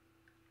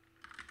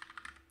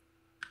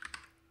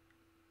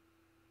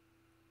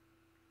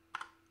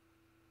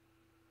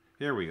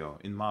 There we go.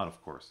 In mod, of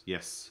course.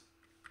 Yes.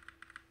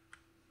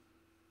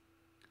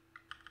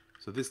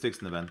 So this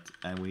takes an event,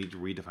 and we need to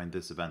redefine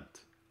this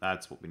event.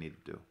 That's what we need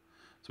to do.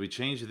 So we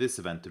change this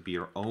event to be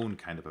our own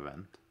kind of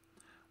event,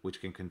 which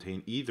can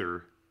contain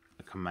either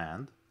a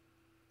command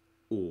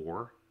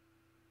or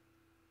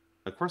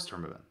a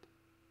cross-term event.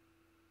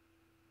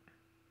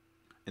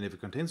 And if it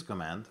contains a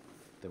command,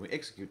 then we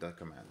execute that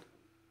command.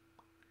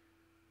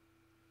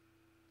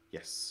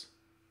 Yes.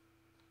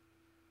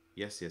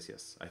 Yes, yes,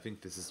 yes. I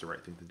think this is the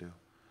right thing to do.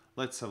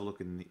 Let's have a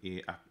look in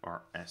the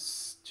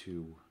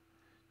AppRS2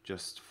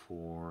 just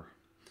for...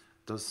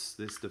 Does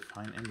this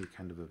define any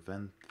kind of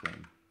event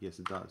thing? Yes,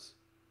 it does.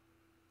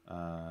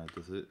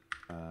 Does it?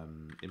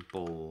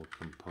 Impl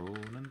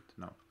component?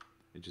 No.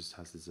 It just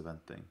has this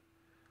event thing.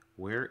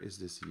 Where is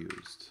this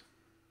used?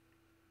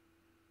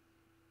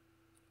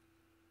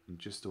 In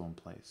just the one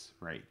place,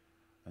 right.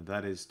 And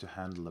that is to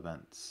handle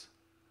events.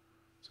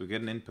 So we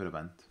get an input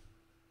event.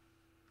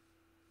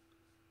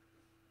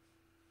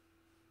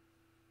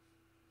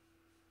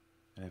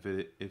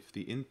 And if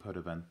the input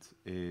event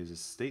is a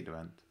state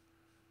event,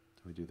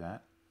 then we do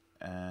that.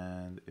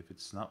 And if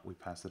it's not, we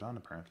pass it on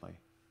apparently.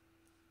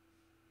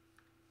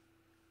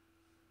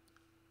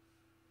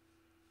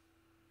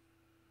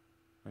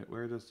 Wait,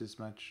 where does this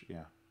match?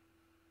 Yeah.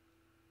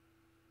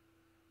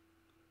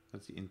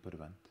 That's the input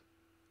event.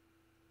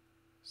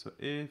 So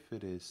if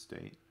it is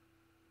state,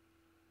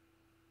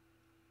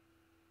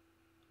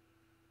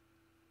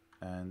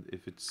 and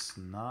if it's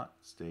not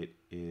state,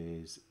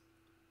 is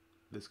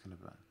this kind of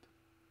event.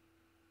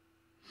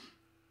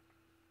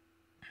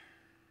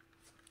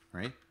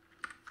 Right?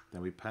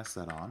 Then we pass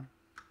that on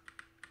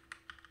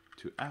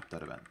to app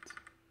that event.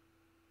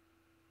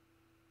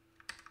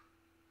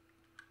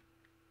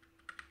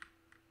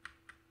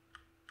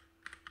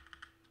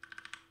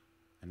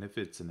 And if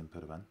it's an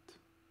input event,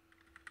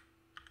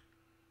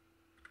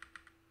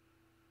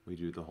 we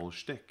do the whole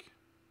shtick.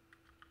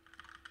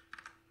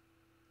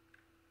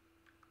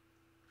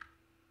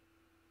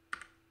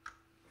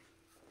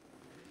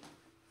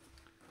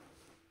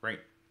 Right.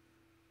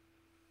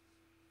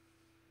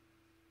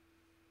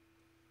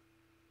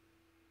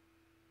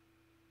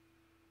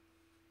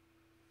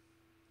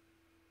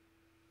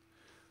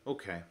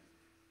 Okay.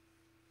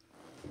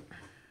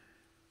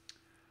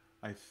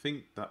 I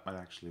think that might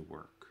actually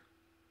work.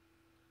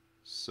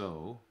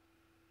 So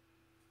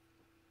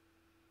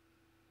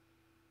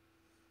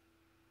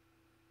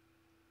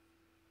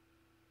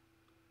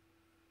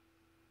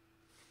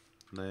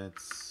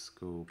let's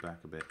go back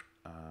a bit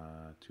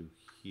to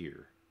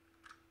here.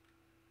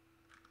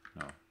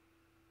 No,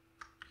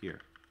 here.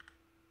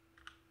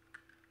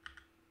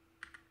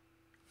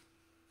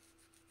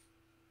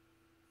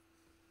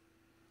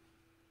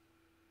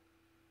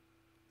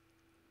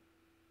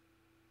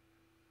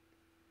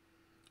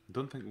 I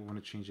don't think we want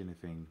to change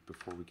anything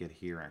before we get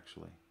here,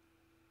 actually.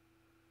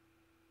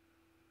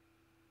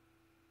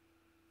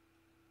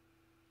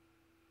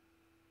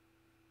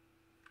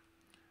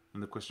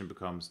 And the question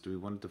becomes, do we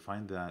want to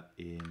define that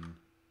in...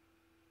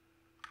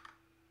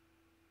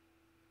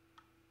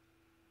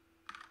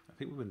 I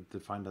think we would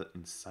define that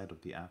inside of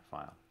the app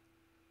file.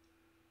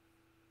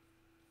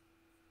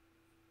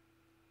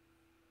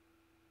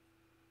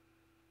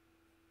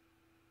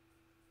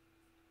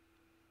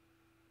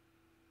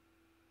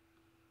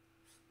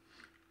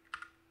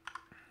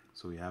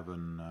 So we have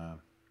an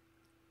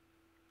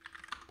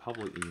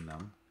public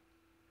enum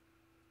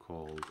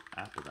called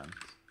app event.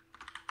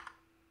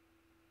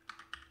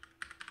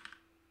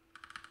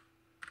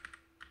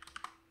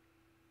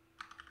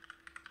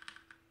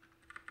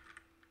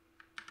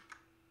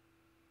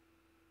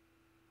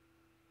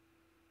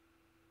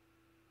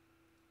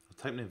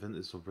 The type name event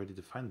is already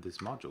defined in this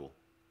module.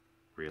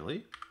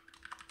 Really?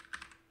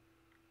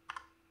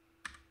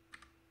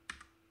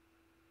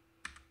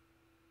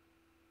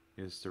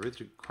 Is the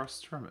rigid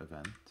cross-term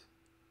event.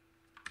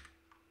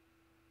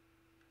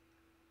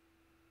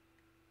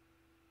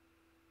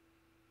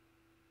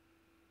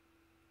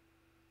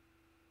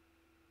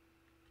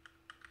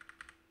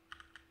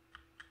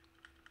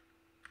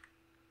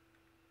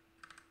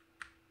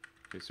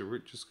 Okay, so we're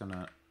just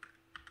gonna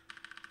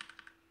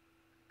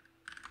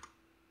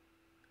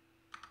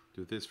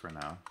do this for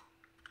now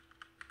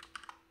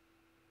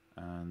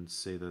and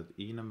say that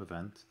enum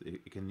event,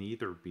 it can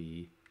either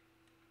be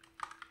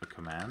a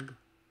command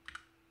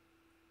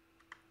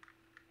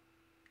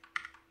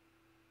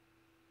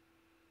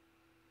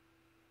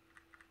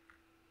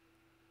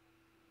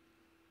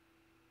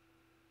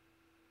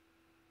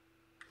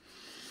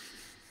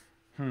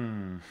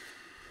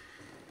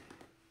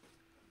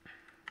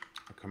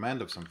a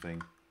command of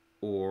something,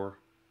 or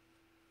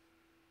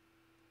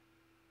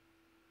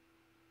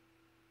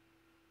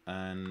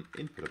an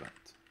input event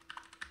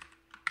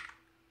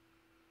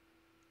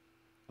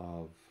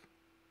of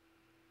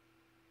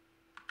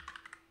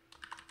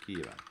key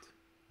event,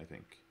 I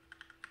think.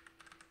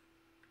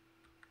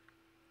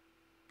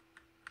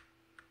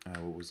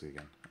 What was it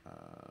again?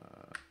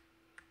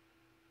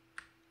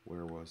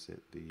 Where was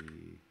it?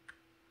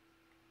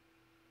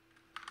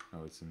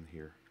 Oh, it's in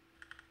here.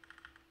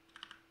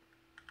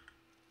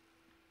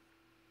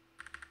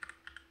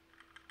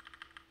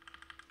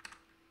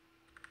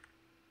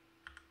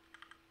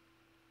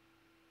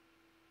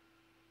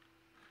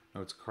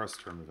 No, it's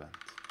cross-term event.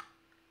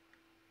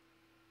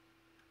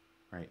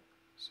 Right,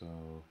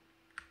 so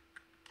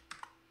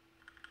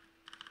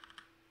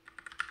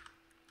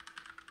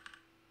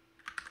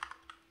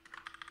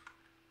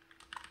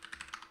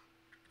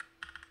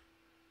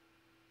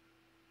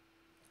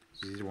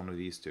So it's either one of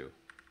these two.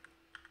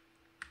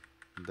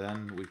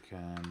 Then we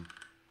can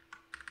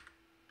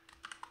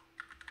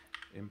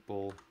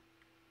impl.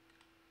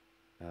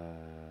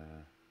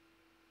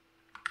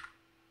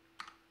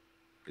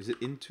 Is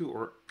it into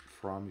or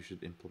from you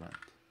should implement?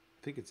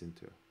 I think it's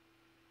into.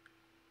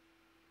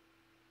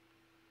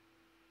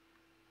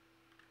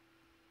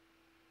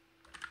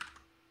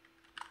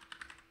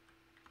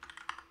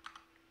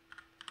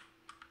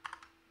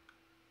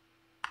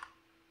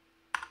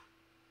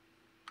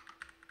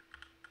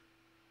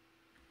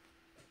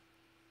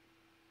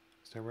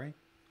 Is that right?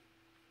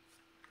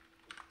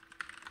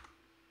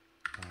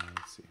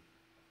 Let's see.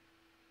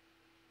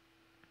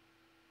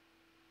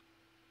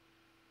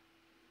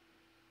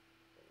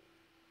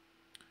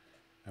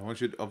 And one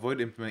should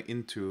avoid implement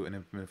into and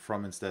implement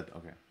from instead.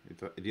 Okay,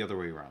 the other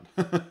way around.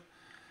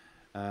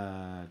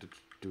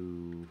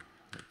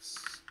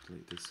 Let's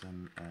delete this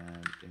one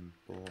and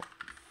import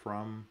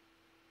from.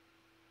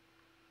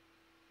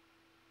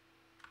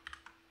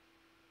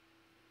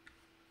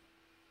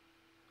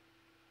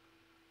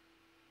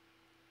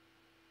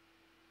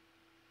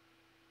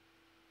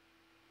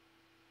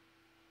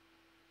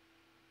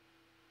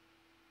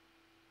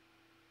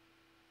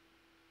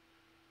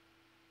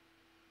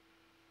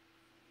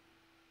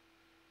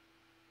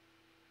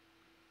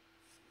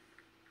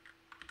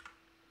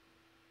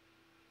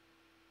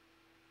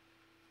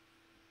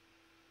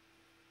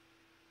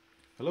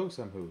 Hello,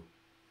 Samhu.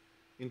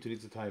 Into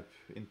needs to type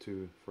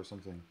into for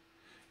something.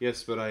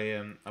 Yes, but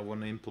I want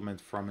to implement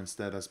from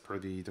instead as per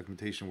the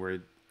documentation where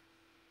it.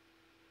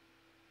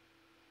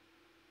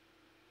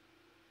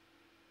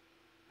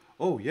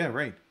 Oh yeah,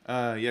 right.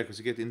 Yeah, because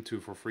you get into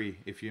for free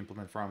if you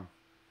implement from.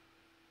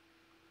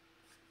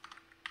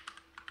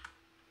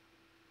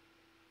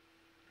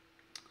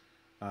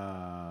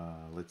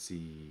 Let's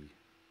see.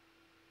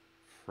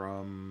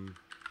 From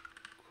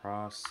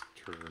cross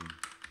term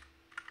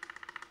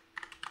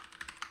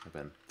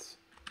event.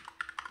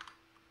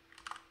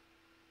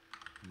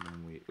 And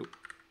then we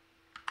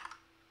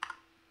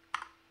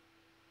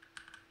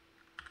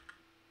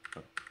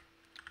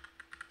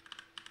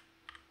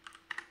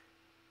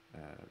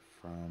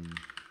from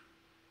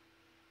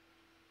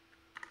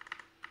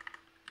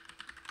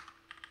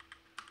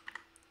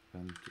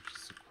event, which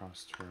is a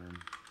cross term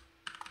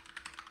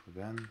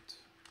event.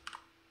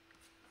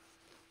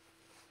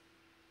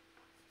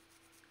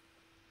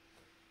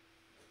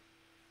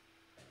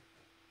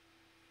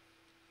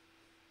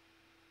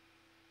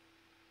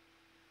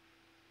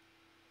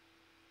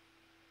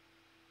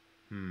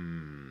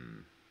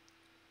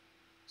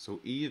 So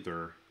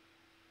either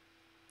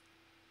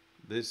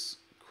this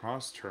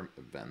cross-term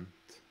event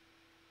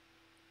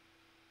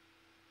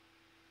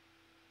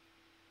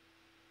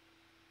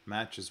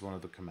matches one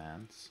of the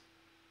commands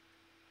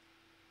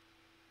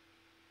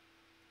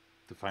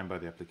defined by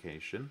the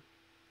application,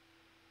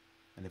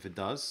 and if it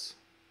does,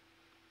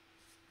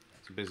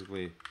 so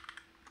basically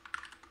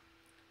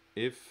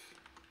if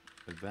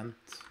event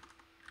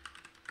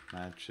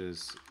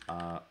matches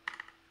a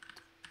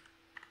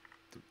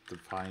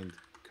defined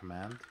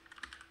command,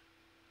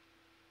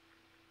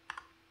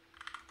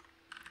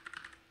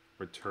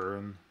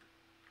 return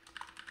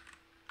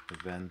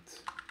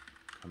event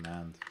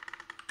command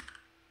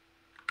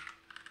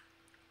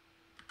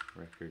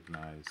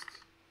recognized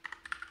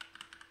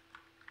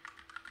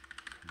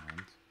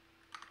command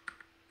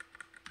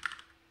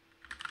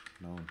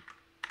known.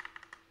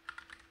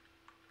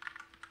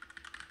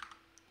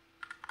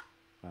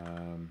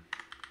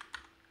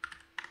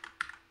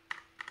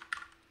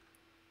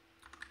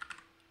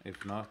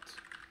 If not,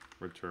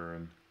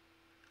 return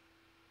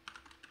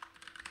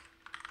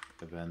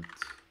event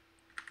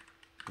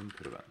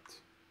input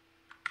event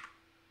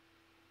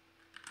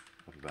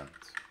of event.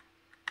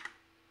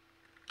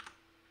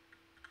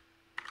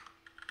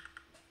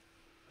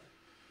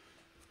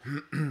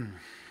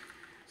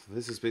 So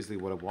this is basically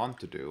what I want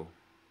to do,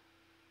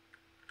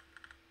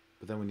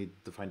 but then we need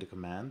to define the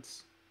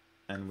commands,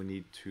 and we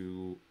need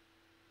to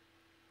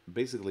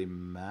basically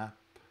map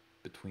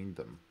between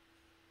them.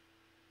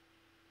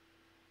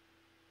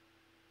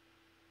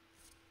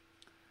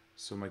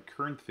 So my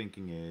current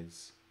thinking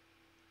is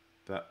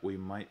that we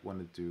might want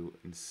to do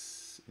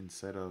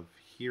instead of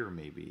here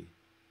maybe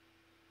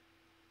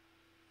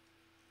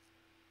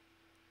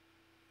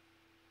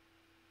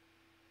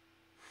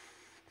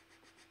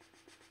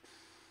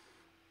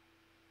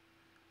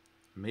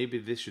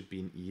this should be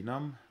an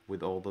enum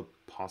with all the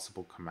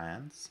possible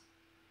commands,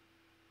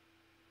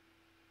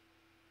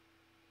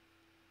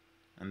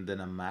 and then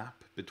a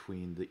map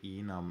between the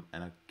enum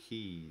and a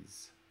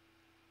keys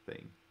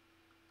thing.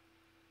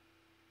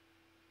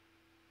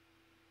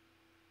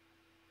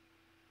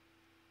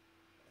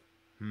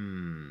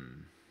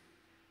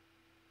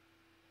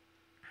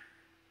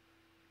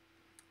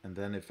 And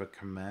then if a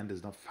command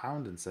is not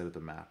found inside of the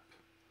map,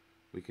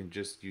 we can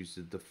just use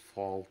the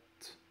default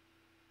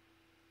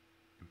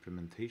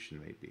implementation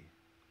maybe.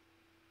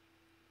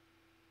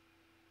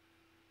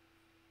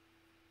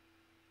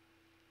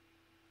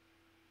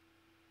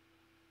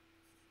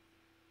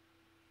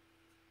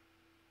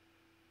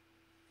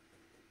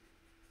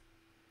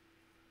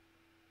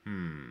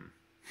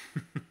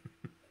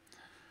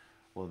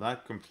 Well,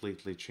 that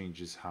completely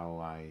changes how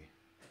I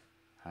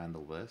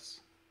handle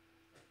this.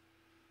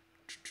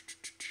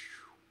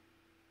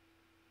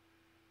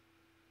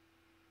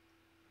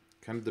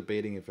 Kind of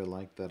debating if I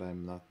like that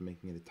I'm not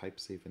making it a type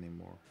safe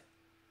anymore.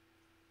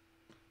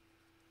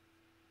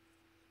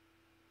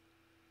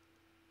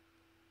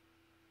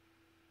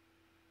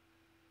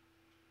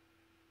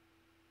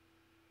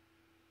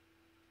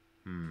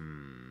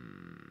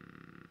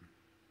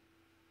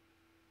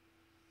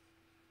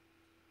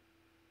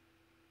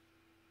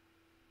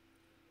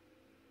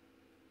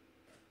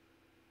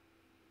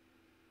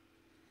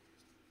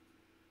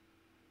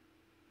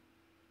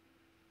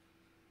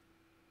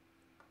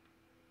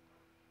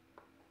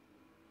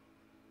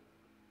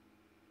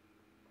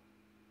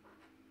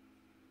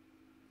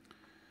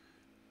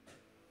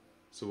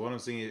 So what I'm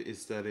saying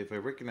is that if I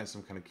recognize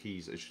some kind of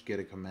keys, I should get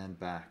a command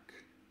back.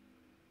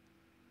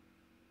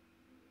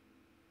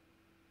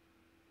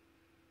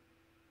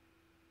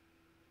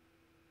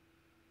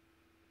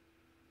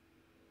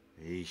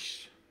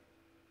 Eesh.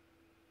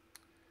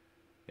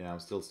 Yeah, I'm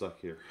still stuck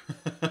here.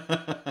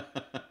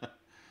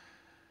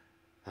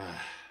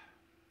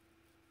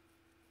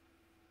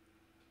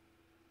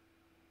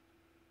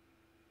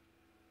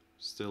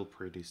 Still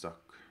pretty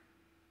stuck.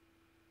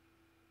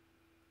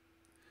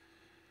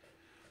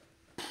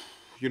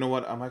 You know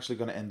what? I'm actually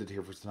going to end it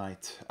here for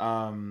tonight.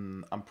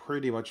 I'm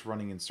pretty much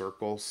running in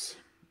circles,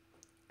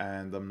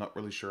 and I'm not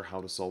really sure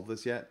how to solve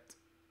this yet.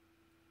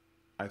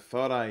 I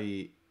thought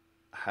I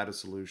had a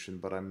solution,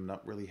 but I'm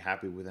not really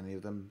happy with any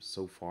of them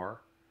so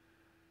far.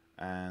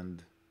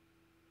 And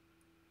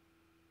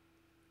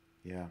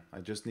yeah,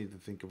 I just need to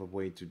think of a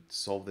way to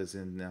solve this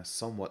in a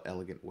somewhat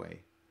elegant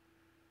way.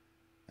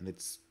 And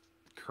it's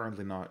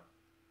currently not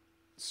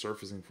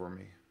surfacing for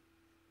me.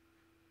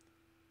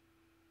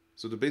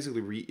 So to basically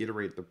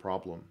reiterate the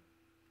problem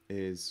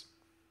is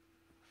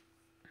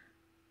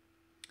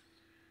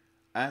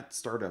at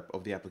startup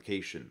of the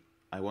application,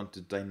 I want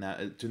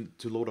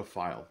to load a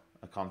file,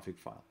 a config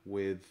file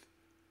with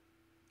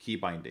key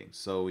bindings.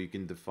 So you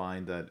can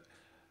define that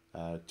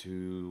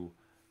to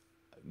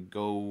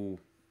go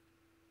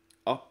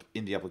up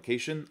in the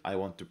application, I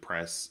want to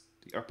press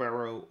the up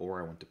arrow, or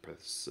I want to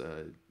press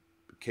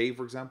K,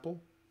 for example.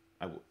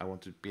 I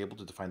want to be able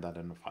to define that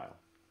in a file.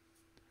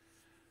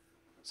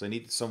 So I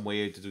need some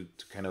way to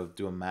kind of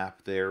do a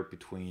map there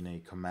between a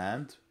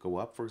command, go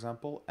up, for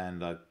example,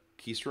 and a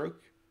keystroke,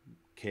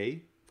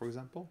 K, for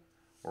example,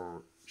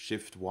 or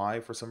Shift Y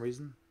for some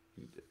reason.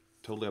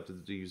 Totally up to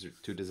the user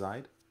to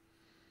decide.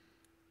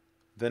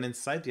 Then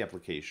inside the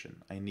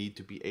application, I need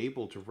to be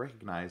able to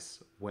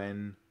recognize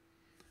when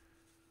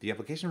the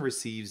application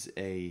receives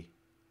an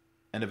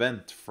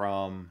event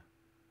from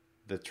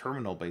the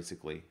terminal,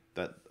 basically,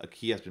 that a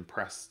key has been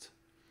pressed.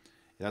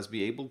 It has to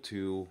be able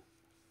to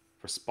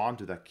respond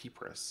to that key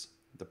press.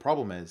 The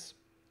problem is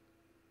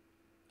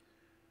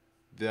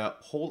the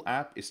whole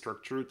app is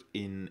structured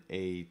in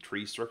a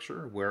tree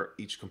structure where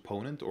each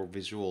component or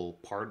visual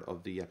part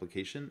of the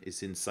application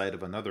is inside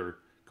of another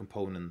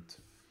component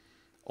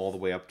all the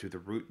way up to the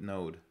root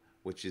node,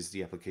 which is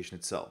the application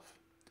itself.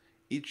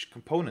 Each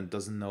component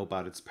doesn't know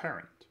about its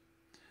parent.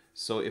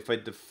 So if I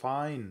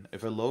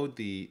load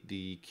the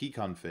key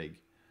config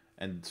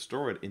and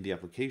store it in the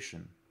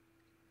application,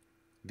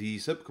 the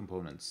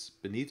subcomponents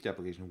beneath the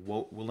application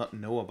will not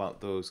know about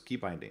those key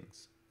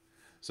bindings.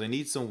 So I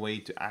need some way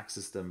to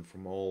access them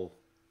from all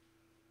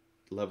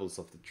levels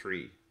of the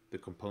tree, the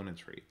component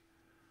tree,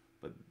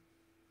 but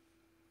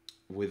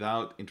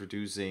without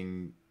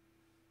introducing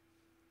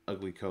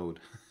ugly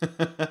code.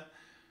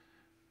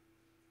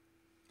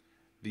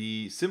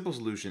 The simple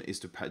solution is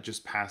to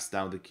just pass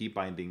down the key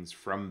bindings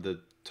from the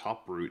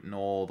top root and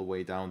all the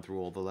way down through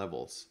all the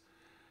levels.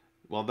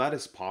 While that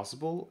is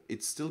possible,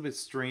 it's still a bit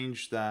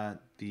strange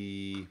that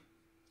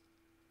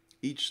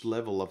each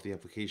level of the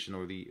application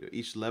or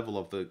each level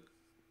of the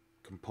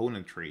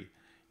component tree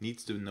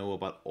needs to know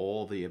about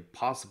all the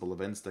possible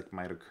events that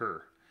might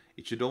occur.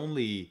 It should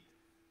only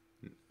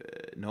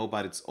know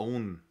about its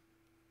own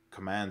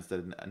commands that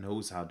it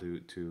knows how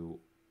to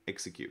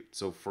execute.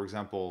 So, for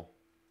example,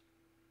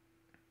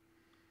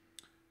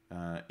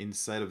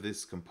 inside of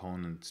this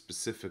component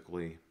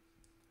specifically,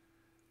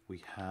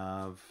 we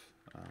have...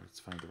 let's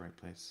find the right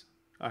place.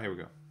 Oh, here we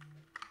go.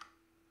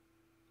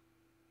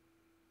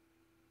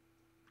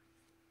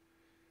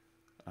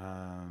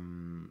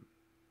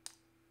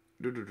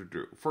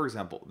 For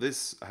example,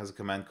 this has a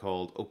command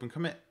called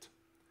openCommit.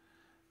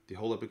 The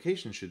whole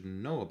application should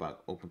know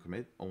about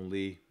openCommit,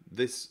 only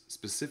this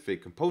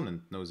specific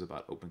component knows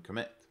about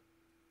openCommit.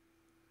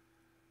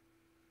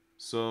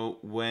 So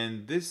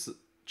when this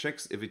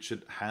checks if it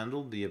should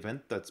handle the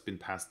event that's been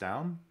passed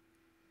down,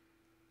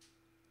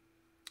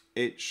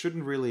 it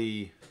shouldn't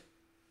really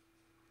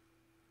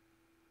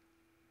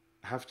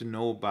have to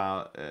know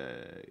about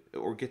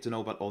or get to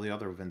know about all the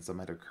other events that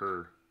might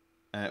occur,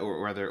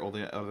 or rather all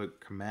the other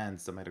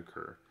commands that might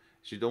occur.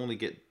 It should only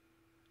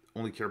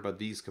care about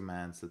these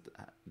commands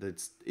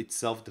that it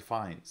self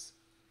defines.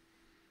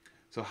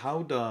 So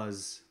how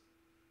does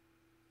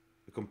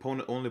the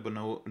component only but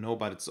know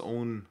about its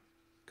own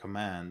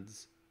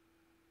commands,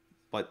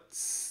 but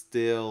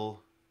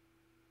still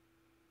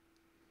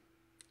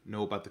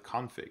know about the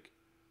config,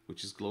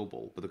 which is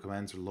global, but the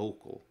commands are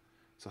local.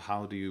 So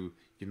how do you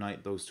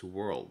unite those two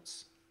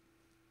worlds?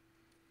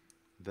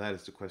 That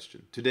is the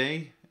question.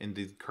 Today, in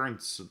the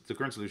current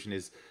solution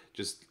is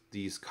just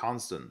these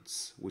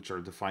constants, which are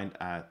defined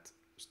at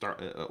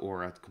start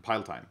or at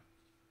compile time.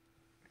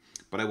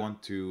 But I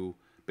want to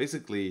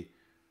basically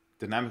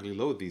dynamically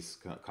load these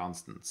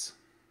constants,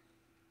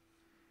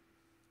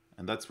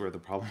 and that's where the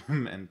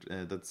problem and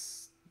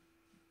that's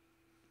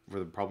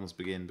where the problems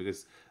begin,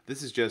 because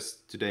this is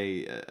just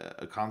today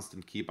a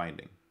constant key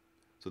binding.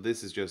 So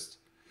this is just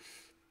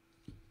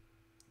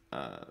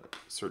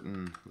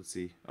certain, let's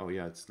see, oh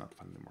yeah, it's not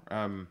fun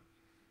anymore.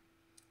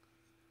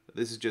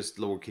 This is just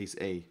lowercase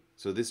a.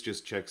 So this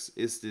just checks,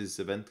 is this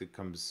event that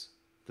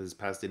is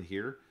passed in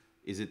here,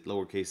 is it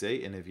lowercase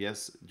a? And if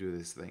yes, do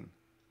this thing.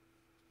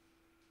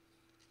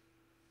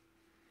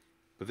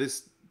 But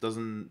this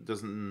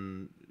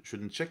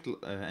shouldn't check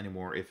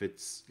anymore if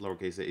it's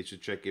lowercase a. It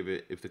should check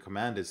if the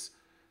command is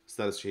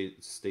status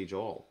stage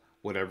all,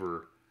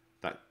 whatever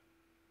that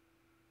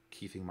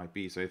key thing might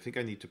be. So I think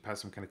I need to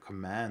pass some kind of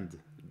command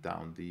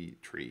down the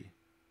tree.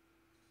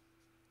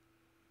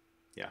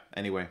 Yeah,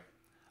 anyway,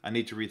 I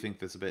need to rethink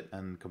this a bit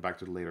and come back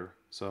to it later.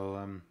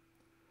 So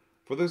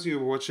for those of you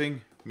who are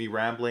watching me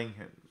rambling,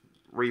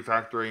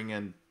 refactoring,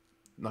 and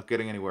not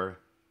getting anywhere,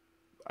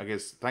 I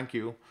guess thank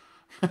you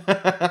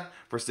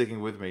for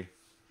sticking with me.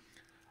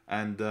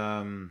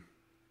 And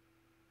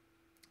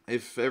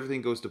if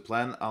everything goes to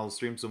plan, I'll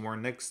stream some more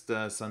next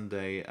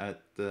Sunday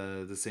at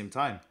the same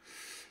time,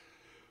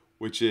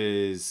 which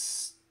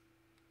is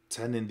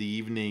 10 in the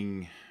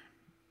evening,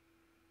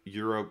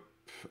 Europe,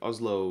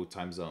 Oslo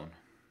time zone,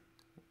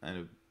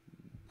 and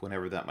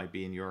whenever that might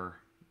be in your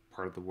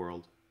part of the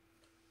world.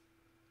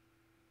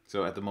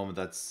 So at the moment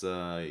that's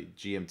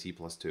GMT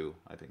 +2,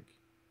 I think.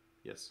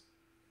 Yes.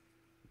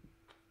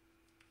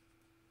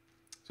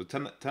 So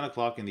 10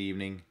 o'clock in the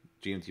evening,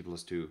 GMT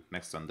 +2,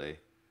 next Sunday.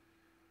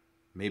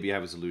 Maybe I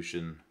have a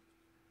solution.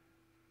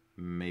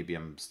 Maybe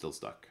I'm still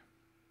stuck.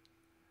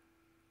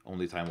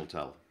 Only time will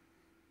tell.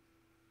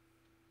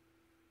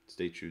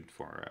 Stay tuned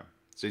for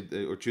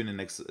or tune in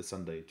next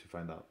Sunday to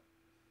find out.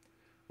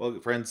 Well,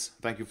 friends,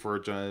 thank you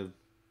for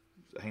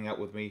hanging out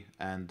with me,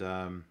 and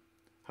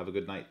have a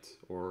good night,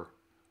 or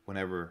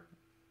whenever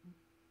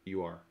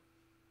you are.